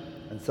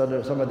 and some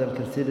of them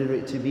consider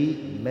it to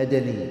be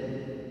Madani.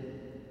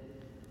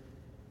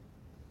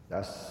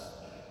 That's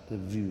the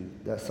view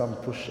that some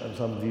push and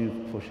some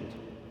view push it.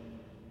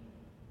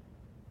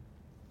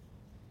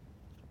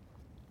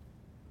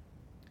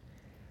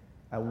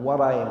 And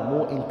what I am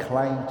more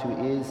inclined to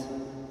is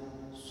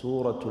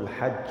Surah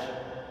Al-Hajj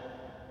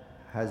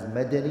has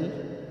Madani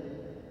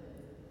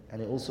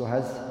and it also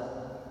has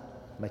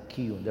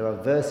Makkiyun. There are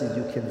verses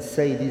you can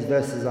say these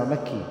verses are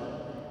Makki,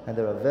 and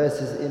there are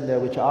verses in there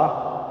which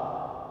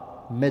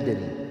are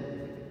Madani.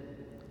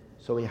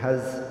 So it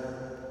has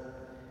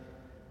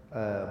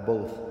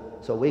both.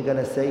 So we're going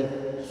to say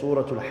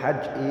Surah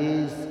Al-Hajj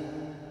is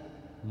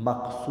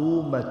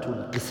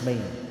Maqsumatul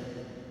Qismain,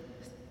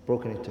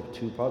 broken into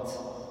 2 parts.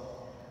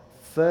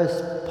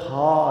 First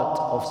part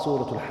of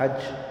Surah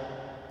Al-Hajj,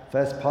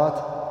 first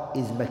part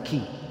is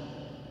Makki.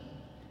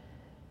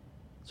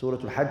 Surah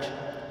Al-Hajj,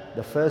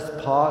 the first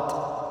part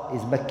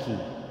is Makki,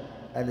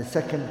 and the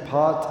second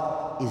part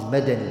is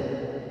Madani.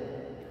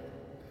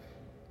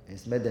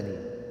 It's Madani.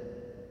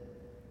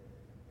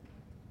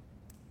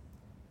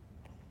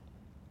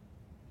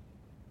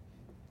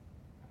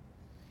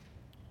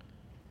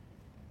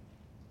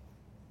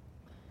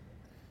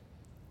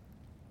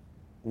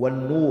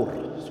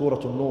 والنور, Surah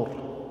Al-Nur.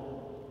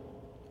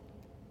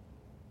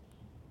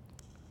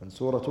 And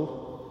Surah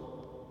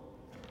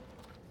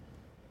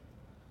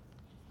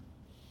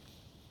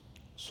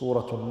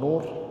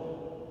Al-Nur,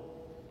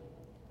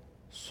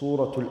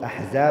 Surah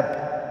Al-Ahzab,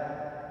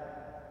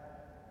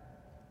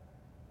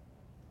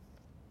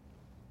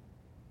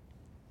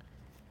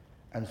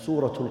 and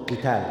Surah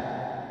Al-Qital.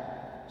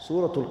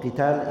 Surah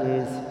Al-Qital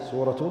is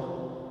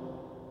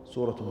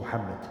Surah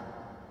Muhammad.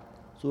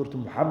 Surah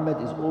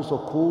Muhammad is also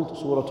called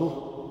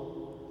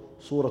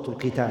Surah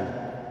Al-Qital.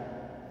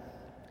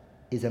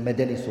 Is a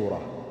Madani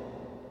surah.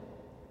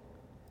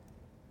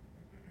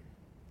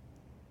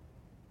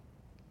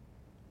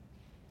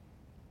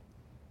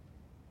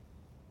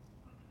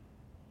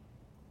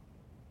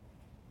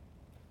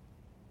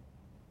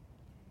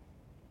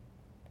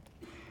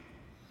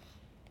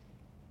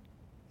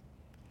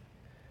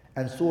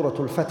 And Surah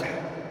Al-Fath.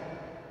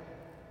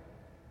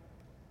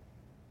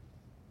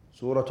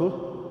 Surah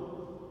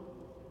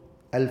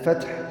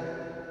Al-Fath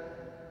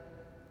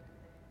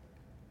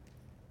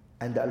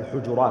and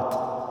Al-Hujurat.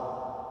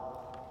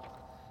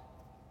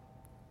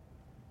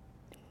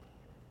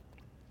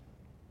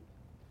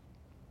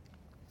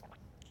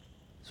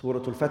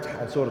 Surah Al-Fath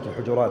and Surah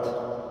Al-Hujurat.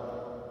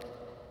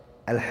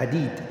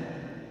 Al-Hadid.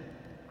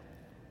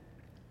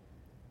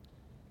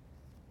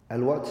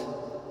 Al-what?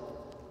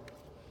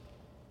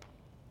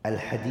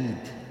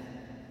 Al-Hadid.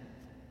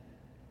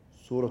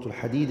 Surah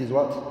Al-Hadid is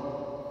what?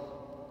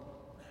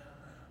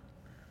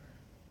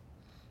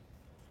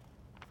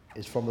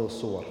 Is from the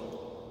surah.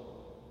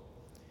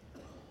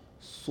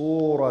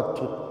 Surah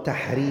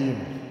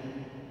Al-Tahrim.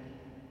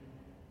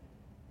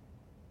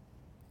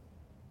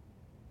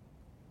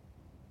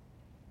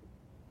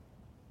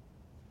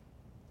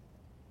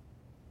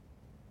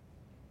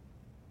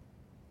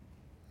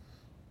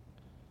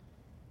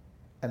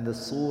 And the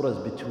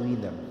surahs between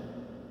them.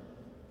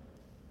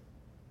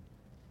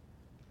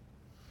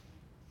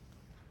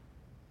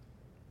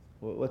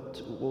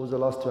 What was the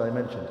last 2 I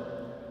mentioned?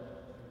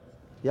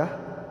 Yeah?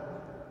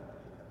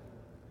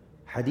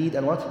 Hadid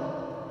and what?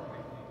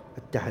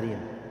 Al-Tahrim.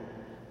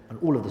 And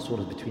all of the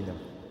surahs between them.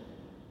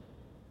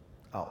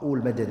 are all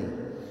Madani.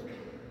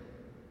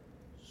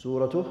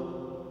 Surah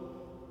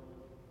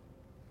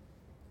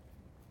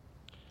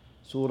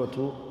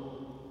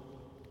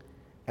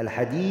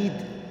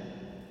Al-Hadid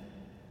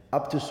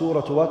up to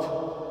Surah what?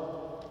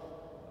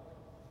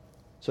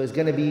 So it's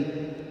going to be,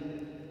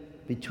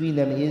 between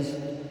them is,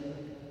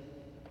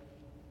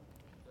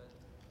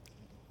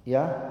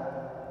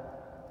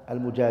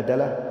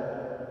 Al-Mujadala,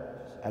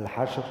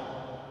 Al-Hashr,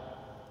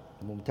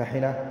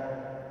 Al-Mumtahina,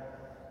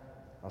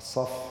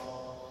 Al-Saf,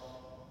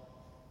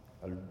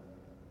 Al-Jum'ah,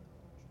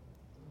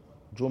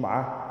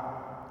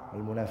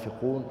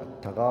 Al-Munafiqun,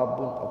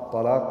 Al-Taghabun,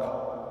 Al-Talaq.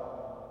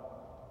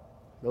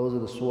 Those are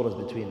the surahs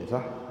between it,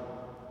 huh?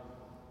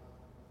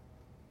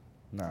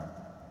 Naam.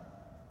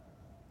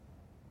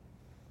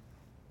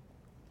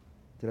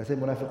 Did I say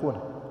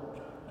Munafiqun?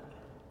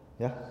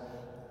 Yeah?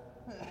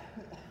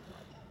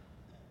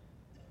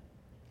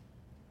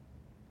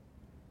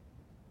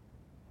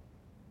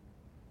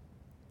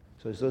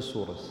 So it's those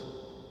surahs.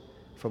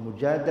 From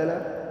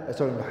Mujadala,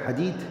 sorry,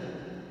 Hadid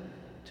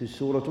to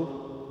Surah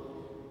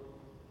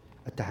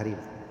Al-Tahrim.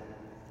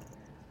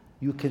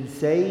 You can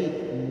say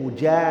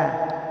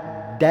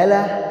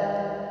Mujadala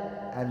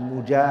and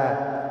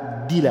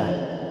Mujadila.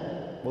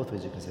 Both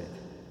ways you can say it.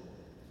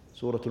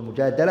 Surah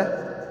Al-Mujadala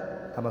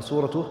ama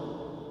Surah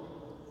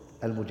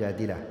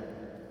Al-Mujadila.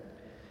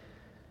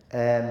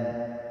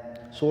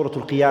 Surah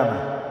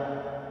Al-Qiyamah.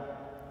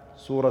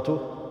 Surah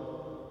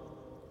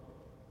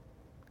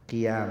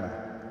Qiyamah.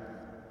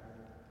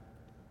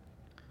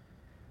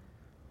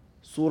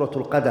 Surah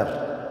Al-Qadr.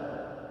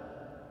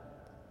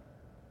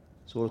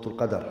 Surah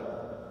Al-Qadr.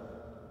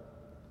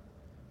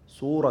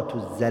 Surah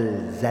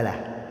Al-Zalzala.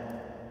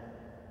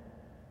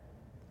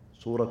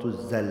 Surah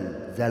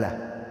Al-Zalzala.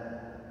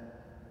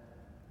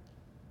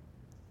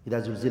 إذا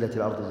زلزلت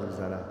الأرض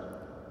زلزالها.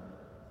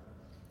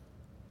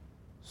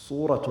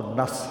 سورة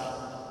النصر.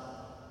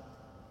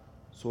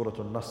 سورة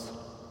النصر.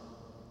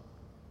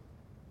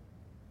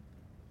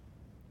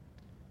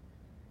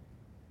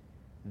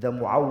 The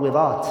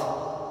Mu'awwidhat.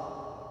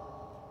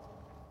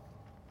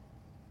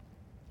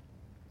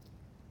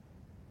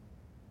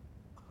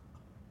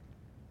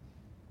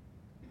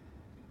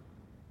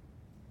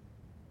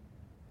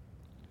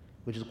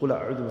 Which is قل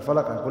أعوذ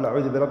بالفلق and قل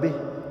أعوذ برب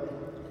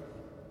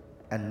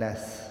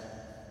الناس.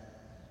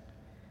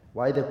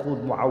 Why they're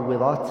called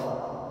معوضات؟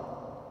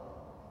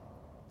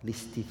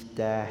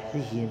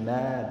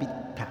 لاستفتاحهما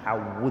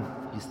بالتعوذ.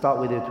 You start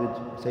with it with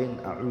saying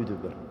أعوذ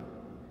برب.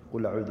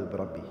 قل أعوذ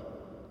بربي.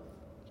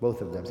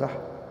 Both of them, صح؟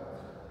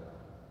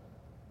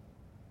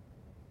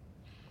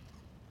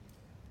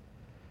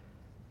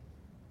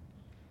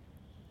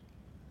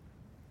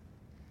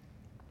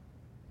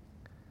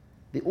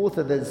 The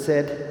author then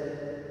said,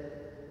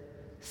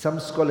 some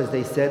scholars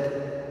they said,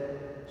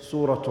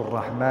 Surah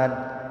Al-Rahman.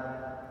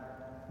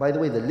 By the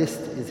way, the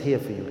list is here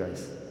for you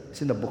guys.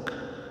 It's in the book.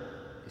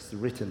 It's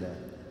written there.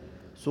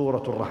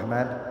 Surah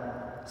Al-Rahman.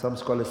 Some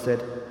scholars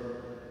said,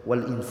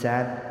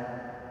 Wal-Insan,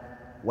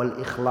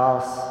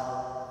 Wal-Ikhlas,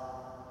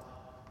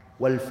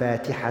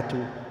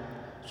 Wal-Fatihatu.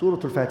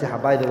 Surah Al-Fatiha,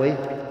 by the way,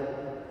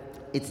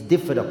 it's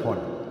differed upon.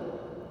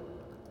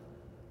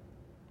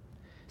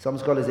 Some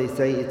scholars they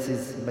say it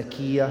is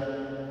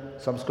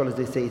Makkiyah. Some scholars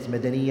they say it's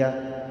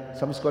Madaniyah.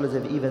 Some scholars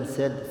have even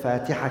said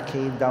Fatiha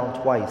came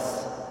down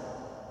twice.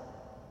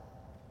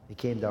 It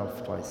came down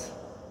twice.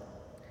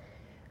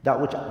 That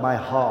which my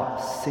heart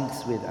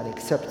sinks with and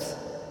accepts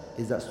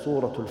is that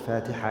Surah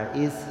Al-Fatiha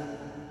is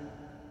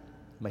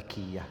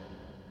Makkiyah.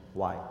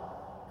 Why?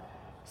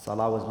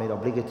 Salah was made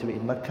obligatory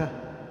in Mecca.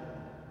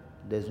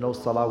 There's no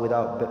Salah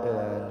without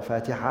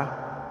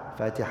Fatiha.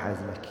 Fatiha is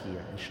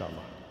Makkiyah,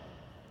 inshallah.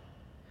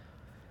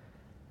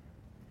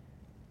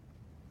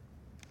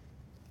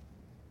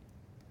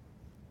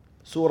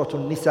 Surah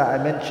Al-Nisa I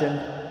mentioned,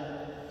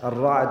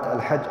 Al-Ra'd,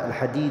 Al-Hajj,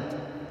 Al-Hadid,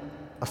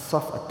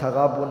 Al-Saf,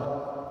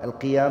 Al-Taghabun,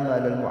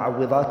 Al-Qiyamah,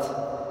 Al-Mu'awwidhat.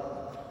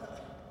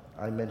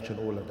 I mentioned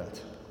all of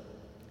that.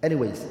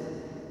 Anyways,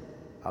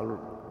 I'll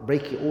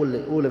break it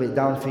all of it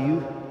down for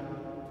you.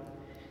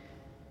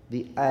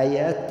 The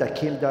ayat that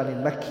came down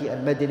in Makki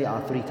and Madani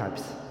are 3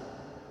 types.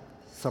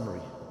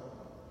 Summary.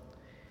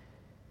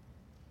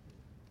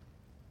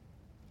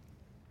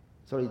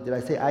 Sorry, did I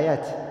say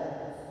ayat?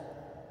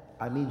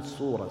 I mean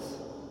surahs.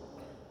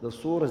 The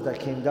surahs that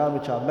came down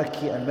which are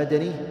Makki and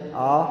Madani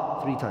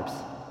are 3 types.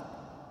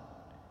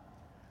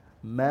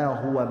 ما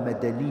هو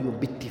مدني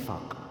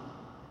باتفاق.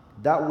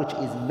 That which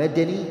is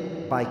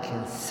Madani by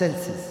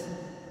consensus.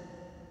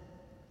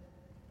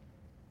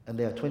 And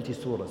there are 20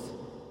 surahs.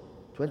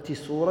 20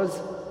 surahs,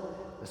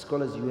 the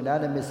scholars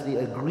unanimously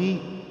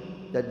agree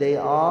that they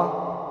are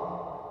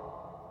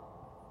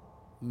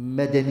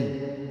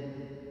Madani.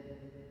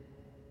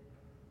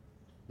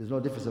 There's no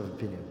difference of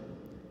opinion.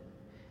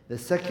 The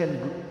second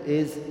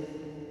is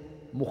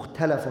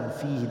mukhtalafun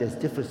fihi, there's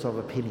difference of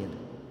opinion.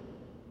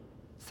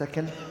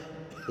 Second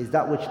is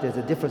that which there's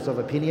a difference of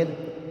opinion,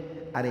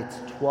 and it's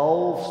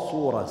 12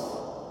 surahs.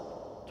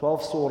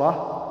 12 surah,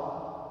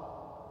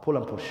 pull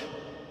and push.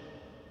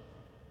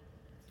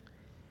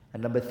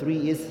 And number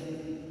 3 is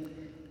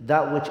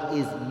that which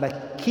is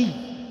Makki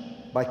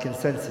by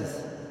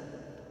consensus,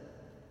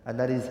 and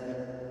that is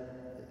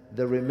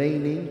the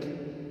remaining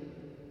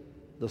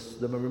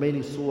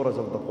surahs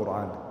of the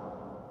Quran.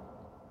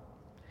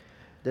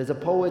 There's a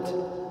poet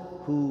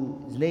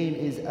whose name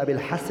is Abil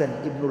Hassan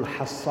ibn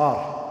al-Hassar.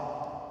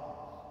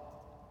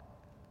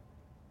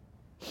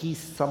 He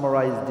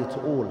summarized it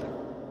all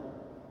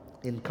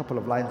in a couple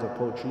of lines of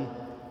poetry.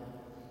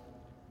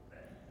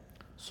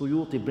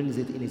 Suyuti brings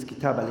it in his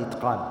Kitab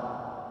al-Itqan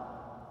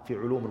في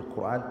علوم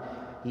القرآن.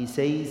 He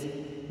says,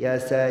 يا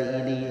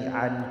سائلي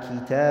عن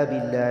كتاب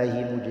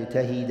الله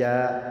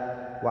مجتهدا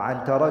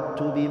وعن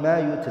ترتب ما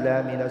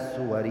يتلى من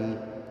السور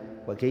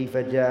وكيف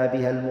جاء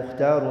بها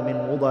المختار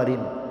من مضر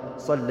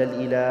صلى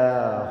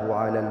الإله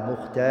على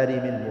المختار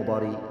من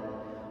مضر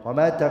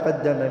وما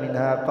تقدم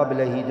منها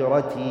قبل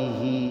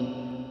هجرته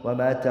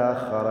وما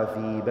تأخر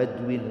في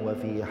بدو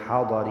وفي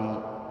حضر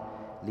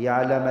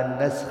ليعلم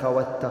النسخ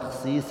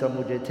والتخصيص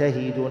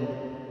مجتهد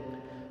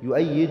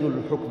يؤيد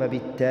الحكم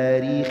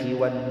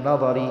بالتاريخ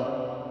والنظر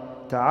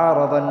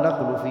تعارض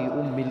النقل في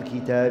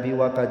الكتاب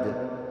وقد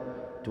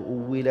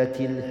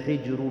تؤولت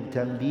الحجر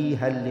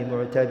تنبيها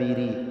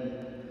لمعتبر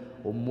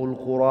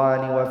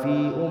القرآن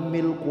وفي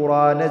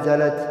القرى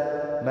نزلت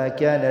ما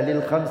كان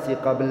للخمس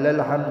قبل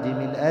الحمد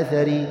من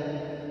أثر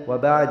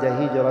وبعد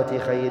هجرة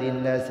خير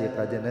الناس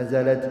قد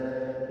نزلت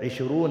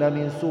 20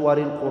 من سور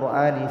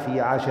القرآن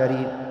في 10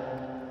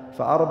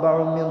 فأربع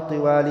من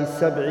طوال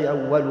السبع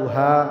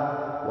أولها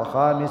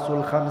وخامس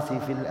الخمس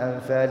في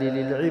الأنفال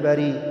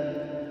للعبر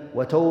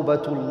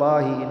وتوبة الله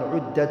إن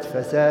عدت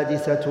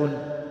فسادسة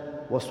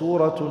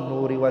وسورة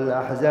النور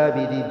والأحزاب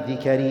ذي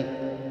الذكر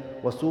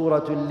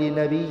وسورة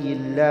لنبي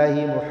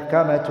الله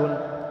محكمة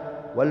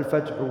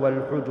والفتح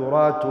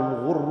والحجرات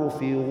الغر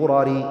في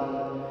غرر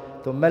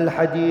ثم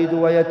الحديد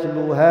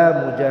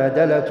ويتلوها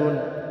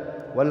مجادلة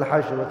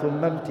والحشر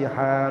ثم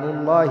امتحان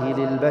الله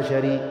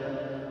للبشر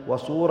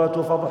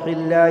وسورة فضح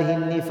الله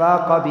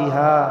النفاق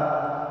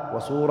بها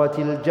وسورة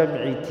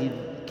الجمع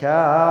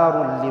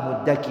تذكار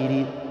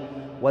لمدكر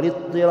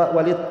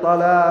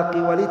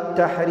وللطلاق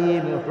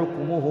وللتحريم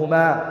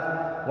حكمهما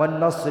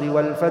والنصر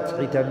والفتح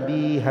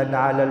تنبيها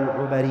على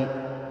العمر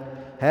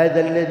هذا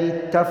الذي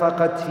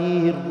اتفقت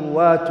فيه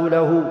الرواة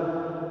له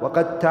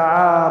وقد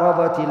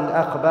تعارضت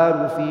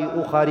الأخبار في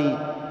أخر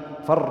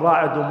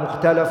فالرعد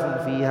مختلف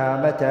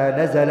فيها متى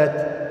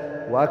نزلت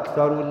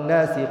وأكثر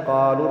الناس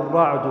قالوا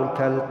الرعد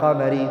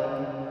كالقمر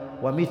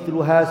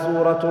ومثلها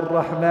سورة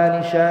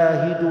الرحمن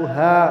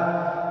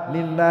شاهدها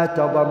مما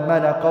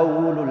تضمن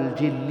قول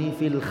الجن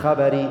في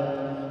الخبر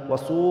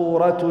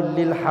وسورة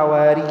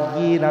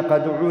للحواريين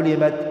قد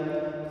علمت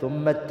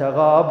ثم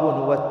التغابن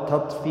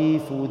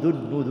والتطفيف ذو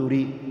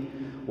النذر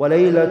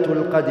وليلة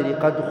القدر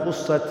قد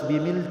خصت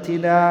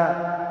بملتنا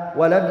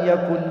ولم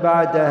يكن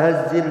بعدها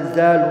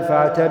الزلزال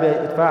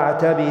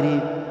فاعتبري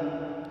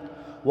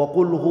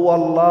وقل هو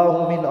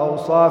الله من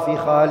أوصاف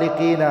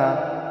خالقنا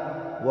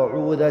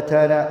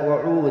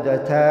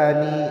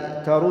وعودتان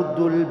ترد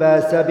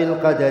الباس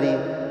بالقدر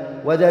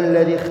وذا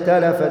الذي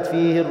اختلفت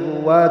فيه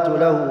الرواة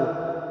له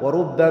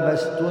وربما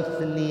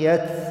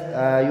استثنيت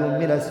آي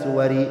من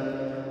السور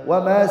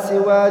وما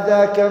سوى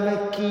ذاك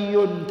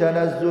مكي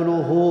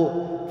تنزله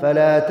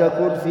فلا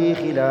تكن في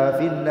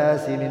خلاف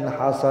الناس من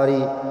حصر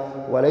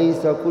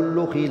وليس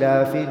كل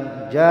خلاف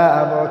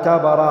جاء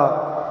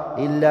معتبرا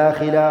إلا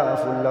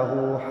خلاف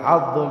له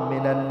حظ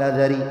من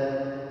النذر.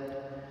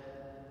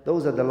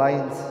 Those are the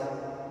lines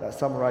that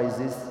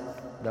summarizes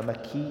the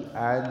Makki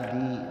and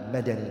the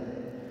Madani.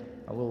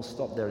 And we'll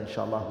stop there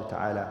inshallah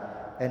ta'ala.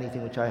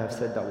 Anything which I have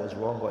said that was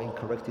wrong or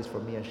incorrect is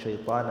from me and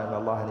shaitan, and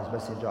Allah and His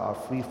Messenger are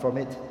free from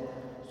it.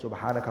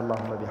 سبحانك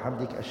اللهم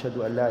بحمدك أشهد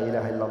أن لا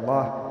إله إلا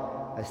الله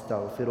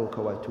أستغفرك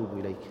وأتوب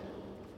إليك.